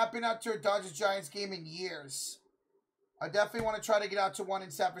 I have not been out to a Dodgers-Giants game in years. I definitely want to try to get out to one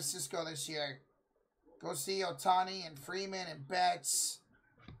in San Francisco this year. Go see Ohtani and Freeman and Betts.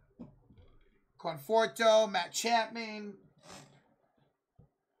 Conforto, Matt Chapman.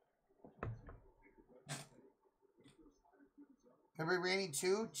 February raining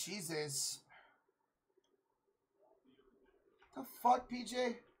too? Jesus. The fuck,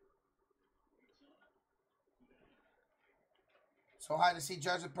 PJ? So high to see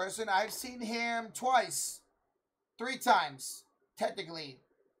Judge in person. I've seen him twice. 3 times, technically.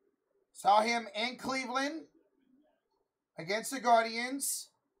 Saw him in Cleveland against the Guardians.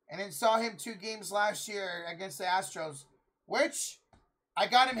 And then saw him 2 games last year against the Astros. Which, I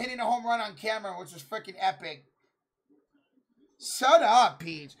got him hitting a home run on camera, which was freaking epic. Shut up,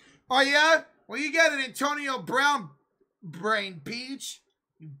 Peach. Oh, yeah? Well, you got an Antonio Brown brain, Peach.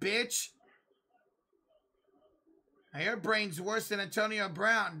 You bitch. Now, your brain's worse than Antonio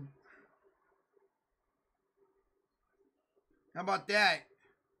Brown. How about that?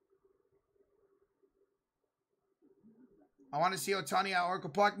 I want to see Ohtani at Oracle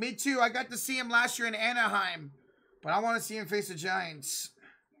Park. Me too. I got to see him last year in Anaheim. But I want to see him face the Giants.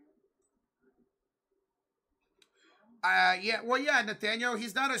 Yeah, well, yeah, Nathaniel.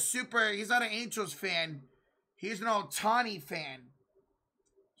 He's not an Angels fan. He's an Ohtani fan.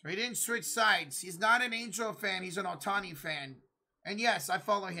 So he didn't switch sides. He's not an Angel fan. He's an Ohtani fan. And yes, I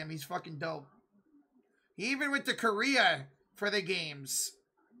follow him. He's fucking dope. He even went to Korea for the games.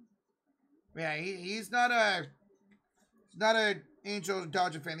 Yeah, he's not a Angel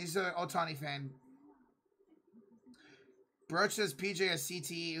Dodger fan. He's an Ohtani fan. Broach says PJ has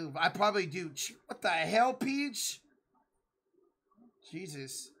CTE. Ooh, I probably do. What the hell, Peach?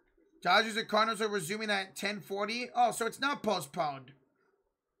 Jesus. Dodgers and Cardinals are resuming at 10:40. Oh, so it's not postponed.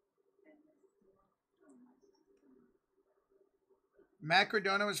 Matt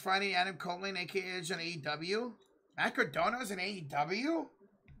Cardona was fighting Adam Copeland, a.k.a. Edge on AEW. Matt Cardona's in AEW?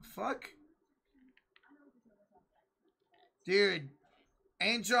 Fuck. Dude.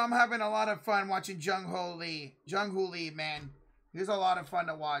 Angel, I'm having a lot of fun watching Jung-Hoo Lee. Jung-Hoo Lee, man. He's a lot of fun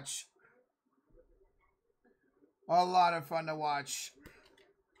to watch. A lot of fun to watch.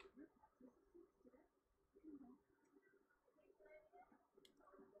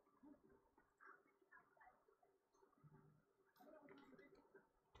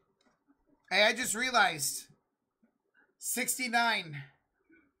 Hey, I just realized. 69.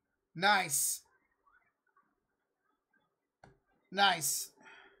 Nice. Nice.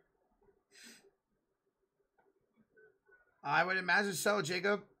 I would imagine so,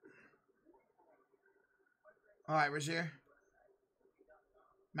 Jacob. Alright, Rozier.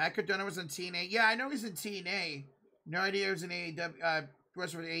 Matt Cardona was in TNA. Yeah, I know he's in TNA. No idea he was in AEW.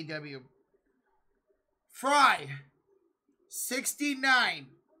 Rest of AEW. Fry. 69.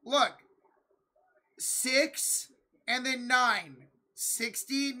 Look. 6 and then 9.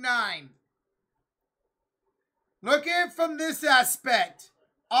 69. Look at it from this aspect.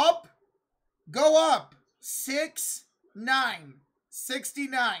 Up. Go up. 6, 9.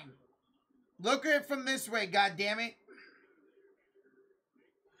 69. Look at it from this way, goddammit.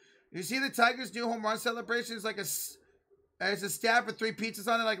 You see the Tigers' new home run celebration? It's like there's a stab with 3 pizzas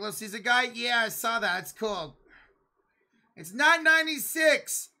on it, like Little Caesar guy. Yeah, I saw that. It's cool. It's not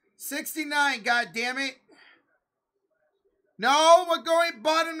 96. 69, goddammit. No, we're going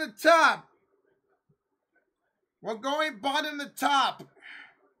bottom to top. We're going bottom to top.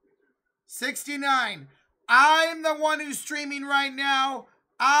 69. I'm the one who's streaming right now.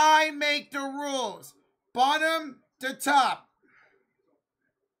 I make the rules. Bottom to top.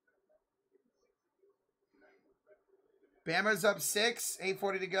 Bama's up 6.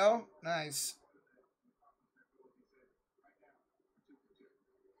 8:40 to go. Nice.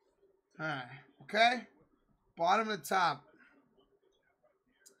 Alright. Okay. Bottom to top.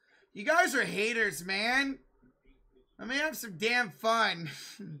 You guys are haters, man. Let me have some damn fun.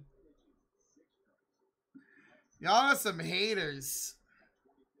 Y'all are some haters.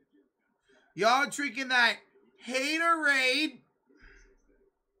 Y'all drinking that haterade.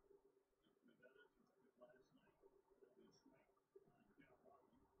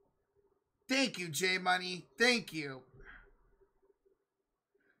 Thank you, J Money. Thank you.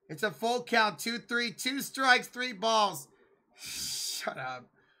 It's a full count. 2-3. 2 strikes, 3 balls. Shut up.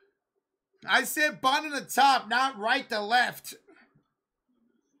 I said bottom to top, not right to left.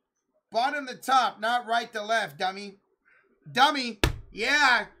 Bottom to top, not right to left, dummy. Dummy.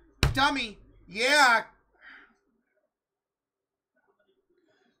 Yeah. Dummy. Yeah.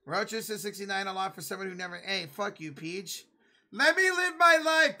 Roaches says 69 a lot for someone who never... Hey, fuck you, Peach. Let me live my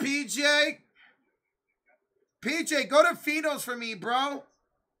life, PJ. PJ, go to Finos for me, bro.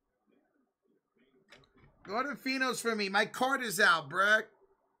 Go to Finos for me. My card is out, bruh.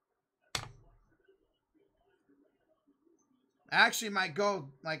 I actually might go,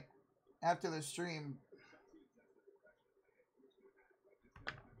 like, after the stream.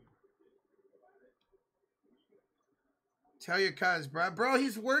 Tell your cuz, bro. Bro,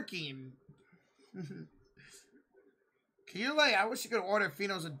 he's working. Can you, like, I wish you could order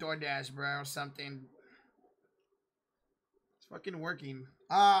Finos and DoorDash, bro, or something. It's fucking working.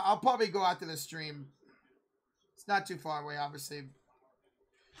 I'll probably go after the stream. It's not too far away, obviously.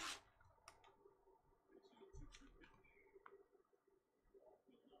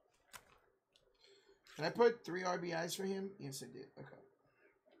 Did I put 3 RBIs for him? Yes, I did. Okay.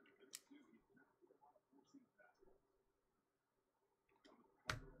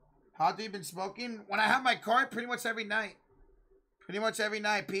 How have you been smoking? When I have my card, pretty much every night. Pretty much every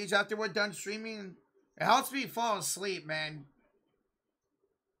night, Paige. After we're done streaming, it helps me fall asleep, man.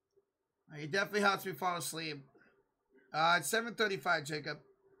 It definitely helps me fall asleep. It's 7:35, Jacob.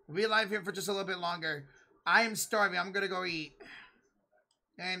 We'll be live here for just a little bit longer. I am starving. I'm going to go eat.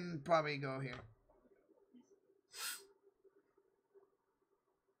 And probably go here.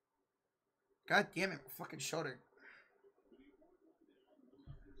 God damn it. My fucking shoulder.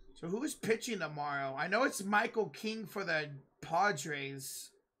 So who's pitching tomorrow? I know it's Michael King for the Padres.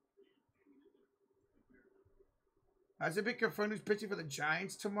 Has it been confirmed who's pitching for the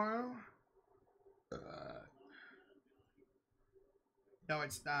Giants tomorrow? No,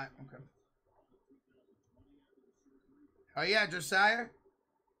 it's not. Okay. Oh yeah, Josiah?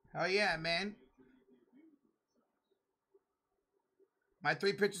 Oh yeah, man. My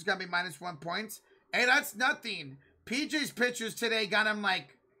 3 pitchers got me -1 points. Hey, that's nothing. PJ's pitchers today got him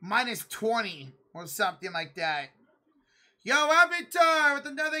like -20 or something like that. Yo, Avatar with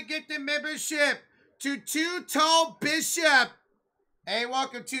another gifted membership to Too Tall Bishop. Hey,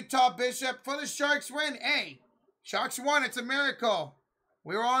 welcome to Tall Bishop for the Sharks win. Hey, Sharks won. It's a miracle.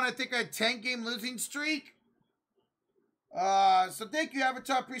 We were on, I think, a 10-game losing streak. So thank you,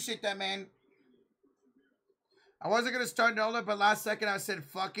 Avatar. Appreciate that, man. I wasn't going to start Nola, but last second I said,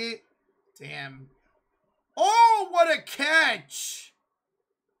 fuck it. Damn. Oh, what a catch.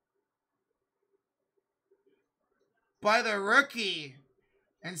 By the rookie.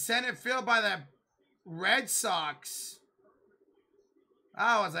 And center field by the Red Sox.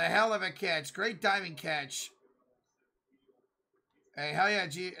 That was a hell of a catch. Great diving catch. Hey, hell yeah,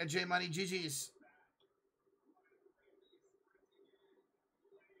 J Money, GG's.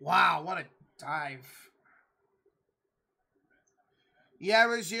 Wow, what a dive. Yeah,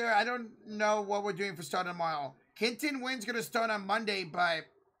 Rozier, I don't know what we're doing for starting tomorrow. Kenton Wynn's going to start on Monday, but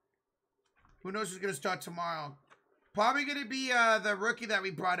who knows who's going to start tomorrow. Probably going to be the rookie that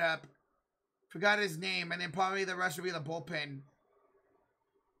we brought up. Forgot his name, and then probably the rest will be the bullpen.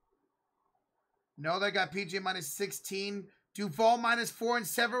 No, they got PJ -16. Duvall -4 and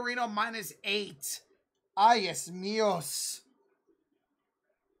Severino -8. Ay, es míos.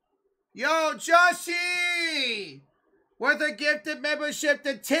 Yo, Joshy! With a gifted membership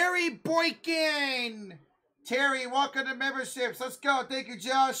to Terry Boykin. Terry, welcome to memberships. Let's go. Thank you,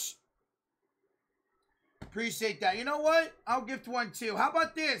 Josh. Appreciate that. You know what? I'll gift one too. How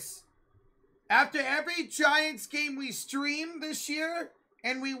about this? After every Giants game we stream this year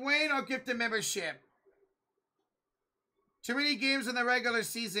and we win, I'll gift a membership. Too many games in the regular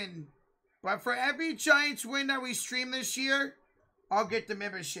season. But for every Giants win that we stream this year, I'll get the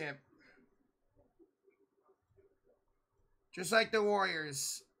membership. Just like the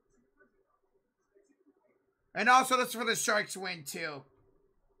Warriors. And also, that's for the Sharks win, too.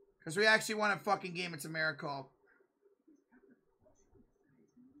 Because we actually won a fucking game. It's a miracle.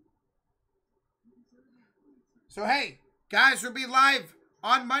 So, hey, guys, we'll be live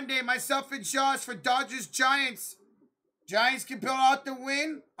on Monday. Myself and Josh for Dodgers Giants. Giants can pull out the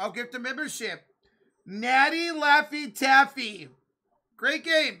win. I'll give the membership. Natty Laffy Taffy. Great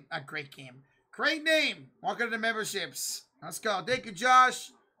game. Great game. Great name. Welcome to the memberships. Let's go. Thank you,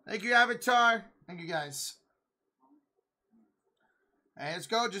 Josh. Thank you, Avatar. Thank you, guys. Hey, let's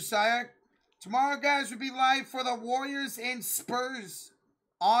go, Josiah. Tomorrow, guys, we'll be live for the Warriors and Spurs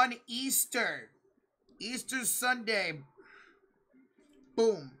on Easter. Easter Sunday.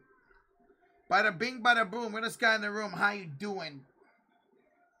 Boom. Bada bing, bada boom. We're this guy in the room. How you doing?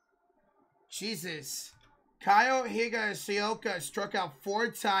 Jesus. Kyle Higashioka struck out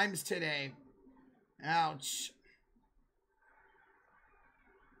 4 times today. Ouch.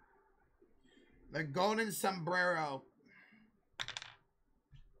 The golden sombrero.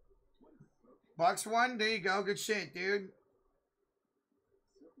 Bucks won. There you go. Good shit, dude.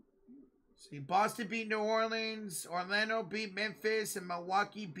 See, Boston beat New Orleans. Orlando beat Memphis. And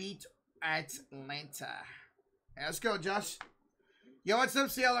Milwaukee beat Atlanta. Hey, let's go, Josh. Yo, what's up,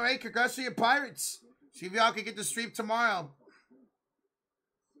 CLRA? Congrats to your Pirates. See if y'all can get the stream tomorrow.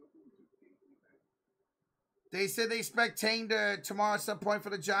 They said they expect Tang to tomorrow at some point for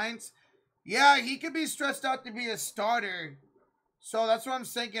the Giants. Yeah, he could be stressed out to be a starter. So that's what I'm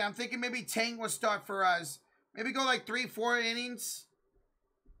thinking. I'm thinking maybe Tang will start for us. Maybe go like 3-4 innings.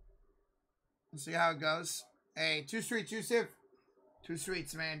 Let's see how it goes. Hey, 2 streets, Yusuf. 2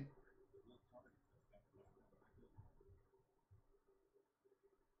 streets, man.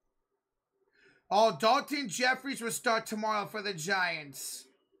 Oh, Dalton Jeffries will start tomorrow for the Giants.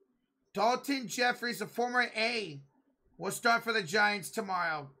 Dalton Jeffries, a former A, will start for the Giants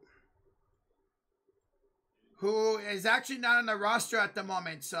tomorrow. Who is actually not on the roster at the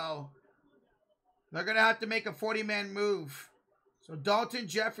moment, so they're going to have to make a 40-man move. So Dalton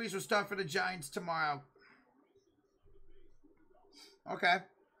Jeffries will start for the Giants tomorrow. Okay.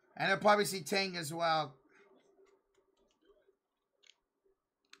 And they'll probably see Tang as well.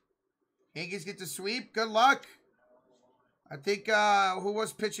 Yankees get the sweep. Good luck. I think, who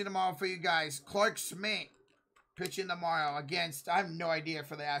was pitching tomorrow for you guys? Clark Smith pitching tomorrow against, I have no idea,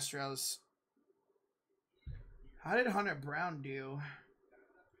 for the Astros. How did Hunter Brown do?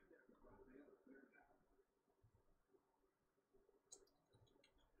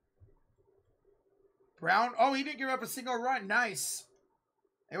 Brown, oh, he didn't give up a single run. Nice.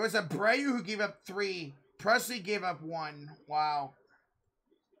 It was Abreu who gave up 3. Presley gave up 1. Wow.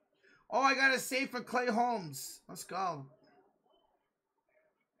 Oh, I got a save for Clay Holmes. Let's go.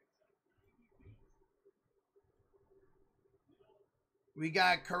 We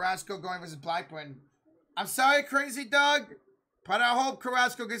got Carrasco going versus Blackburn. I'm sorry, Crazy Dog, but I hope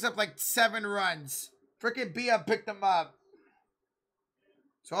Carrasco gives up like 7 runs. Freaking Bia picked him up.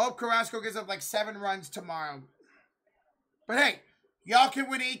 So I hope Carrasco gives up like 7 runs tomorrow. But hey, y'all can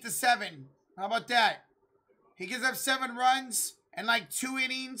win 8-7. How about that? He gives up 7 runs and like 2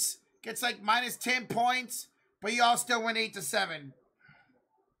 innings. Gets like minus 10 points. But y'all still win 8-7.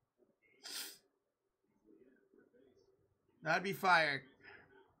 That'd be fire.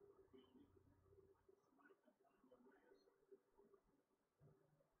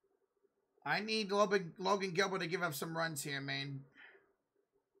 I need Logan Gilbert to give up some runs here, man.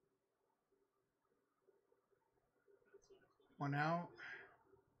 1 out.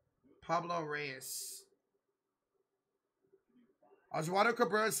 Pablo Reyes. Oswaldo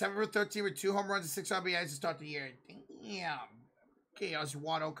Cabrera, 7 for 13 with 2 home runs and 6 RBIs to start the year. Damn. Okay,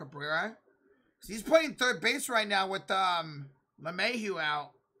 Oswaldo Cabrera. He's playing third base right now with LeMahieu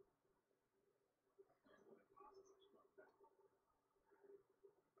out.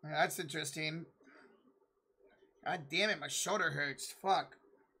 Yeah, that's interesting. God damn it, my shoulder hurts. Fuck.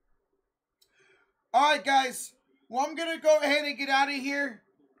 Alright, guys. Well, I'm going to go ahead and get out of here.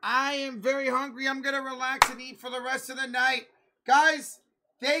 I am very hungry. I'm going to relax and eat for the rest of the night. Guys,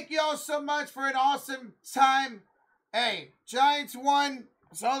 thank you all so much for an awesome time. Hey, Giants won.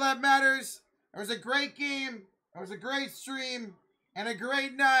 That's all that matters. It was a great game. It was a great stream. And a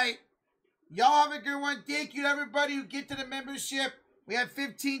great night. Y'all have a good one. Thank you to everybody who get to the membership. We had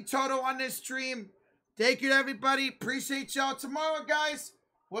 15 total on this stream. Thank you to everybody. Appreciate y'all. Tomorrow, guys,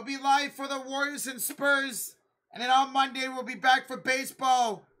 we'll be live for the Warriors and Spurs. And then on Monday, we'll be back for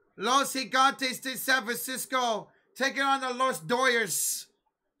baseball. Los Gigantes de San Francisco taking on the Los Doyers.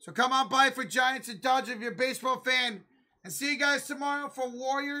 So come on by for Giants and Dodgers if you're a baseball fan. And see you guys tomorrow for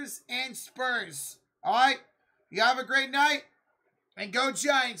Warriors and Spurs. All right? You have a great night. And go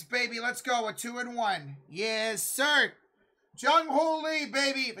Giants, baby. Let's go. We're 2-1. Yes, sir. Jung Ho Lee,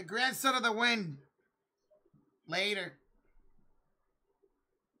 baby. The grandson of the wind. Later.